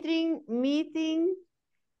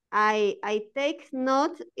 I take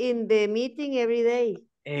notes in the meeting every day.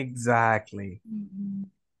 Exactly.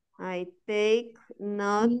 I take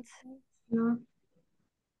notes. No.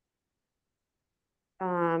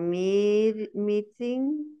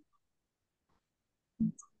 Meeting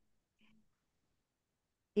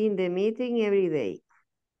in the meeting every day.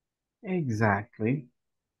 Exactly.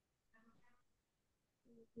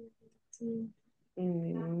 In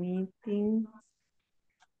the meeting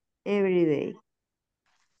every day.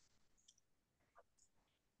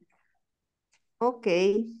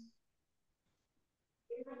 Okay.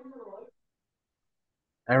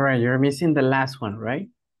 All right, you're missing the last one, right?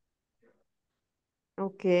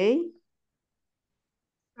 Okay.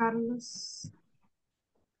 Carlos.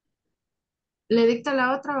 ¿Le dicta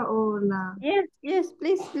la otra o la? Yes,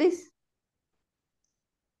 please.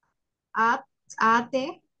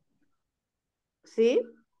 AT ¿Sí?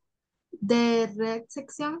 de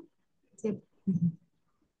recepción. Sí.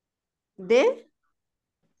 ¿De?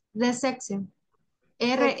 Recepción.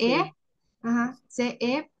 Section. Ajá.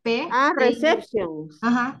 CEP. Receptions.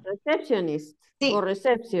 Ajá. Receptionist. Sí. O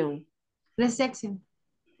reception. Recepción.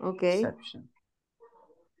 Okay. Reception.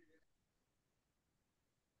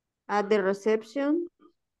 At the reception.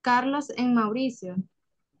 Carlos en Mauricio.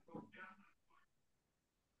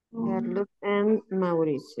 Carlos and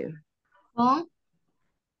Mauricio. On.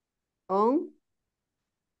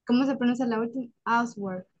 ¿Cómo se pronuncia la última?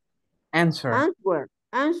 Answer. Answer.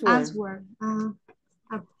 Answer. Ajá.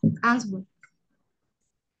 Answer.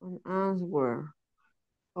 Answer.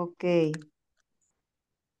 Ok.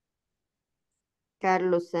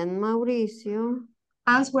 Carlos and Mauricio.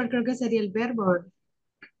 Answer creo que sería el verbo.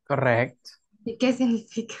 Correct. ¿Y qué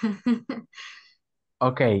significa?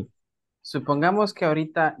 Ok. Supongamos que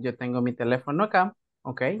ahorita yo tengo mi teléfono acá,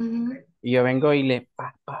 ok. Y yo vengo y le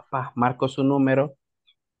marco su número.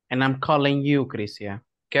 And I'm calling you, Crisia.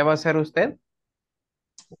 ¿Qué va a hacer usted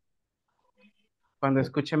cuando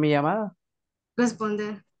escuche mi llamada?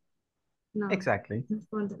 Responder. No. Exactly.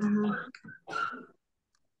 Responder. Ajá.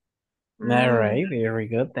 All right, very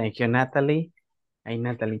good. Thank you, Natalie. Ahí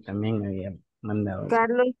Natalie también me había Mandado.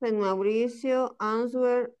 Carlos and Mauricio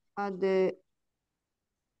answer at the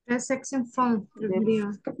Reception phone,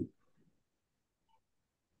 preferido.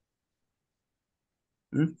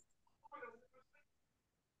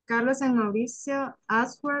 Carlos and Mauricio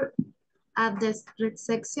answer at the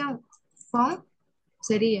reception phone,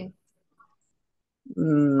 sería.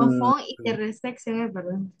 O phone y que reception,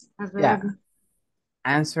 perdón. Yeah.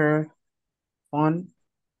 Answer phone.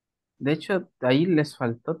 De hecho, ahí les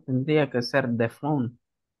faltó, tendría que ser the phone.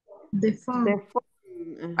 The phone. the phone.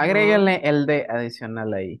 Agréguenle el de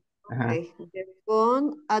adicional ahí. Ajá. Okay. The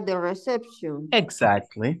phone at the reception.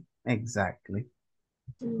 Exactly. Exactly.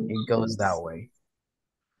 It goes that way.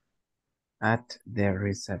 At the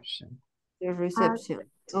reception. The reception.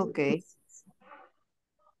 Okay.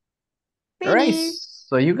 All right.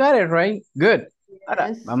 So you got it, right? Good. Ahora,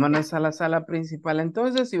 Yes. vámonos a la sala principal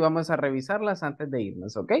entonces y vamos a revisarlas antes de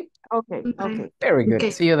irnos, ¿ok? Okay. Okay. Very good.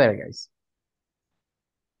 Okay. See you there, guys.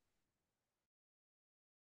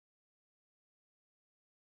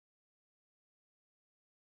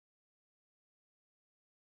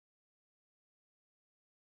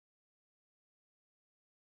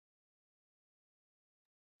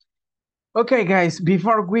 Okay, guys,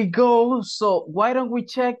 before we go, so why don't we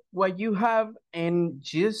check what you have and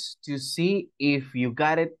just to see if you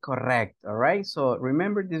got it correct, all right? So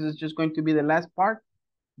remember, this is just going to be the last part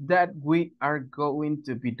that we are going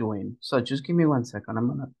to be doing. So just give me 1 second. I'm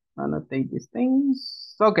gonna annotate these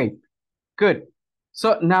things. Okay, good.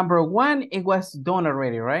 So number 1, it was done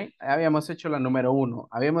already, right? Habíamos hecho la número 1.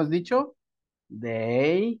 Habíamos dicho,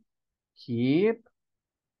 they keep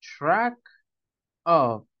track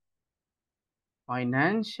of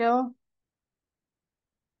financial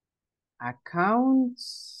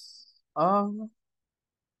accounts of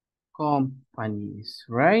companies,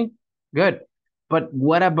 right? Good. But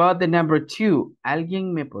what about the number 2?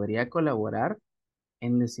 ¿Alguien me podría colaborar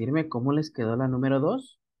en decirme cómo les quedó la número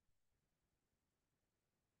 2?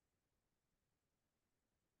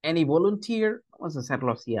 Any volunteer? Vamos a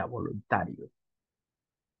hacerlo así a voluntario.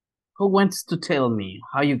 Who wants to tell me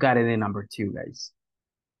how you got it in number 2, guys?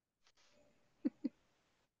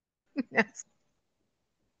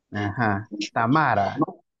 Ajá. Tamara.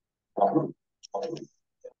 ¿O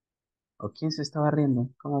quién se estaba riendo?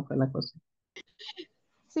 ¿Cómo fue la cosa?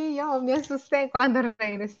 Sí, yo me asusté cuando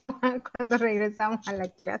regresamos a la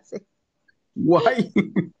clase. Guay.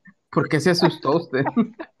 ¿Por qué se asustó usted?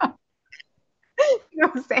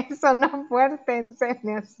 No sé, sonó fuerte,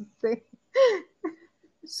 me asusté.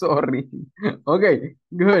 Sorry. Ok,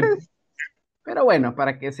 good. Pero bueno,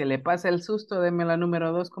 para que se le pase el susto, deme la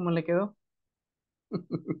número 2, ¿cómo le quedó?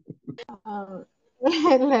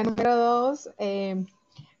 La número 2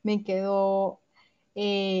 me quedó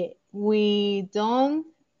we don't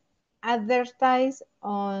advertise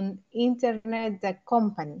on internet the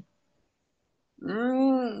company.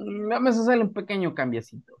 Vamos a hacerle un pequeño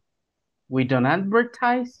cambiecito. We don't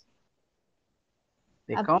advertise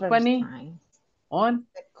the company on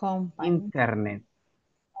internet.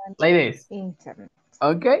 Like this. Internet.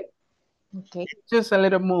 Okay? Okay. Just a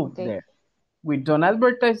little move Okay. there. We don't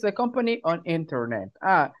advertise the company on internet.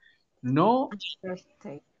 No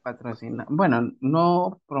patrocina. Bueno,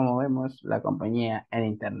 no promovemos la compañía en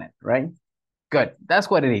internet, right? Good. That's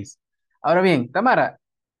what it is. Ahora bien, Tamara,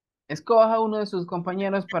 escoja a uno de sus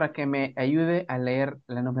compañeros para que me ayude a leer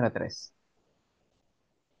la número 3.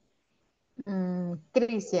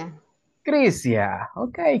 Crisia. Crisia.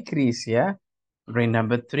 Okay, Crisia. Read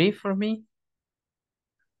number 3 for me.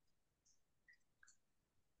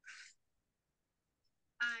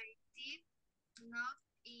 I did not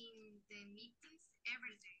in the meetings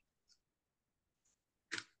every day.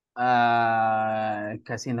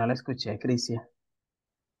 Casi no la escuché, Crisia.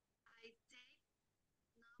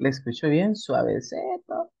 Le escucho bien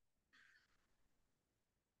suavecito.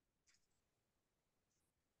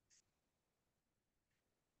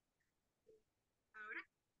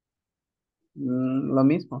 Lo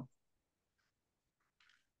mismo.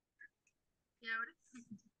 ¿Y ahora?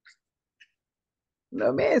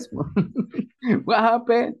 Lo mismo. What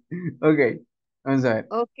happened? Ok, vamos a ver.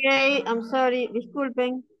 Okay, I'm sorry,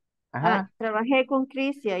 disculpen. Ajá. Trabajé con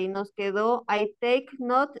Crisia y nos quedó I take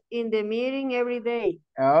note in the meeting every day.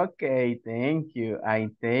 Okay, thank you.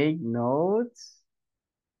 I take notes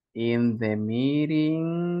in the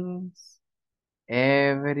meetings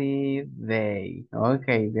every day.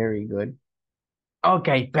 Okay, very good.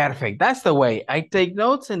 Okay, perfect. That's the way. I take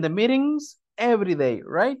notes in the meetings every day,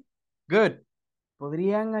 right? Good.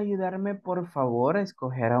 ¿Podrían ayudarme, por favor, a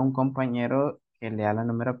escoger a un compañero que lea la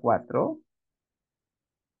número 4?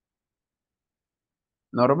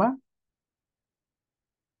 Norma.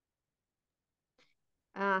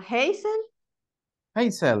 Hazel.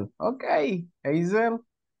 Hazel. Okay. Hazel.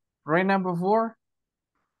 Right, number 4.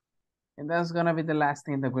 And that's going to be the last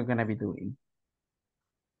thing that we're going to be doing.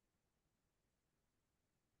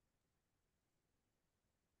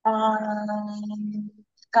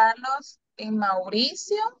 Carlos y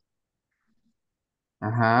Mauricio.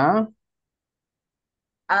 Ajá.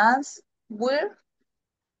 Answer.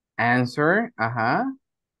 Answer. Ajá.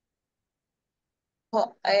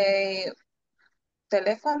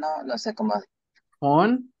 Teléfono, no sé cómo.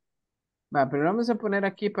 Phone. Va, pero vamos a poner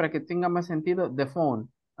aquí para que tenga más sentido. The phone.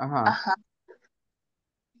 Ajá.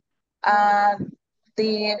 Ajá.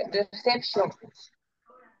 The reception.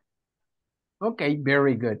 Okay,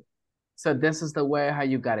 very good. So this is the way how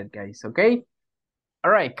you got it, guys, okay?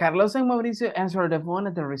 All right, Carlos and Mauricio answer the phone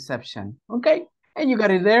at the reception, okay? And you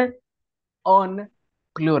got it there on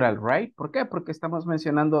plural, right? ¿Por qué? Porque estamos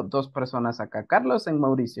mencionando dos personas acá, Carlos y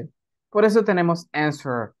Mauricio. Por eso tenemos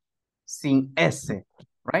answer sin S,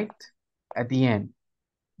 right? At the end.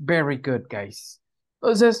 Very good, guys.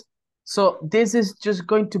 Entonces, so this is just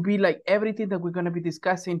going to be like everything that we're going to be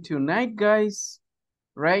discussing tonight, guys.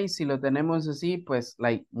 Right? Si lo tenemos así, pues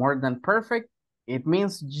like more than perfect. It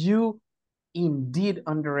means you indeed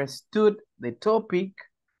understood the topic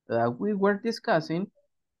that we were discussing.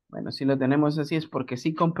 Bueno, si lo tenemos así es porque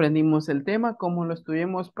sí comprendimos el tema, como lo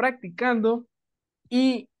estuvimos practicando.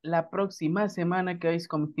 Y la próxima semana que hoy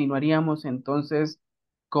continuaríamos entonces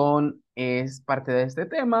con es parte de este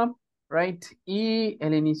tema, right? Y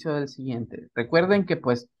el inicio del siguiente. Recuerden que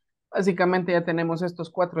pues básicamente ya tenemos estos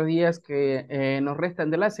 4 días que nos restan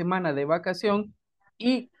de la semana de vacación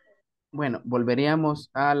y bueno, volveríamos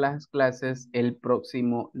a las clases el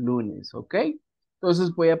próximo lunes, ¿ok?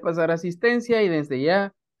 Entonces voy a pasar asistencia y desde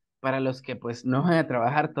ya, para los que pues no van a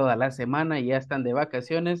trabajar toda la semana y ya están de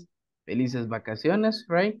vacaciones, felices vacaciones,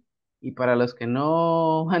 right? Y para los que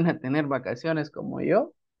no van a tener vacaciones como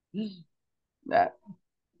yo, ni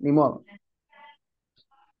modo.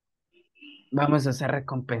 Vamos a ser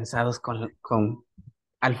recompensados con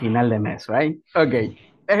al final de mes, right? Okay,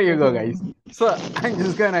 there you go, guys. So I'm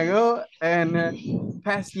just gonna go and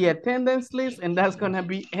pass the attendance list, and that's gonna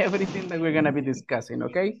be everything that we're gonna be discussing,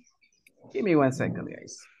 okay? Give me 1 second,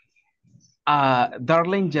 guys.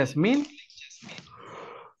 Darling Jasmine.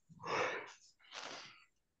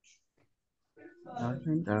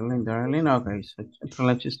 Darling, okay, so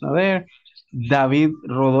she's not there. David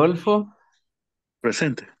Rodolfo.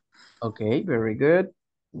 Presente. Okay, very good.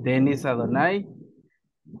 Dennis Adonai.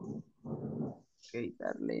 Okay,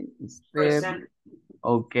 Darlene is there. Present.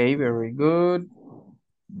 Okay, very good.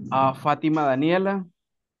 Fatima Daniela.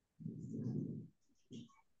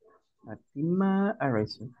 Fatima, all right.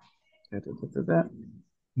 So,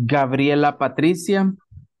 Gabriela Patricia.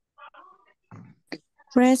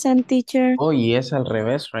 Present, teacher. Oh, yes, al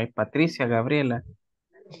revés, right? Patricia, Gabriela.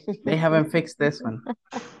 They haven't fixed this one.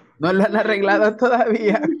 No lo han arreglado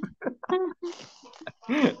todavía.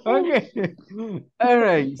 Okay. All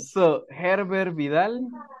right. So, Herbert Vidal.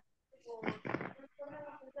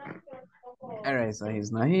 All right. So,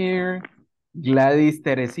 he's not here. Gladys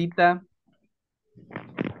Teresita.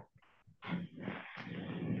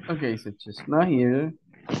 Okay. So, she's not here.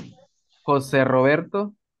 José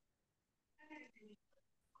Roberto.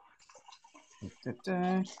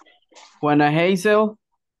 Juana Hazel.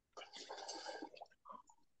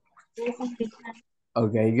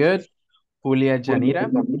 Okay, good. Julia Janira.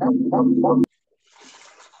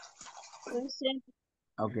 Present.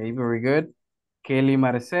 Okay, very good. Kelly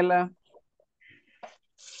Marcela.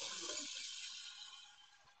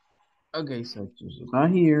 Okay, so she's not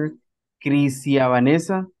here. Crisia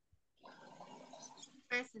Vanessa.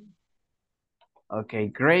 Present. Okay,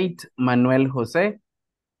 great. Manuel Jose.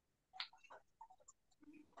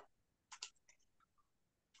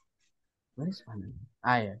 Where is Manuel?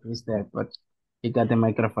 Ah, yeah, he's there, but he got the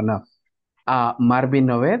microphone off. Marvin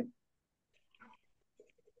Noved.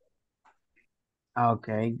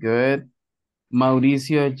 Okay, good.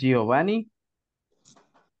 Mauricio Giovanni.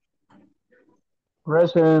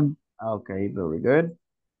 Present. Okay, very good.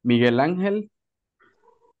 Miguel Ángel.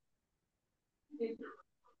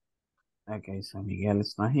 Okay, so Miguel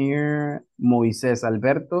is not here. Moisés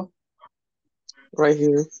Alberto. Right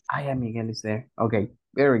here. Ah, yeah, Miguel is there. Okay,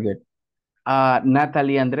 very good.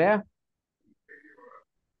 Natalie Andrea.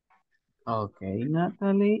 Okay,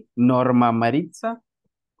 Natalie. Norma Maritza.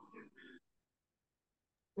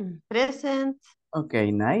 Present.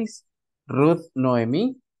 Okay, nice. Ruth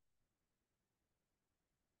Noemi.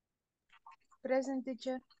 Present,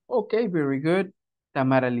 teacher. Okay, very good.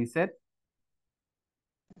 Tamara Lisette.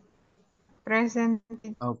 Present.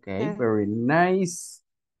 Okay, very nice.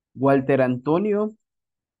 Walter Antonio.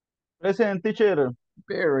 Present, teacher.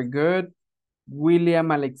 Very good.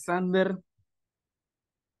 William Alexander.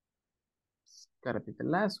 Gotta be the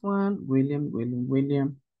last one.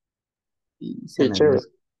 William. Teacher.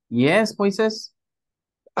 Yes, Moises.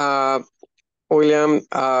 William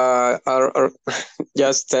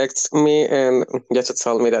just text me and just to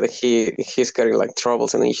tell me that he's getting like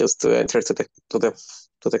troubles and issues to enter to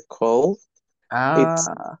the call.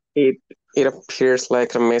 It appears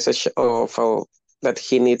like a message of that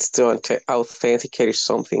he needs to authenticate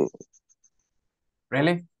something.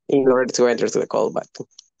 Really? In order to enter to the call, but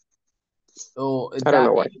I don't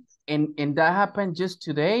know why. And that happened just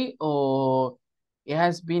today, or it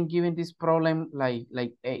has been given this problem like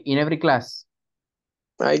in every class?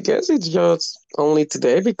 I guess it's just only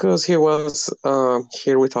today because he was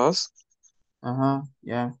here with us.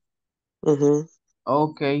 Yeah.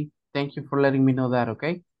 Okay. Thank you for letting me know that,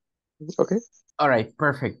 okay? Okay. All right,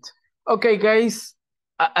 perfect. Okay, guys.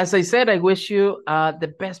 As I said, I wish you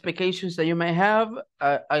the best vacations that you may have.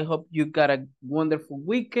 I hope you got a wonderful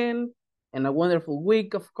weekend and a wonderful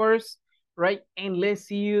week, of course, right? And let's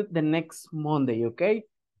see you the next Monday, okay?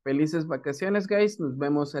 Felices vacaciones, guys. Nos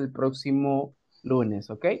vemos el próximo lunes,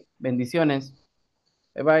 okay? Bendiciones.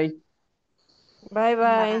 Bye-bye.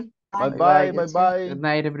 Bye-bye. Bye-bye, bye-bye. Good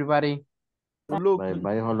night, everybody.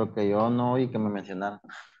 Bye-bye, lo que yo no oí que me mencionaron.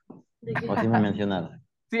 O sí me mencionaron.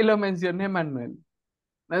 Sí lo mencioné, Manuel.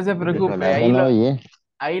 No se preocupe,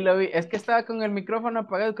 ahí lo vi. Es que estaba con el micrófono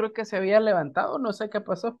apagado, creo que se había levantado, no sé qué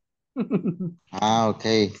pasó. Ok.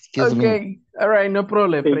 Excuse me. All right, no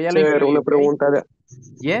problem. Pero ya lo incluí, Una pregunta.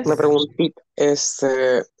 Yes. Una preguntita.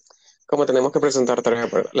 Como tenemos que presentar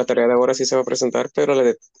la tarea de ahora sí se va a presentar, pero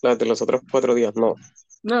la de los otros 4 días no.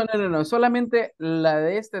 No. Solamente la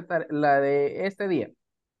de este día.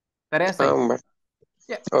 Tarea 6.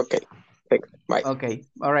 Yeah. Okay. Thanks. Bye. Okay.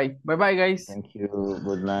 All right. Bye-bye, guys. Thank you.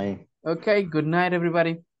 Good night. Okay. Good night,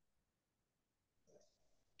 everybody.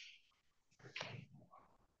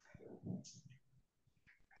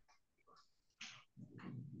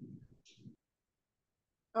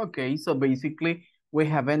 Okay, so basically we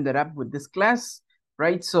have ended up with this class,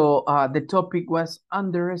 right? So the topic was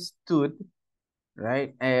understood,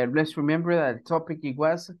 right? Let's remember that the topic it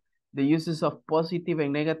was the uses of positive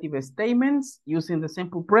and negative statements using the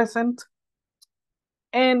simple present.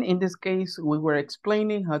 And in this case, we were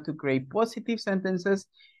explaining how to create positive sentences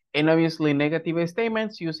and obviously negative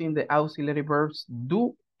statements using the auxiliary verbs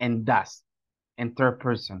do and does in third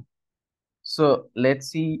person. So let's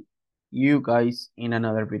see you guys in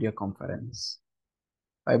another video conference.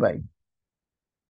 Bye-bye.